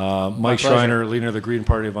 Mike Schreiner, leader of the Green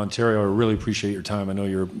Party of Ontario. I really appreciate your time. I know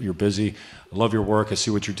you're busy. I love your work. I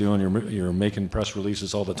see what you're doing. You're making press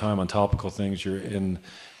releases all the time on topical things. You're in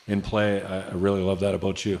play. I really love that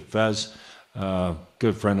about you. Vez,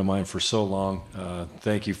 good friend of mine for so long.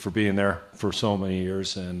 Thank you for being there for so many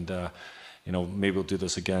years. And maybe we'll do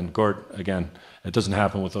this again. Gord, again, it doesn't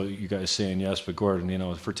happen without you guys saying yes, but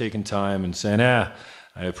Gordon, for taking time and saying,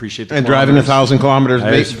 I appreciate the driving 1,000 kilometers.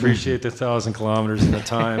 I appreciate the 1,000 kilometers and the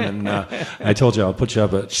time. And I told you I'll put you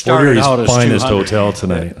up at Fort Erie's finest hotel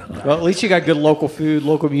tonight. Well, at least you got good local food,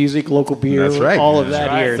 local music, local beer. That's right. All of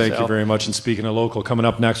that here. Thank you very much. And speaking of local, coming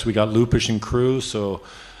up next, we got Lupish and Crew. So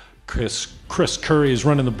Chris Curry is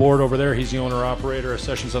running the board over there. He's the owner-operator of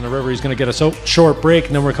Sessions on the River. He's going to get us out. Short break,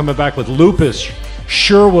 and then we're coming back with Lupish,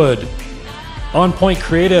 Sherwood, On Point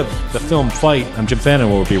Creative, the film Fight. I'm Jim Fannon.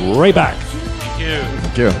 We'll be right back.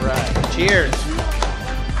 Thank you. All right. Cheers.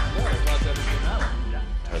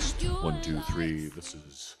 Test 1, 2, 3. This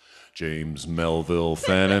is James Melville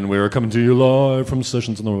Fannon. We are coming to you live from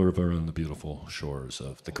Sessions on the River on the beautiful shores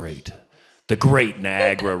of the great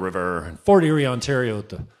Niagara River in Fort Erie, Ontario, at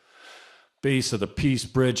the base of the Peace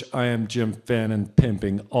Bridge. I am Jim Fannon,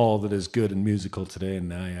 pimping all that is good and musical today in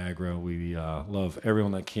Niagara. We love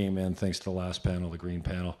everyone that came in. Thanks to the last panel, the green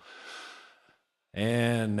panel.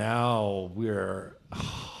 And now we're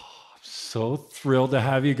so thrilled to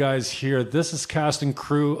have you guys here. This is cast and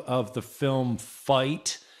crew of the film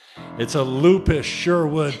Fight. It's a Lupish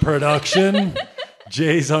Sherwood production.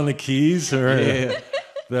 Jay's on the keys. The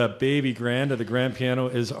baby grand of the grand piano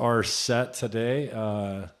is our set today.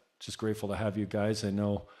 Just grateful to have you guys. I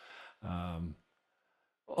know.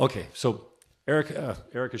 Okay, so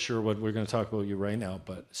Erica Sherwood, we're going to talk about you right now,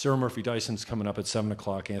 but Sarah Murphy Dyson's coming up at 7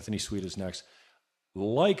 o'clock. Anthony Sweet is next.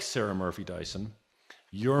 Like Sarah Murphy Dyson,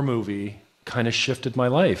 your movie kind of shifted my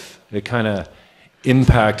life. It kind of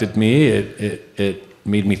impacted me. It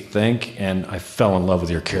made me think, and I fell in love with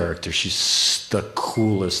your character. She's the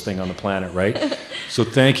coolest thing on the planet, right? So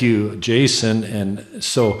thank you, Jason. And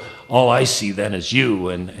so all I see then is you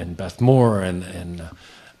and Beth Moore and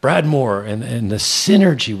Brad Moore, and the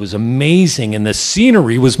synergy was amazing, and the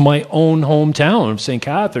scenery was my own hometown of St.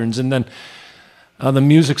 Catharines, and then the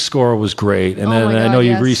music score was great, and then I know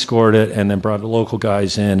you rescored it, and then brought the local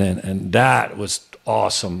guys in, and that was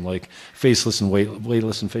awesome. Like Faceless and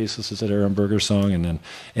Weightless and Faceless is that Aaron Berger song, and then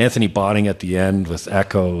Anthony Botting at the end with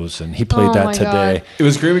Echoes, and he played that today. God. It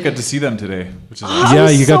was great. We got to see them today, which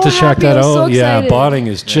is you got to check that out. So Botting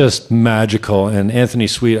is just magical, and Anthony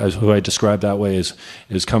Sweet, who I described that way,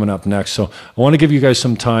 is coming up next. So I want to give you guys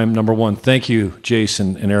some time. Number one, thank you,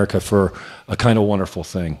 Jason and Erica, for a kind of wonderful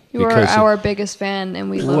thing. You are our biggest fan, and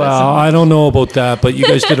we love it. Well, I don't know about that, but you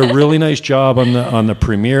guys did a really nice job on the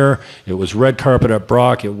premiere. It was red carpet at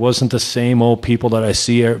Brock. It wasn't the same old people that I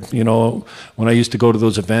see, when I used to go to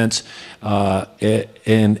those events.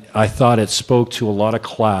 And I thought it spoke to a lot of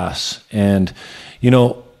class. And,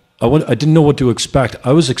 I didn't know what to expect.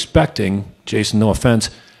 I was expecting, Jason, no offense,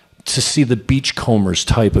 to see the Beachcombers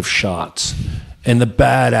type of shots and the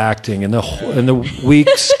bad acting and the weak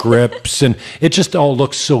scripts, and it just all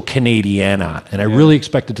looks so Canadiana. And I really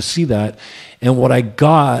expected to see that. And what I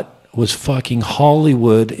got was fucking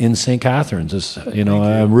Hollywood in St. Catharines.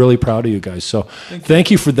 I'm really proud of you guys. So thank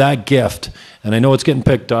you for that gift. And I know it's getting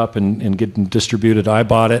picked up and getting distributed. I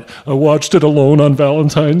bought it. I watched it alone on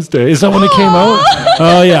Valentine's Day. Is that when it came out?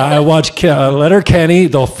 Oh, yeah. I watched Letterkenny,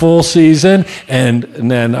 the full season. And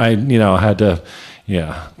then I, had to,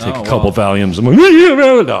 take a couple Valiums. I'm like,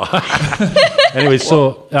 no. Anyway,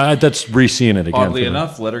 so that's re-seeing it again. Oddly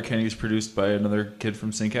enough, Letterkenny is produced by another kid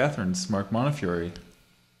from St. Catharines, Mark Montefiore.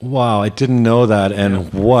 Wow, I didn't know that,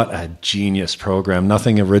 and what a genius program!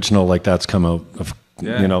 Nothing original like that's come out of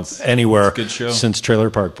anywhere since Trailer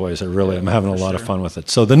Park Boys. I'm having a lot of fun with it.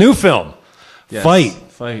 So the new film, Fight.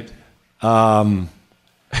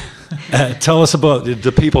 Tell us about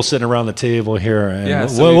the people sitting around the table here. And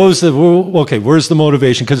where's the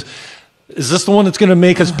motivation? Because is this the one that's going to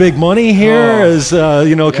make us big money here as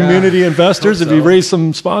community investors? Have you raised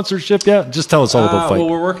some sponsorship yet? Just tell us all about Fight. Well,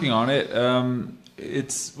 we're working on it.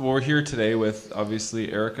 We're here today with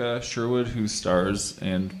obviously Erica Sherwood, who stars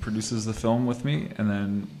and produces the film with me, and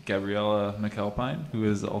then Gabriella McAlpine, who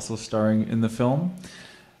is also starring in the film,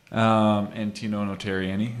 and Tino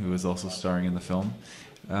Notariani, who is also starring in the film.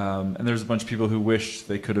 And there's a bunch of people who wish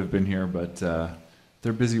they could have been here, but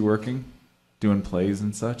they're busy working, doing plays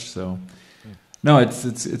and such. So, no,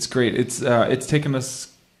 it's great. It's taken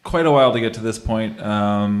us quite a while to get to this point.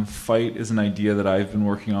 Fight is an idea that I've been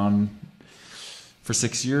working on for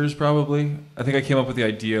 6 years, probably. I think I came up with the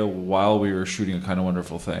idea while we were shooting A Kind of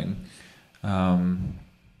Wonderful Thing, and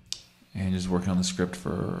just working on the script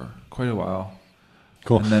for quite a while.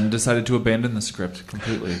 Cool. And then decided to abandon the script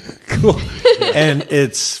completely. Cool. And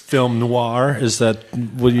it's film noir. Is that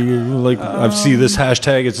what you like? I see this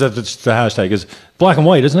hashtag. It's the hashtag. It's black and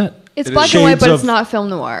white, isn't it? It's black and white, but it's not film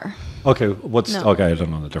noir. Okay, okay? I don't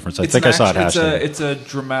know the difference. I think I saw it. It's a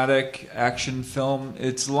dramatic action film.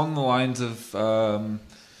 It's along the lines of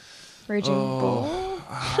Raging Bull,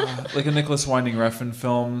 like a Nicholas Winding Refn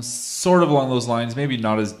film, sort of along those lines. Maybe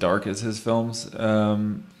not as dark as his films.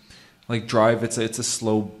 Like Drive, it's a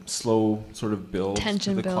slow sort of build.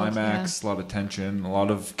 Tension the build, climax, a lot of tension, a lot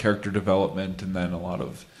of character development, and then a lot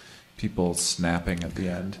of people snapping at the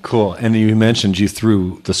end. Cool. And you mentioned you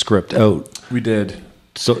threw the script out. We did.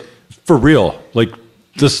 So for real, like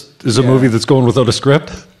this is a movie that's going without a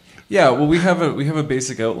script? Yeah, well, we have a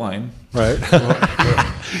basic outline, right?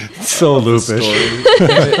 So loopish,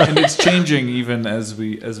 and it's changing even as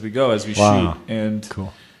we go as we shoot. And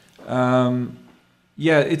cool.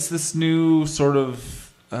 It's this new sort of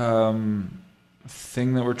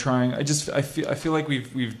thing that we're trying. I feel like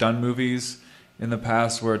we've done movies in the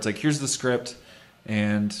past where it's like, here's the script,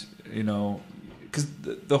 and because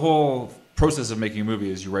the whole process of making a movie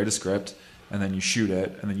is you write a script and then you shoot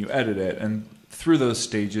it and then you edit it, and through those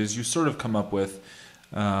stages you sort of come up with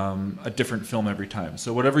a different film every time.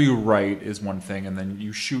 So whatever you write is one thing, and then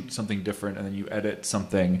you shoot something different, and then you edit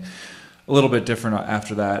something a little bit different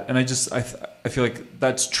after that. And I feel like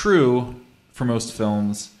that's true for most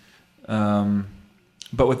films,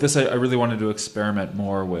 but with this I really wanted to experiment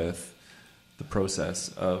more with the process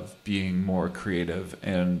of being more creative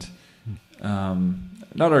and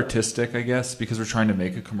not artistic, I guess, because we're trying to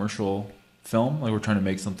make a commercial film. Like, we're trying to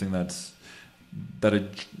make something that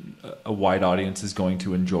a wide audience is going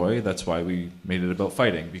to enjoy. That's why we made it about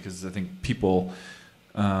fighting, because I think people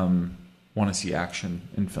want to see action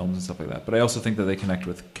in films and stuff like that. But I also think that they connect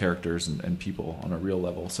with characters and people on a real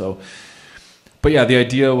level. So, but yeah, the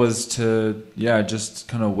idea was to just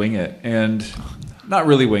kind of wing it, and not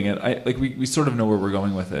really wing it. We sort of know where we're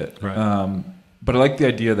going with it. Right. But I like the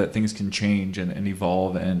idea that things can change and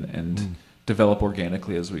evolve and develop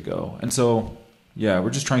organically as we go. And so, we're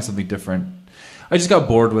just trying something different. I just got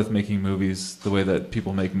bored with making movies the way that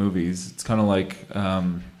people make movies. It's kind of like,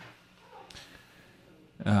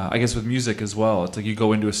 I guess with music as well. It's like you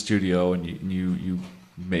go into a studio and you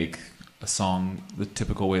make a song the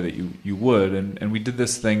typical way that you would. And we did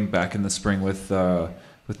this thing back in the spring with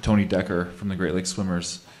Tony Decker from the Great Lakes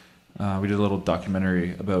Swimmers. We did a little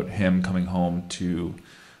documentary about him coming home to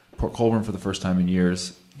Port Colborne for the first time in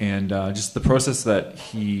years, and just the process that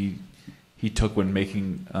he took when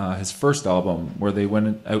making his first album, where they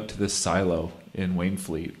went out to this silo in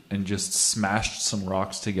Wainfleet and just smashed some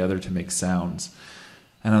rocks together to make sounds.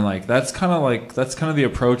 And I'm like, that's kind of the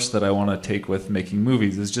approach that I want to take with making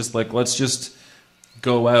movies. Is just like, let's just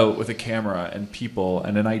go out with a camera and people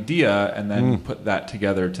and an idea, and then put that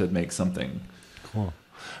together to make something. Cool.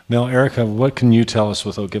 Now, Erica, what can you tell us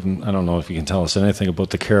without giving, I don't know if you can tell us anything about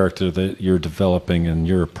the character that you're developing and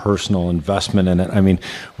your personal investment in it? I mean,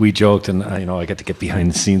 we joked, and I get to get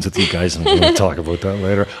behind the scenes with you guys, and we'll talk about that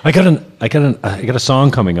later. I got a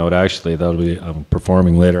song coming out, actually, that'll be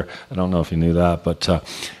performing later. I don't know if you knew that, but I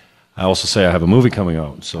also say I have a movie coming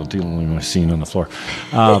out, so dealing with my scene on the floor.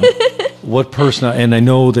 What personal, and I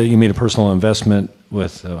know that you made a personal investment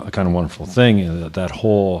with a kind of wonderful thing, that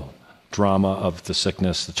whole drama of the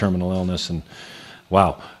sickness, the terminal illness, and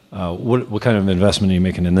wow, what kind of investment are you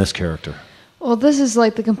making in this character? Well, this is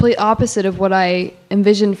like the complete opposite of what I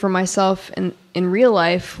envisioned for myself in real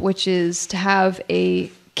life, which is to have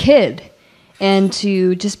a kid and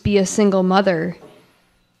to just be a single mother,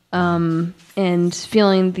 and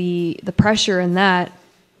feeling the pressure in that.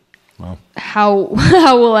 Wow. How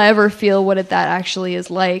will I ever feel what that actually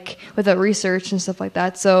is like without research and stuff like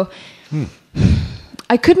that? So.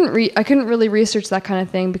 I couldn't really research that kind of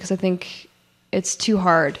thing because I think it's too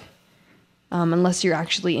hard unless you're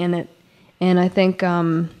actually in it. And I think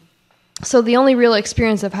so. The only real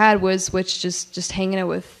experience I've had was just hanging out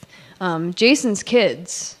with Jason's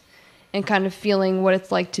kids and kind of feeling what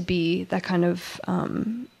it's like to be that kind of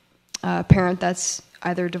parent that's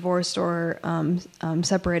either divorced or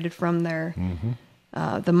separated from their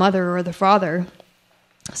the mother or the father.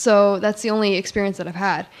 So that's the only experience that I've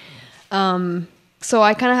had. So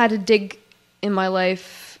I kind of had to dig in my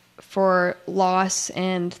life for loss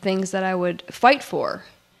and things that I would fight for,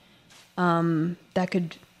 that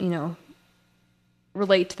could,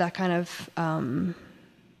 relate to that kind of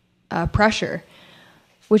pressure,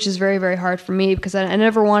 which is very, very hard for me because I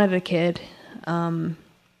never wanted a kid.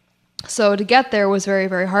 So to get there was very,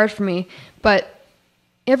 very hard for me. But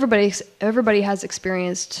everybody has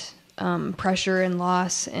experienced pressure and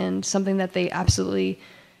loss and something that they absolutely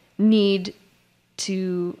need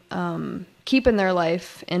to keep in their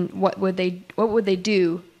life, and what would they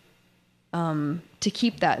do to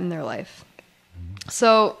keep that in their life?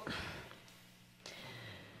 So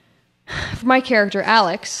for my character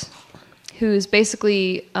Alex, who's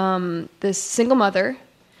basically this single mother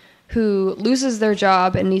who loses their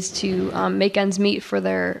job and needs to make ends meet for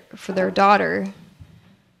their daughter,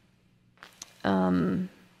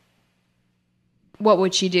 what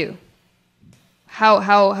would she do?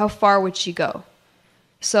 How far would she go?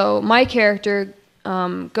 So my character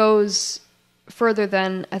goes further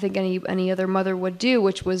than I think any other mother would do,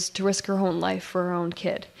 which was to risk her own life for her own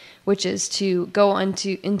kid, which is to go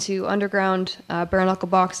into underground bare knuckle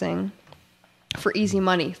boxing for easy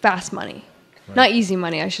money, fast money. Right. Not easy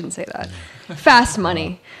money, I shouldn't say that. Fast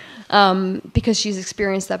money, because she's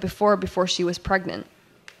experienced that before she was pregnant,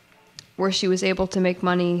 where she was able to make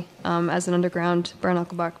money as an underground bare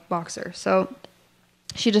knuckle boxer. So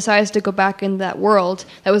she decides to go back in that world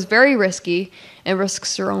that was very risky and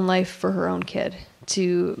risks her own life for her own kid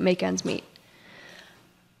to make ends meet.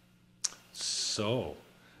 So,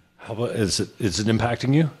 how about, is it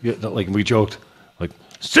impacting you? Like we joked, like,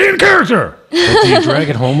 stay in character! Like, do you drag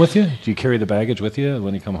it home with you? Do you carry the baggage with you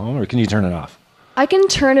when you come home, or can you turn it off? I can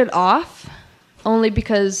turn it off only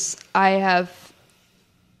because I have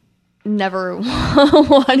never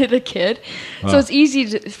wanted a kid. Wow. So it's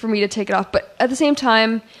easy for me to take it off. But at the same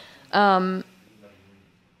time, to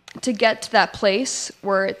get to that place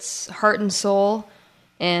where it's heart and soul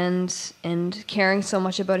and caring so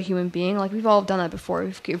much about a human being, like we've all done that before.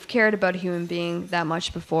 We've cared about a human being that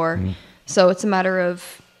much before. Mm-hmm. So it's a matter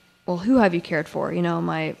of, well, who have you cared for?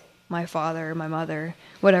 My father, my mother,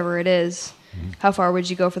 whatever it is. Mm-hmm. How far would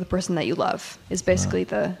you go for the person that you love is basically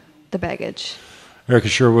the baggage. Erica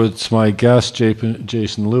Sherwood's my guest,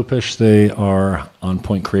 Jason Lupish. They are On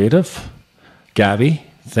Point Creative. Gabby,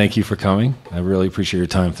 thank you for coming. I really appreciate your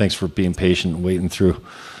time. Thanks for being patient and waiting through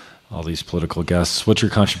all these political guests. What's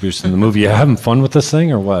your contribution in the movie? You having fun with this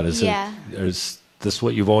thing, or what? Is this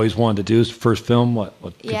what you've always wanted to do? Is first film? What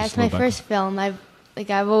yeah, it's my first film. I've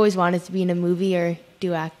always wanted to be in a movie or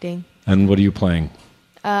do acting. And what are you playing?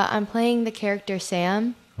 I'm playing the character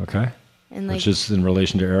Sam. Okay. And which is in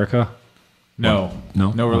relation to Erica? No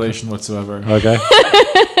relation whatsoever. Okay.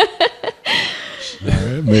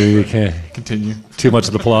 Maybe we can't continue. Too much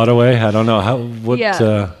of the plot away. I don't know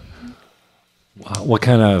what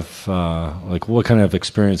kind of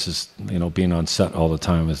experiences, being on set all the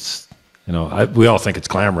time is, we all think it's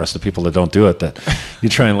glamorous. The people that don't do it, that you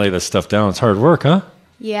try and lay this stuff down. It's hard work, huh?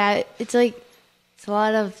 Yeah, it's a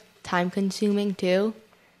lot of time consuming too.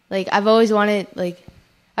 I've always wanted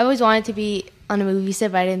to be on a movie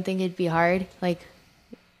set, but I didn't think it'd be hard,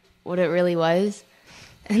 what it really was.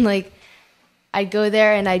 And I'd go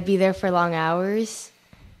there and I'd be there for long hours,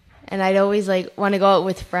 and I'd always like want to go out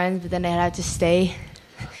with friends, but then I'd have to stay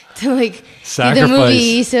to like Sacrifice. do the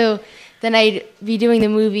movie. So then I'd be doing the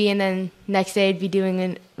movie, and then next day I'd be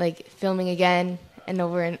doing like filming again and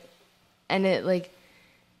over, and it like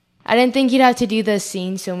I didn't think you'd have to do the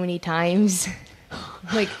scene so many times.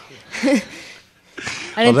 Like,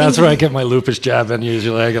 well, that's where I get my lupus jab in.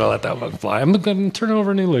 Usually, I gotta let that one fly. I'm gonna turn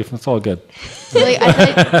over a new leaf. It's all good. So, like,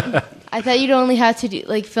 I thought you'd only have to do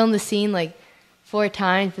like film the scene like 4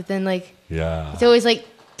 times, but then like it's always like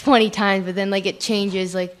 20 times. But then like it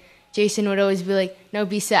changes. Like Jason would always be like, "No,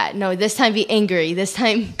 be sad. No, this time be angry. This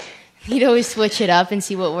time." He'd always switch it up and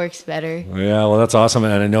see what works better. Yeah, well, that's awesome,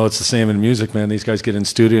 and I know it's the same in music, man. These guys get in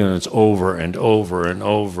studio and it's over and over and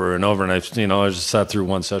over and over. And I just sat through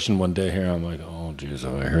one session one day here. I'm like, oh, geez,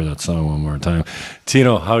 I hear that song one more time.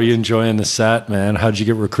 Tino, how are you enjoying the set, man? How'd you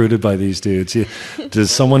get recruited by these dudes? Does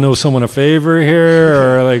someone know someone a favor here,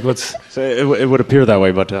 or like what's? So it would appear that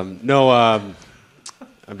way, but no. I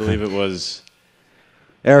believe it was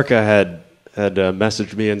Erica had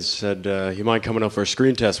messaged me and said, you mind coming out for a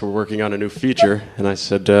screen test? We're working on a new feature. And I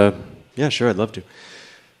said, yeah, sure, I'd love to.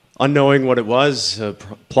 Unknowing what it was,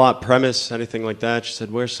 plot, premise, anything like that, she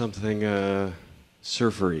said, wear something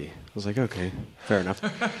surfery. I was like, okay, fair enough.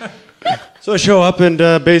 So I show up, and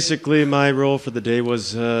basically my role for the day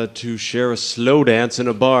was to share a slow dance in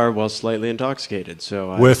a bar while slightly intoxicated.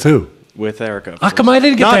 So with who? With Erica. How come I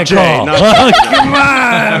didn't get that Jay, call? Come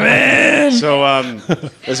on, man. So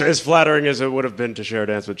as flattering as it would have been to share a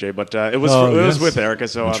dance with Jay, but it was with Erica.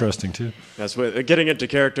 So interesting too. Yes, getting into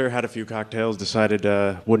character, had a few cocktails, decided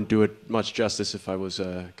wouldn't do it much justice if I was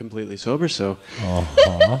completely sober, so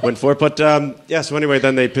went for it. But so anyway,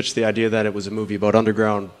 then they pitched the idea that it was a movie about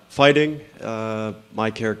underground fighting.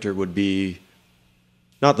 My character would be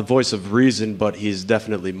not the voice of reason, but he's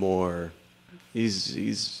definitely more.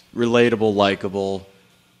 He's relatable, likable,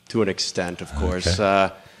 to an extent, of course.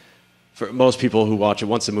 Okay. For most people who watch it,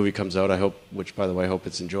 once the movie comes out, I hope, which by the way, I hope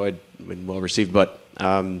it's enjoyed and well received, but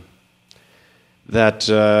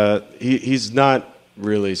he's not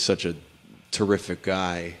really such a terrific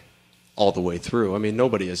guy all the way through. I mean,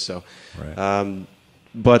 nobody is so. Right.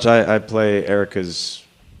 But I play Erica's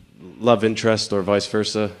love interest or vice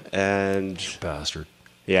versa, and bastard.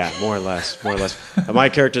 Yeah, more or less. My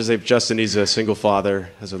character's named Justin. He's a single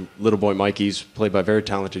father, has a little boy, Mike. He's played by a very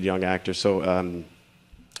talented young actor. So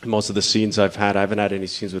most of the scenes I haven't had any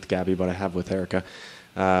scenes with Gabby, but I have with Erica.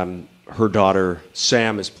 Her daughter,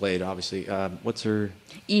 Sam, is played, obviously. What's her?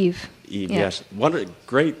 Eve. Yes.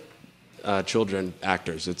 Great children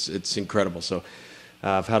actors. It's incredible. So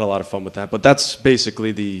I've had a lot of fun with that. But that's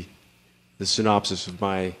basically the synopsis of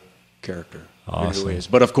my character. Awesome. Who he is.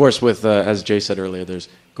 But of course, with as Jay said earlier, there's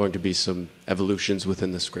going to be some evolutions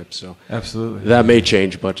within the script. So absolutely, that may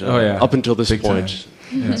change. But up until this Big point,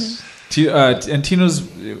 yes. And Tino's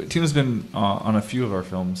been on a few of our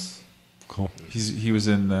films. Cool. He was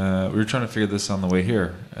in. We were trying to figure this on the way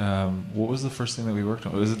here. What was the first thing that we worked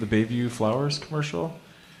on? Was it the Bayview Flowers commercial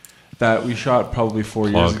that we shot probably 4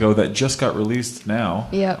 years ago that just got released now?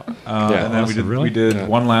 Yeah. And then we did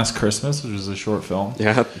One Last Christmas, which was a short film.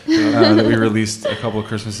 Yeah. That we released a couple of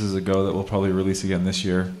Christmases ago that we'll probably release again this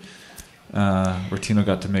year. Where Tino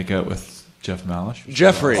got to make out with Jeff Malish.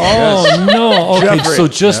 Jeffrey. Oh, no. Okay, Jeffrey. So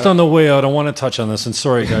just on the way out, I want to touch on this. And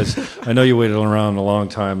sorry, guys, I know you waited around a long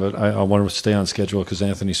time, but I want to stay on schedule because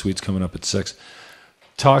Anthony Sweet's coming up at 6.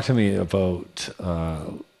 Talk to me about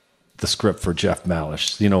the script for Jeff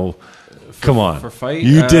Malish. Come on. For Fight?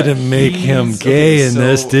 You didn't make him gay in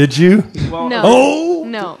this, did you? Well, no.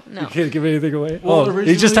 No. You can't give anything away. Well,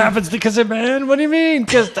 he just happens because of man? What do you mean?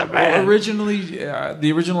 Just a man. Well, originally,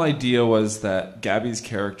 the original idea was that Gabby's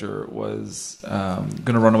character was going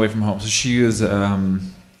to run away from home. So she was,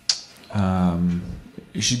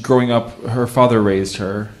 she growing up, her father raised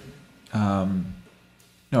her.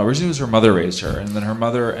 No, originally it was her mother raised her, and then her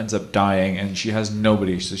mother ends up dying, and she has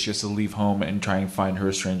nobody, so she has to leave home and try and find her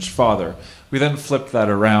estranged father. We then flipped that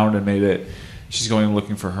around and made it, she's going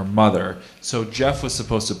looking for her mother. So Jeff was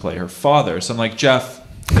supposed to play her father. So I'm like, Jeff,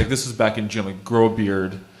 like this was back in June, like grow a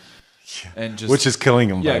beard. And just, which is killing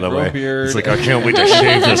him, by the way. Beard. It's like, I can't wait to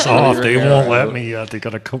shave this off. They won't let me yet. They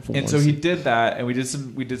got a couple And so he did that, and we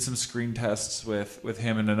did some screen tests with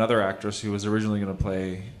him and another actress who was originally going to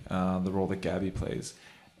play the role that Gabby plays.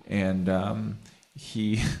 And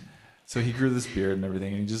he grew this beard and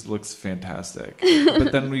everything, and he just looks fantastic.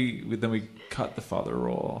 But then we cut the father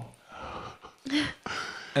role.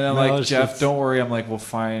 And I'm like, Jeff, don't worry. I'm like, we'll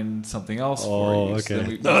find something else for you. Okay. So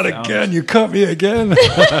we Not again. You cut me again.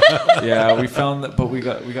 Yeah, we found that, but we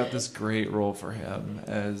got this great role for him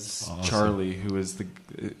as Charlie, who is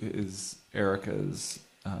Erica's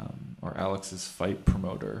or Alex's fight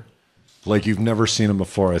promoter. Like you've never seen him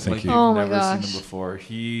before, I think. Like you've never seen him before.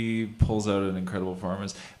 He pulls out an incredible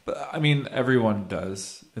performance. But I mean, everyone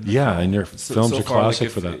does. Yeah, and your film's a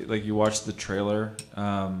classic for that. Like you watch the trailer,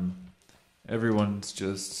 everyone's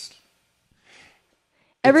just.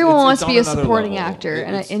 Everyone wants to be a supporting actor,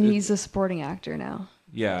 and he's a supporting actor now.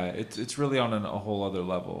 Yeah, it's really on a whole other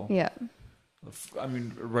level. Yeah. I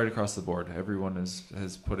mean, right across the board, everyone has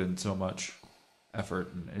put in so much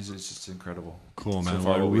effort, and it's just incredible. Cool, man.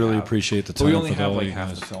 Well, I really appreciate the time. But we only have like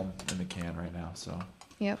half the film in the can right now, so.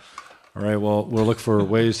 Yep. All right. Well, we'll look for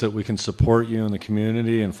ways that we can support you in the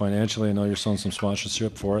community and financially. I know you're selling some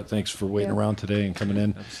sponsorship for it. Thanks for waiting around today and coming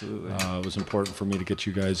in. Absolutely. It was important for me to get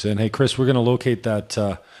you guys in. Hey, Chris, we're going to locate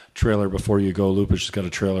that trailer before you go. Lupus has got a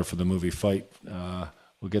trailer for the movie Fight.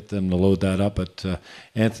 We'll get them to load that up. But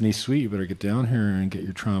Anthony Sweet, you better get down here and get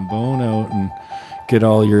your trombone out and get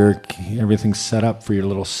all your everything set up for your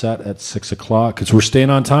little set at 6 o'clock because we're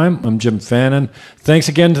staying on time. I'm Jim Fannon. Thanks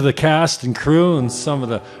again to the cast and crew and some of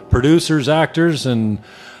the producers, actors, and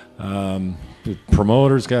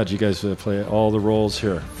promoters. God, you guys play all the roles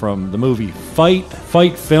here from the movie Fight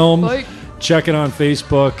Film. Fight. Check it on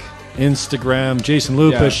Facebook, Instagram. Jason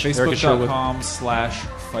Lupus. Yeah,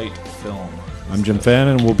 Facebook.com/fightfilm. I'm Jim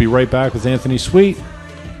Fannon, and we'll be right back with Anthony Sweet.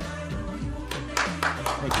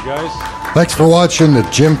 Thank you, guys. Thanks for watching the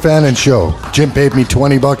Jim Fannon Show. Jim paid me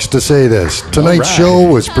 $20 to say this. Tonight's show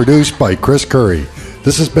was produced by Chris Curry.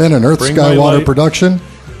 This has been an Earth, Sky, Water production,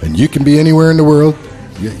 and you can be anywhere in the world,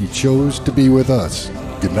 yet you chose to be with us.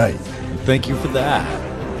 Good night. Thank you for that.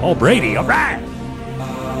 Paul Brady, all right.